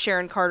hell does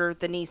Sharon Carter,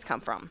 the niece, come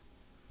from?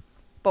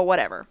 But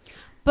whatever.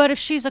 But if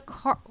she's a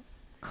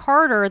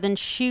Carter, then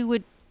she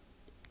would...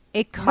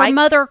 Her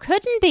mother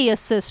couldn't be a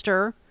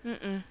sister.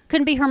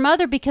 Couldn't be her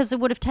mother because it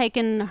would have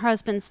taken her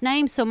husband's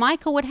name, so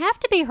Michael would have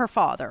to be her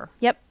father.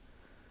 Yep.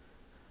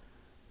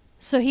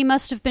 So he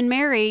must have been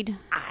married.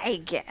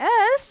 I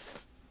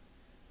guess.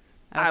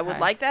 Okay. I would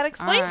like that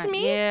explained to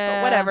me,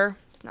 but whatever.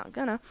 It's not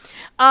gonna.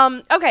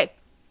 Okay.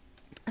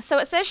 So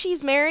it says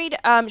she's married.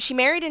 She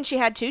married and she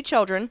had 2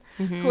 children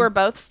who are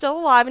both still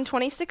alive in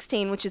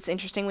 2016, which is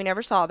interesting. We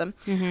never saw them.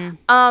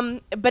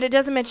 But it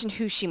doesn't mention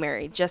who she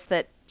married, just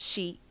that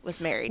she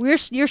was married.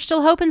 You're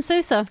still hoping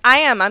Sousa. I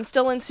am. I'm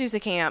still in Sousa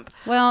camp.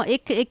 Well, we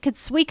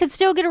could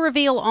still get a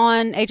reveal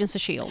on Agents of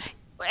S.H.I.E.L.D.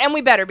 And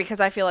we better, because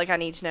I feel like I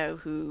need to know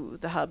who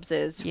the Hubs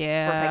is for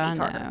Peggy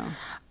Carter.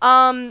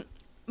 Know.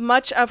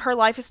 Much of her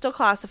life is still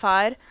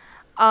classified.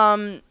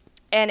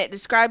 And it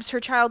describes her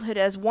childhood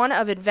as one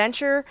of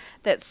adventure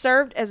that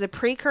served as a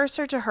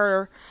precursor to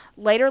her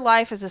later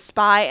life as a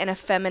spy and a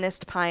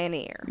feminist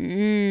pioneer.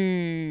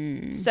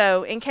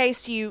 So, in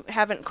case you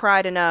haven't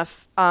cried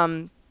enough,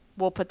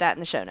 we'll put that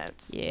in the show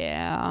notes.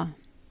 Yeah.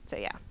 So,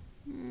 yeah.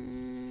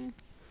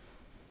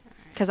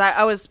 Because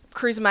I was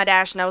cruising my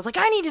dash and I was like,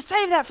 I need to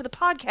save that for the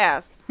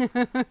podcast.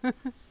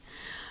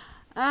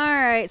 All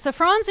right. So,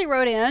 Franzi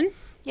wrote in.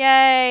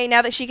 Yay.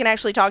 Now that she can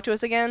actually talk to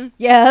us again.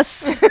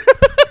 Yes.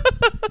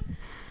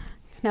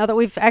 Now that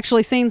we've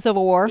actually seen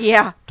Civil War.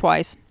 Yeah.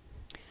 Twice.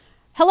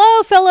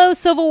 Hello, fellow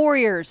Civil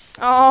Warriors.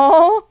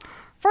 Oh.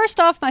 First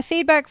off, my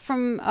feedback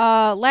from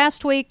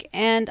last week,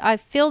 and I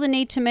feel the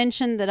need to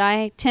mention that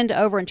I tend to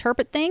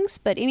overinterpret things,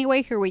 but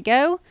anyway, here we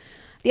go.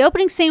 The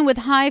opening scene with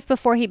Hive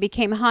before he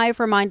became Hive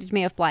reminded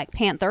me of Black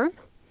Panther.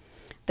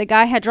 The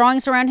guy had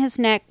drawings around his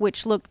neck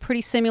which looked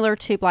pretty similar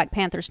to Black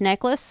Panther's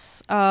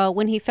necklace.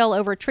 When he fell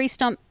over a tree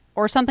stump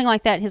or something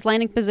like that, his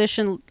landing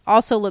position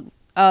also looked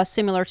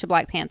similar to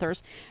Black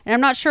Panther's. And I'm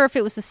not sure if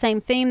it was the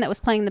same theme that was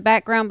playing in the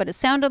background, but it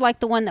sounded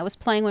like the one that was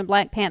playing when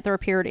Black Panther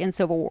appeared in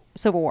Civil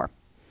War.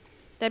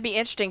 That'd be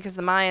interesting because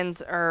the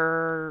Mayans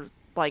are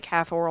like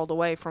half a world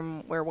away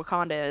from where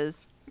Wakanda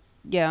is.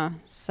 Yeah,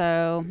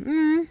 so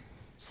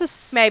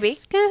maybe.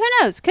 Who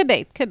knows? Could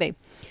be.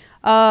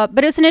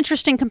 But it's an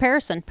interesting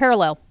comparison,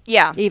 parallel.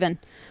 Yeah. Even.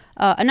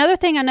 Another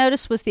thing I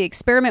noticed was the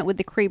experiment with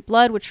the Kree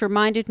blood, which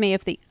reminded me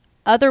of the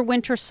other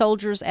Winter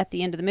Soldiers at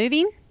the end of the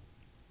movie.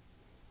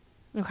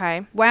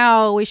 Okay.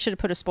 Wow, we should have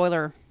put a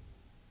spoiler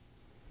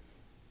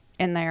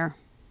in there.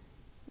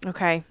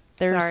 Okay.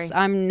 Sorry.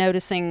 I'm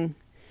noticing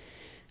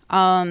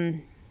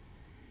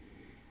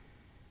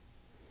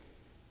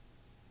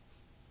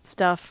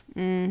stuff.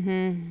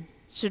 Mm-hmm.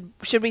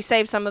 Should we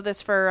save some of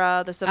this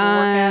for the Civil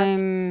War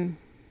cast?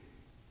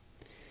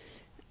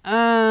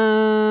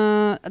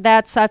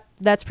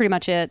 That's pretty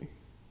much it.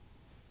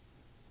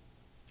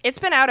 It's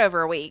been out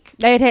over a week.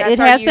 It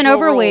has been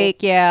over a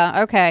week,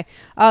 yeah. Okay. It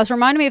was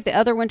reminding me of the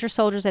other Winter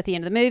Soldiers at the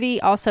end of the movie.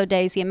 Also,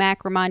 Daisy and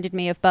Mac reminded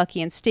me of Bucky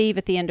and Steve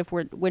at the end of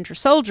Winter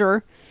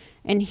Soldier.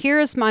 And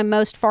here's my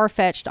most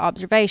far-fetched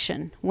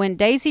observation. When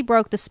Daisy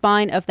broke the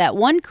spine of that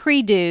one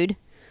Kree dude,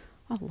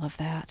 I love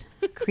that,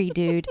 Kree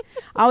dude,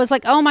 I was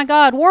like, oh my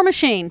God, War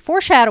Machine,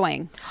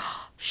 foreshadowing.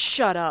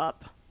 Shut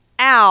up.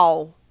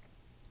 Ow.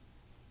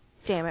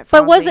 Damn it, Fonzie.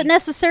 But was it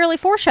necessarily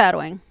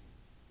foreshadowing?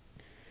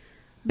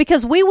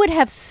 Because we would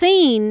have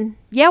seen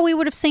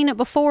it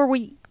before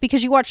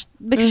because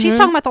she's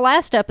talking about the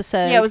last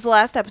episode. Yeah, it was the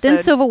last episode. Then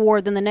Civil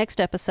War, then the next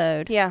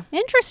episode. Yeah.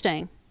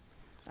 Interesting.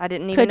 I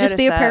didn't even Could just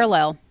be a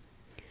parallel.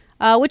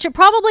 Which it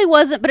probably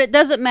wasn't, but it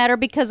doesn't matter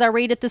because I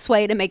read it this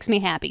way and it makes me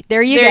happy.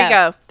 There you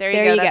go. There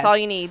you go. That's all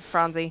you need,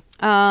 Franzi.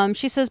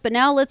 She says, but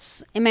now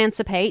let's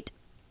emancipate.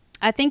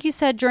 I think you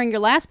said during your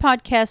last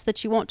podcast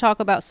that you won't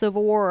talk about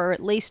Civil War, or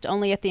at least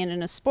only at the end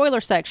in a spoiler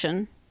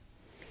section.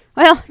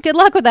 Well, good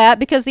luck with that,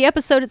 because the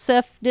episode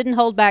itself didn't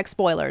hold back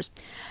spoilers.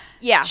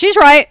 Yeah. She's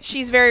right.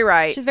 She's very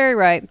right. She's very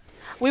right.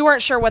 We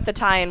weren't sure what the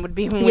tie-in would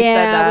be when we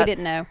said that. Yeah, we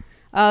didn't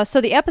know. So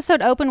the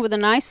episode opened with a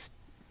nice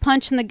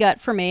punch in the gut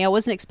for me. I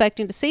wasn't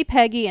expecting to see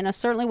Peggy, and I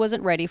certainly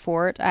wasn't ready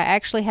for it. I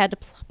actually had to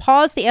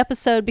pause the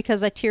episode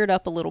because I teared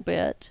up a little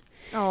bit.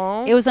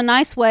 Aww. It was a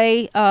nice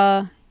way.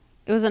 It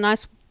was a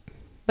nice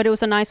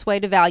way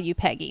to value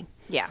Peggy.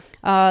 Yeah.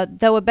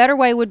 Though a better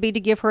way would be to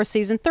give her a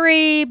season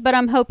 3, but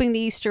I'm hoping the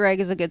Easter egg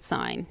is a good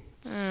sign.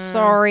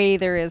 Sorry,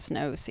 there is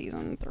no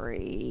season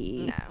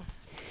 3.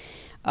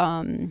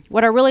 No.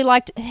 What I really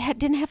liked, it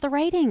didn't have the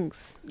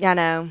ratings. Yeah, I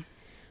know.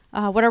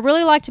 What I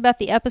really liked about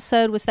the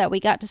episode was that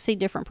we got to see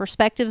different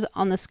perspectives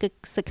on the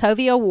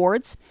Sokovia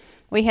Awards.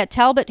 We had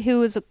Talbot,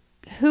 who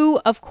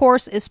of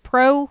course is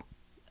pro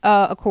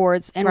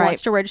Accords and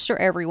wants to register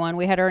everyone.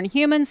 We had our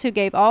Inhumans, who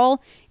gave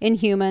all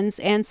Inhumans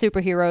and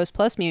superheroes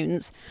plus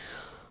mutants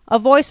a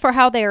voice for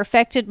how they are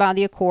affected by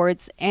the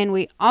Accords, and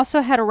we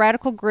also had a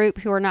radical group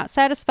who are not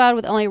satisfied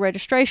with only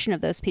registration of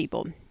those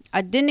people.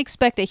 I didn't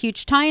expect a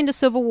huge tie-in to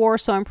Civil War,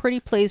 so I'm pretty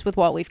pleased with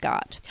what we've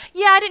got.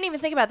 Yeah, I didn't even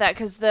think about that,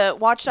 because the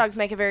Watchdogs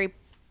make a very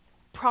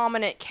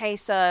prominent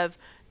case of,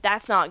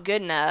 that's not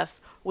good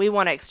enough, we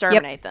want to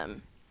exterminate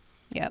them.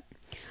 Yep.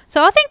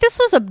 So I think this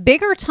was a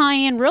bigger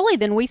tie-in, really,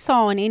 than we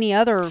saw in any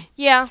other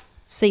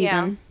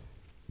season.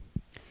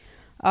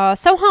 Yeah.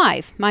 So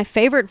Hive, my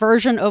favorite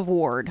version of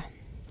Ward.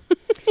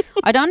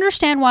 I don't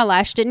understand why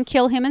Lash didn't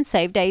kill him and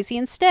save Daisy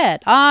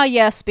instead. Ah,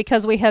 yes,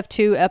 because we have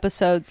 2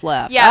 episodes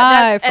left.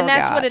 Yeah,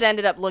 that's what it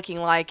ended up looking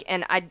like.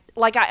 And I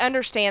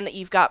understand that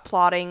you've got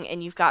plotting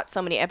and you've got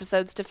so many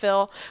episodes to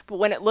fill, but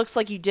when it looks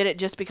like you did it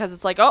just because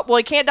it's like, oh, well,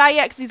 he can't die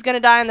yet because he's going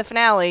to die in the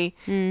finale,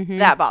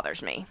 that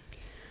bothers me.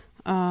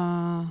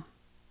 I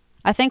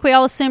think we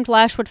all assumed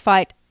Lash would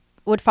fight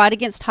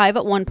against Hive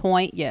at one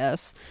point,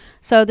 yes.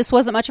 So this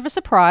wasn't much of a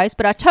surprise,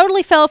 but I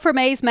totally fell for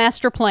May's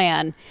master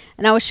plan.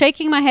 And I was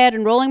shaking my head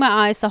and rolling my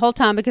eyes the whole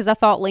time because I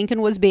thought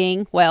Lincoln was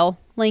being, well,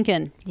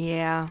 Lincoln.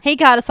 Yeah. He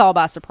got us all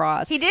by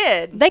surprise. He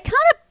did. They kind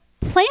of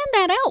planned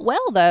that out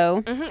well,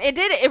 though. Mm-hmm. It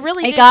did. It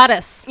really did. It got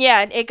us.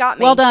 Yeah, it got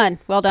me. Well done.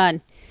 Well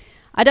done.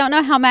 I don't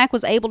know how Mac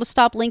was able to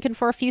stop Lincoln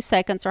for a few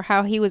seconds, or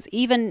how he was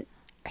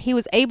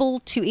able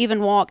to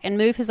even walk and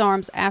move his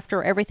arms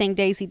after everything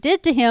Daisy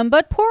did to him,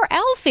 but poor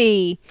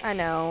Alfie. I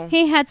know.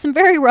 He had some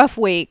very rough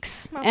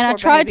weeks. My and I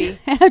tried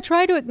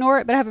to ignore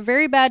it, but I have a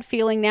very bad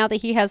feeling now that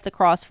he has the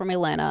cross from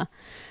Elena.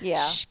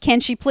 Yeah. Can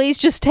she please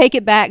just take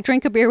it back,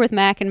 drink a beer with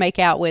Mac, and make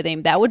out with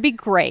him? That would be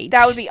great.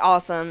 That would be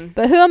awesome.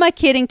 But who am I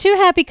kidding? 2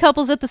 happy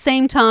couples at the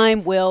same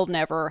time will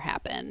never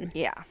happen.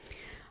 Yeah.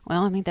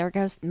 Well, I mean, there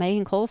goes May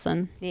and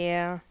Coulson.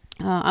 Yeah.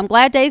 I'm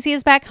glad Daisy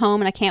is back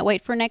home, and I can't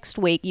wait for next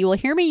week. You will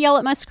hear me yell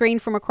at my screen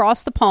from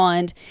across the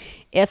pond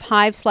if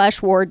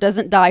Hive/Ward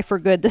doesn't die for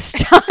good this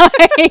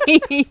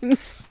time.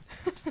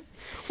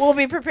 We'll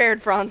be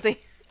prepared, Francie.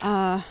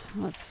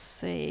 Let's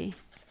see.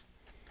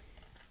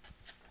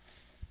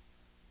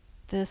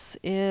 This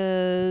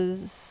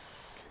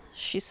is...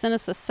 She sent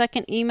us a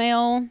second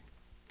email.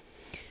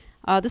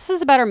 This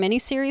is about our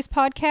miniseries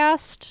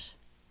podcast.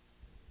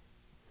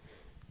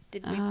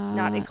 Did we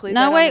not include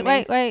no,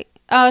 that? wait.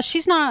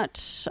 She's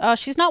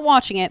not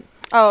watching it.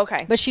 Oh,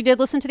 okay. But she did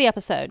listen to the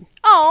episode.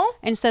 Oh.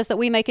 And says that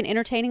we make an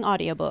entertaining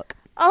audiobook.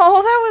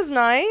 Oh, that was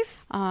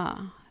nice.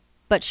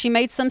 But she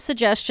made some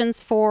suggestions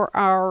for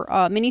our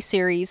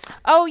miniseries.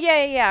 Oh,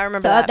 yeah, I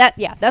remember that.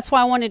 That's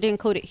why I wanted to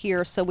include it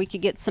here, so we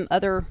could get some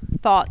other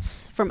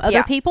thoughts from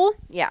other people.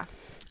 Yeah.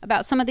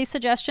 About some of these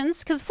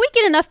suggestions. Because if we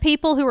get enough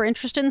people who are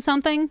interested in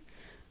something,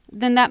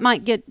 then that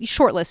might get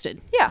shortlisted.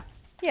 Yeah.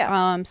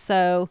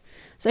 So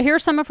here are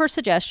some of her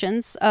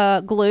suggestions.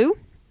 Glue.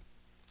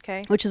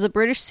 Okay. Which is a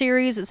British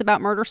series. It's about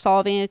murder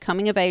solving, a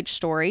coming of age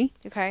story.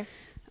 Okay.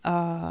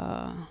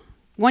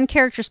 One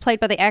character is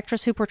played by the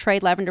actress who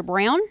portrayed Lavender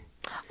Brown.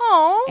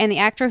 Oh. And the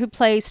actor who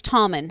plays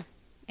Tommen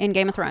in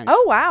Game of Thrones.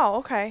 Oh, wow.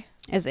 Okay.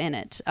 Is in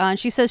it. And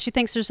she says she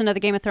thinks there's another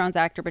Game of Thrones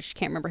actor, but she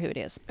can't remember who it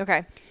is.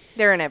 Okay.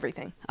 They're in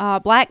everything.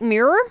 Black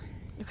Mirror.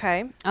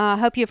 Okay. I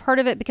hope you've heard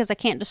of it because I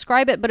can't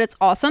describe it, but it's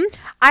awesome.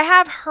 I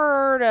have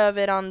heard of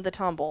it on the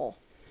tumble.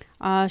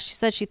 She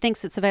said she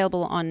thinks it's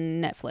available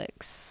on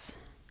Netflix.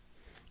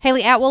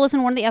 Haley Atwell is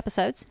in one of the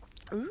episodes.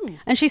 Ooh.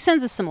 And she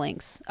sends us some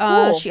links.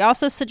 Cool. She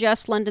also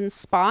suggests London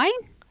Spy.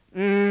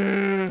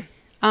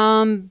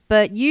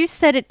 But you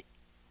said it,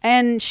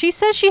 and she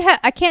says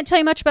I can't tell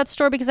you much about the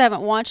story because I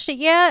haven't watched it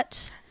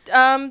yet.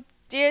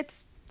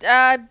 It's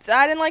I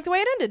didn't like the way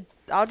it ended.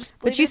 I'll just.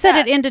 But you said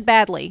it ended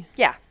badly.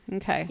 Yeah.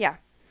 Okay. Yeah.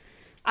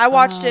 I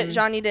watched it.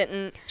 Johnny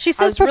didn't. She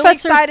says I was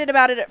Professor. really excited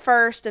about it at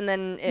first, and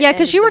then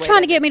because you were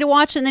trying to get me to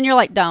watch it, and then you're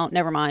like, "Don't,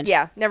 never mind."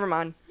 Yeah, never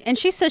mind. And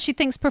she says she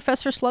thinks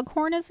Professor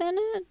Slughorn is in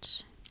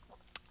it.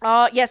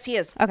 Yes, he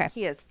is. Okay,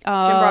 he is. Jim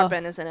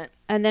Broadbent is in it.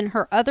 And then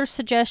her other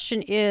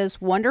suggestion is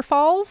Wonder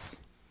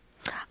Falls.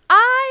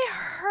 I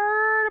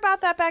heard about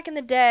that back in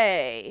the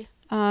day.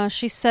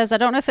 She says, I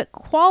don't know if it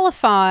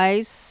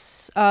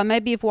qualifies.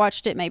 Maybe you've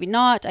watched it, maybe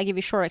not. I give you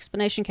a short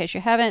explanation in case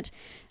you haven't.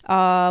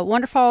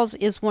 Wonder Falls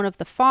is one of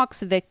the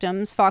Fox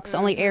victims. Fox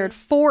only aired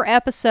 4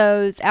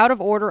 episodes out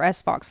of order,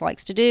 as Fox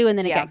likes to do, and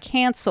then it got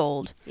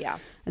canceled. Yeah.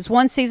 There's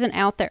one season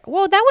out there.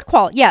 Well, that would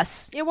qualify.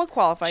 Yes. It would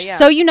qualify, yeah.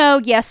 So,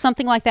 yes,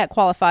 something like that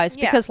qualifies.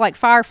 Because, like,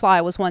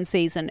 Firefly was one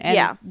season.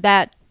 And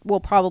that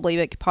will probably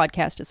make a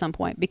podcast at some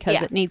point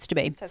because it needs to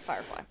be. That's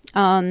Firefly.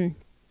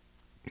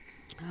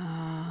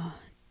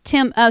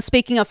 Tim,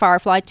 speaking of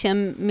Firefly,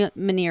 Tim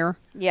Minear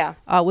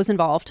was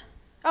involved.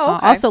 Oh,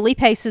 okay. Also, Lee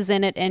Pace is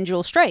in it and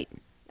Jewel State.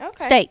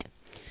 Okay.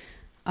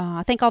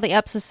 I think all the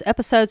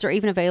episodes are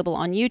even available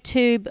on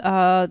YouTube,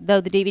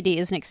 though the DVD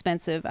isn't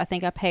expensive. I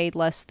think I paid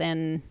less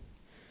than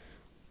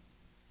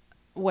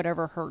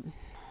whatever her...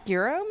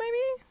 Euro, maybe?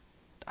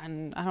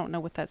 I don't know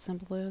what that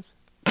symbol is.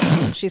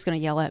 She's going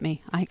to yell at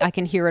me. I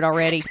can hear it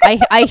already.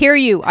 I hear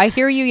you. I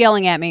hear you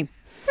yelling at me.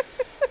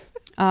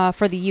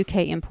 For the UK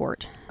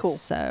import. Cool.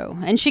 So,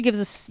 and she gives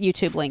us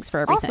YouTube links for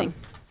everything.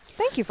 Awesome.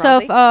 Thank you,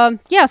 Francie. So,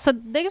 so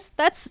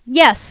that's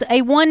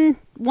a one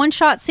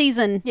shot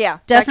season. Yeah,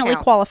 definitely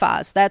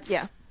qualifies.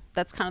 That's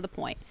kind of the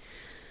point.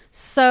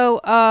 So,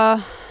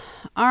 all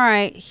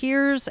right.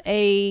 Here's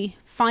a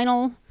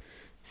final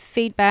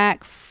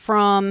feedback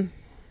from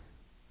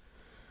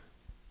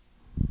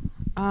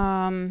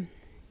a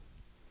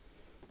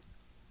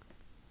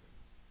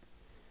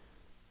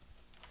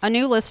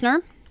new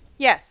listener.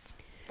 Yes.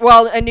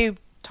 Well, a new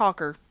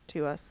talker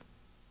to us.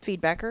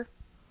 Feedbacker.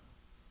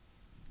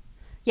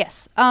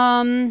 Yes.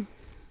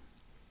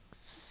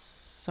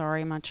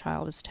 Sorry, my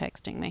child is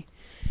texting me.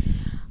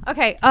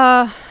 Okay.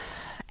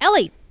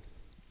 Ellie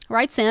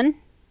writes in.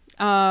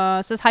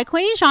 Says, hi,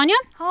 Queenie and Shania.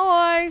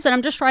 Hi. Said,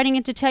 I'm just writing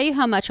in to tell you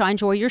how much I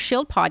enjoy your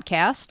Shield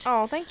podcast.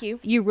 Oh, thank you.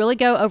 You really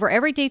go over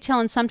every detail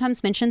and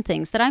sometimes mention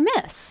things that I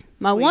miss.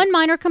 My one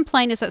minor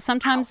complaint is that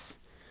sometimes...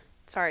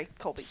 Sorry,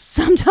 Colby.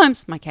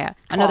 Sometimes, my cat,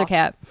 another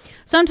cat.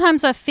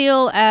 Sometimes I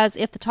feel as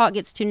if the talk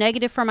gets too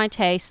negative for my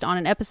taste on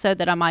an episode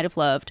that I might have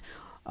loved.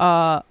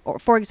 Or,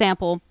 for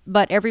example,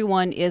 but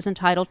everyone is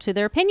entitled to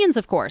their opinions,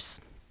 of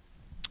course.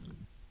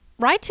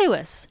 Write to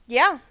us.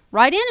 Yeah.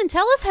 Write in and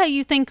tell us how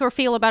you think or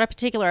feel about a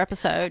particular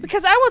episode.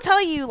 Because I will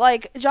tell you,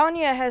 like,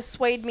 Janya has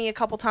swayed me a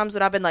couple times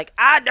when I've been like,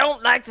 I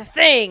don't like the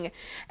thing.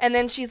 And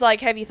then she's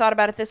like, have you thought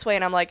about it this way?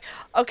 And I'm like,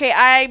 okay,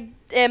 I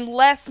am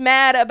less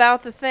mad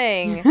about the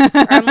thing.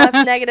 Or I'm less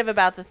negative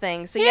about the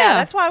thing. So, yeah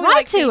that's why we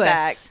like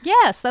feedback. Us.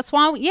 Yes, that's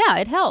why,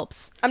 it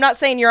helps. I'm not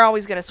saying you're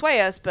always going to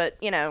sway us, but,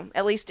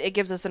 at least it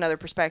gives us another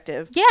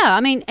perspective. Yeah,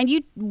 I mean, and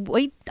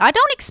I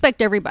don't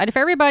expect everybody. If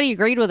everybody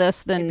agreed with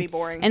us, then... It'd be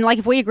boring. And, like,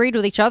 if we agreed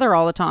with each other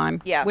all the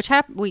time. Yeah. Which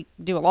we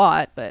do a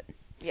lot, but...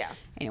 Yeah.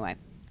 Anyway.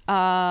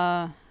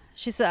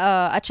 She said,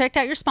 I checked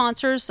out your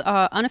sponsors,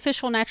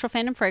 Unofficial Natural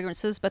Fandom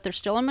Fragrances, but they're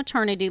still on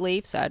maternity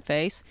leave, sad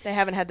face. They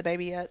haven't had the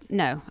baby yet.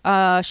 No.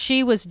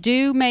 She was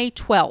due May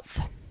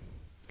 12th.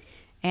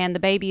 and the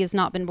baby has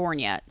not been born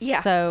yet.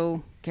 Yeah.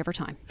 So give her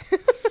time.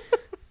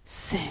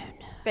 Soon.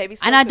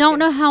 Baby's And I don't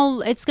know how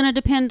it's going to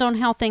depend on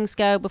how things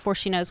go before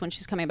she knows when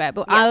she's coming back.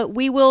 But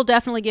we will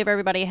definitely give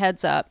everybody a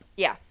heads up.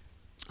 Yeah.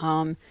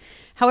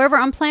 However,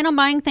 I'm planning on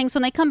buying things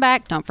when they come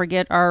back. Don't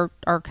forget our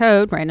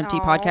code, Random Tea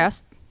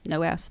Podcast.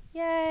 No S.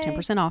 Yay.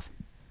 10% off.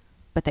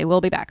 But they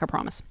will be back, I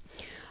promise.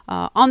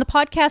 On the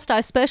podcast, I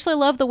especially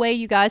love the way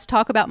you guys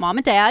talk about mom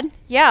and dad.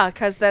 Yeah,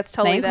 because that's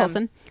totally May and them.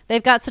 Coulson.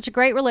 They've got such a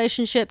great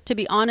relationship. To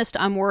be honest,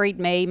 I'm worried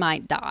May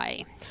might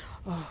die.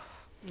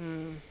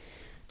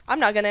 I'm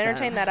not going to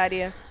entertain that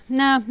idea.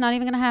 No, not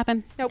even going to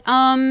happen. Nope. So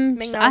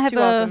I have too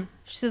awesome.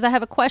 She says, I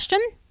have a question.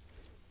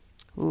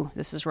 Ooh,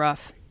 this is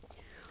rough.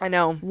 I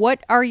know.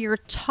 What are your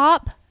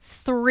top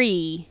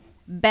 3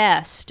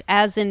 best,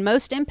 as in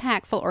most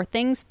impactful, or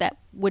things that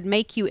would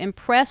make you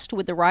impressed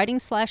with the writing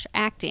 /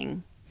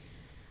 acting?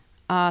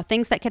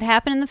 Things that could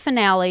happen in the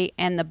finale,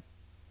 and the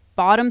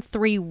bottom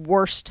 3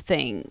 worst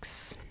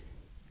things.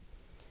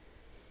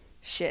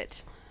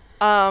 Shit.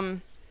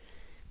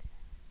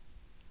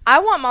 I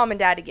want mom and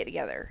dad to get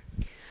together.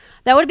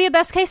 That would be a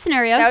best case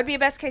scenario. That would be a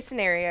best case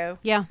scenario.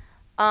 Yeah.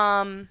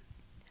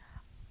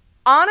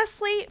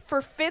 Honestly, for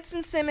Fitz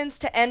and Simmons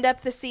to end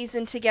up the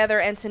season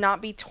together and to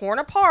not be torn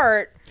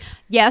apart.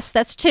 Yes,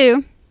 that's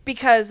 2.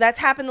 Because that's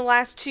happened the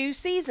last 2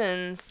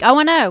 seasons. Oh,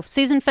 I know.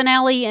 Season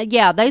finale.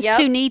 Those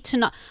 2 need to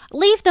not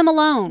leave them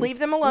alone. Leave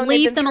them alone.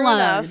 Leave them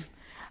alone.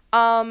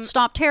 Enough.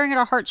 Stop tearing at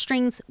our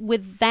heartstrings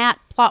with that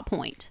plot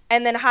point.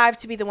 And then Hive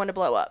to be the one to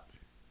blow up.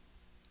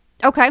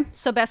 Okay,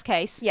 so best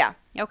case. Yeah.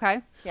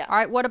 Okay. Yeah. All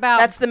right. What about?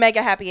 That's the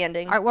mega happy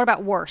ending. All right. What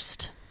about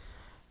worst?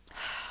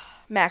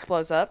 Mac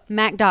blows up.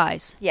 Mac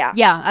dies. Yeah.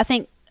 Yeah. I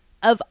think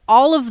of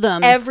all of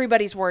them,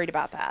 everybody's worried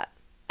about that.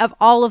 Of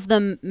all of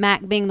them,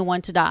 Mac being the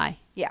one to die.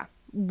 Yeah.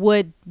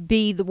 Would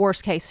be the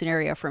worst case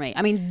scenario for me.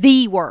 I mean,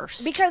 the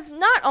worst. Because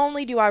not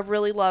only do I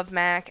really love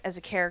Mac as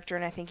a character,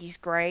 and I think he's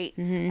great,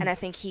 and I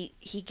think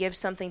he gives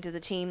something to the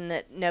team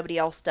that nobody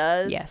else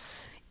does.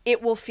 Yes.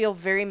 It will feel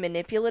very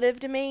manipulative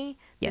to me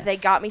that they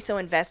got me so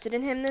invested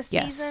in him this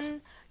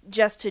season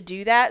just to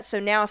do that. So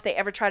now if they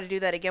ever try to do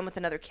that again with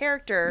another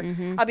character,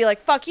 I'll be like,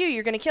 fuck you,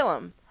 you're going to kill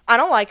him. I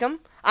don't like him.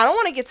 I don't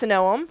want to get to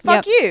know him.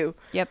 Fuck you.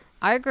 Yep,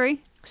 I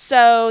agree.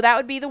 So that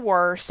would be the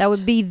worst. That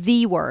would be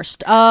the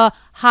worst.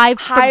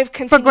 Hive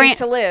continues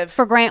to live.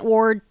 For Grant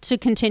Ward to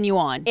continue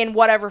on. In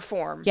whatever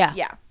form. Yeah.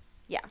 Yeah.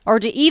 Yeah. Or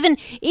to even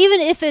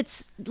if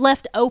it's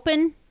left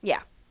open.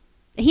 Yeah.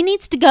 He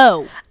needs to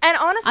go. And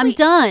honestly, I'm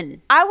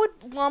done. I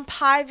would lump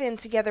Hive in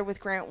together with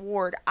Grant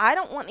Ward. I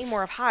don't want any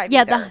more of Hive.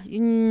 Yeah.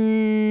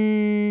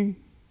 either.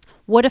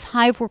 What if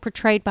Hive were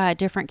portrayed by a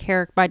different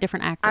character, by a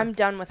different actor? I'm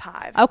done with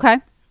Hive. Okay.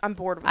 I'm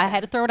bored with I him.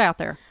 had to throw it out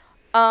there.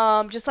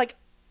 Just like,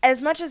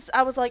 as much as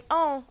I was like,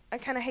 oh, I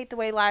kind of hate the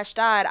way Lash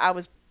died, I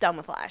was done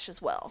with Lash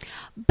as well.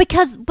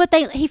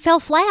 He fell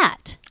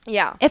flat.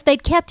 Yeah. If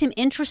they'd kept him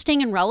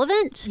interesting and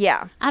relevant,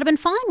 yeah, I'd have been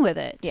fine with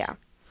it. Yeah.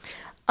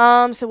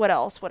 So what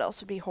else? What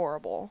else would be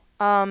horrible?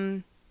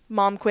 Mom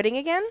quitting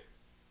again?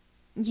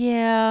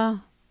 Yeah.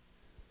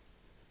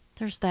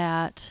 There's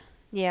that.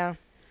 Yeah.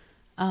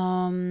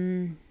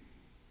 Yeah,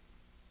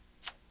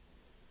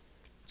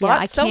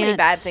 so many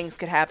bad things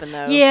could happen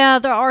though. Yeah,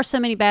 there are so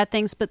many bad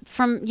things, but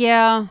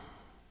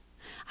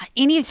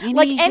any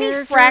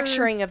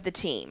fracturing of the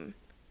team.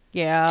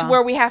 Yeah. To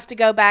where we have to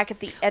go back at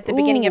the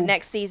beginning of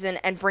next season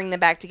and bring them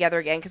back together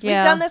again because we've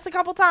done this a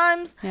couple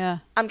times. Yeah.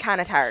 I'm kind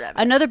of tired of it.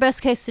 Another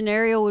best case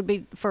scenario would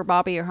be for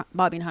Bobby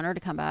and Hunter to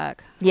come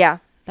back. Yeah.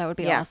 That would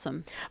be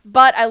awesome.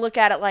 But I look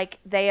at it like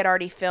they had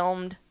already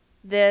filmed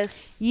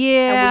this.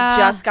 Yeah. And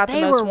we just got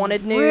the most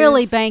wanted news.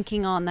 Really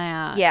banking on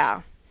that.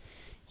 Yeah.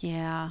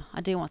 Yeah.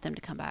 I do want them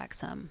to come back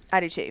some. I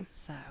do too.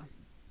 So.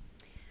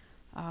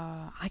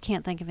 I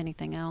can't think of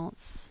anything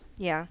else.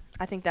 Yeah.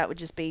 I think that would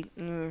just be...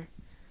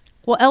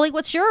 Well, Ellie,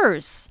 what's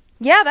yours?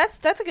 Yeah,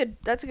 that's a good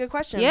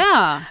question.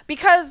 Yeah.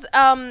 Because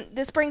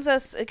this brings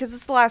us... Because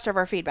it's the last of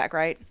our feedback,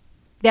 right?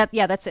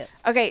 That's it.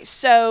 Okay,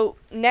 so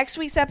next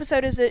week's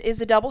episode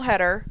is a double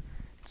header.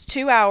 It's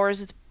 2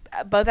 hours. It's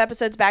both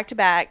episodes back to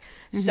back.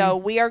 So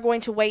we are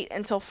going to wait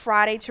until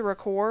Friday to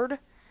record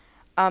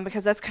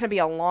because that's going to be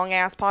a long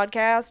ass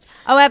podcast.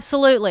 Oh,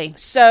 absolutely.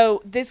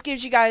 So this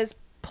gives you guys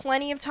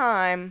plenty of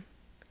time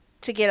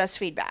to get us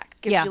feedback.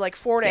 Gives you like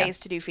 4 days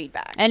to do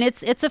feedback. And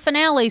it's a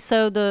finale,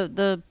 so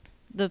the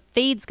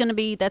feed's going to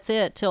be that's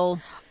it till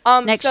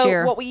next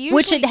year. What we usually,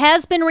 which it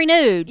has been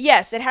renewed.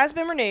 Yes, it has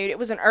been renewed. It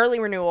was an early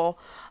renewal.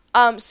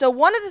 So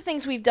one of the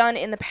things we've done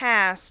in the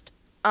past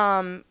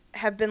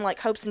have been like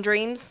hopes and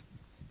dreams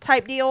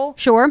type deal.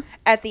 Sure.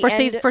 At the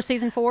end for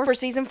season 4. For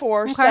season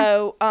 4. Okay.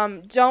 So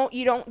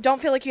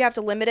don't feel like you have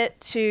to limit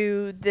it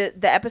to the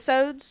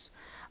episodes.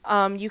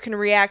 You can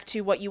react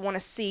to what you want to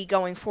see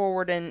going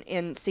forward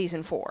in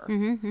season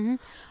 4.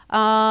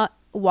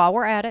 While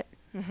we're at it.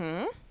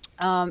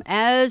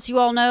 As you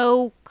all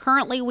know,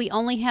 currently we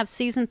only have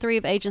season 3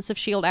 of Agents of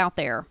S.H.I.E.L.D. out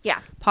there. Yeah.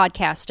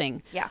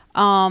 Podcasting. Yeah.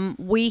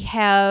 We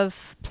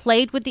have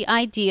played with the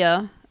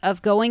idea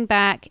of going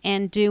back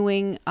and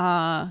doing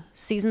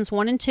seasons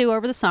 1 and 2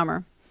 over the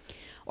summer.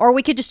 Or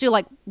we could just do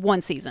like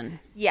one season.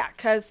 Yeah,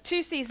 because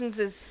 2 seasons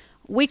is...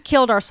 We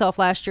killed ourselves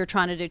last year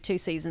trying to do 2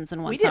 seasons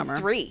in one summer. We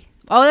did 3.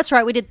 Oh, that's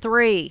right. We did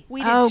 3.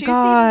 We did 2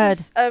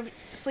 seasons of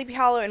Sleepy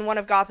Hollow and 1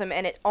 of Gotham,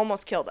 and it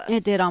almost killed us.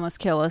 It did almost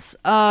kill us.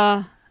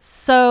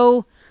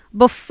 So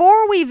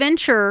before we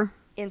venture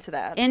into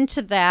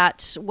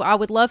that, I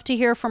would love to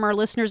hear from our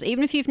listeners,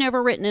 even if you've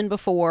never written in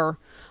before.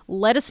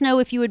 Let us know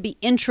if you would be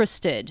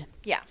interested.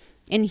 Yeah.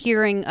 In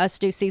hearing us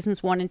do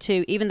seasons 1 and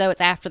 2, even though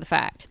it's after the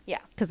fact. Yeah.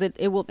 Because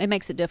it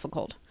makes it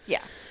difficult.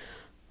 Yeah.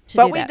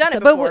 But we've done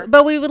it before.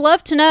 But we would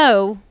love to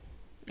know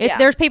if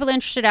there's people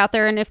interested out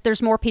there, and if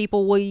there's more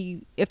people,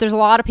 if there's a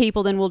lot of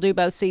people, then we'll do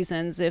both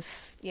seasons.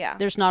 If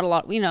there's not a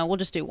lot, we'll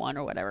just do 1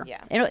 or whatever.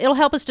 Yeah. It'll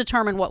help us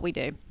determine what we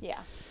do. Yeah.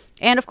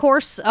 And of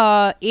course,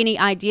 any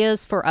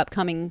ideas for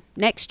upcoming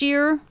next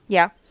year?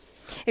 Yeah.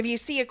 If you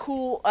see a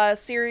cool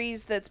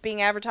series that's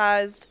being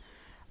advertised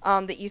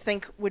that you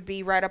think would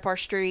be right up our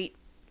street,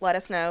 let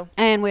us know.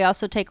 And we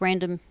also take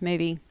random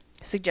movie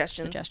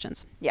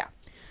suggestions. Yeah.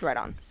 Right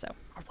on. So,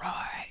 all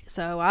right.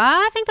 So,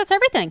 I think that's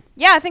everything.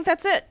 Yeah, I think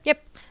that's it.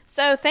 Yep.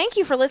 So, thank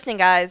you for listening,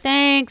 guys.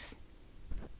 Thanks.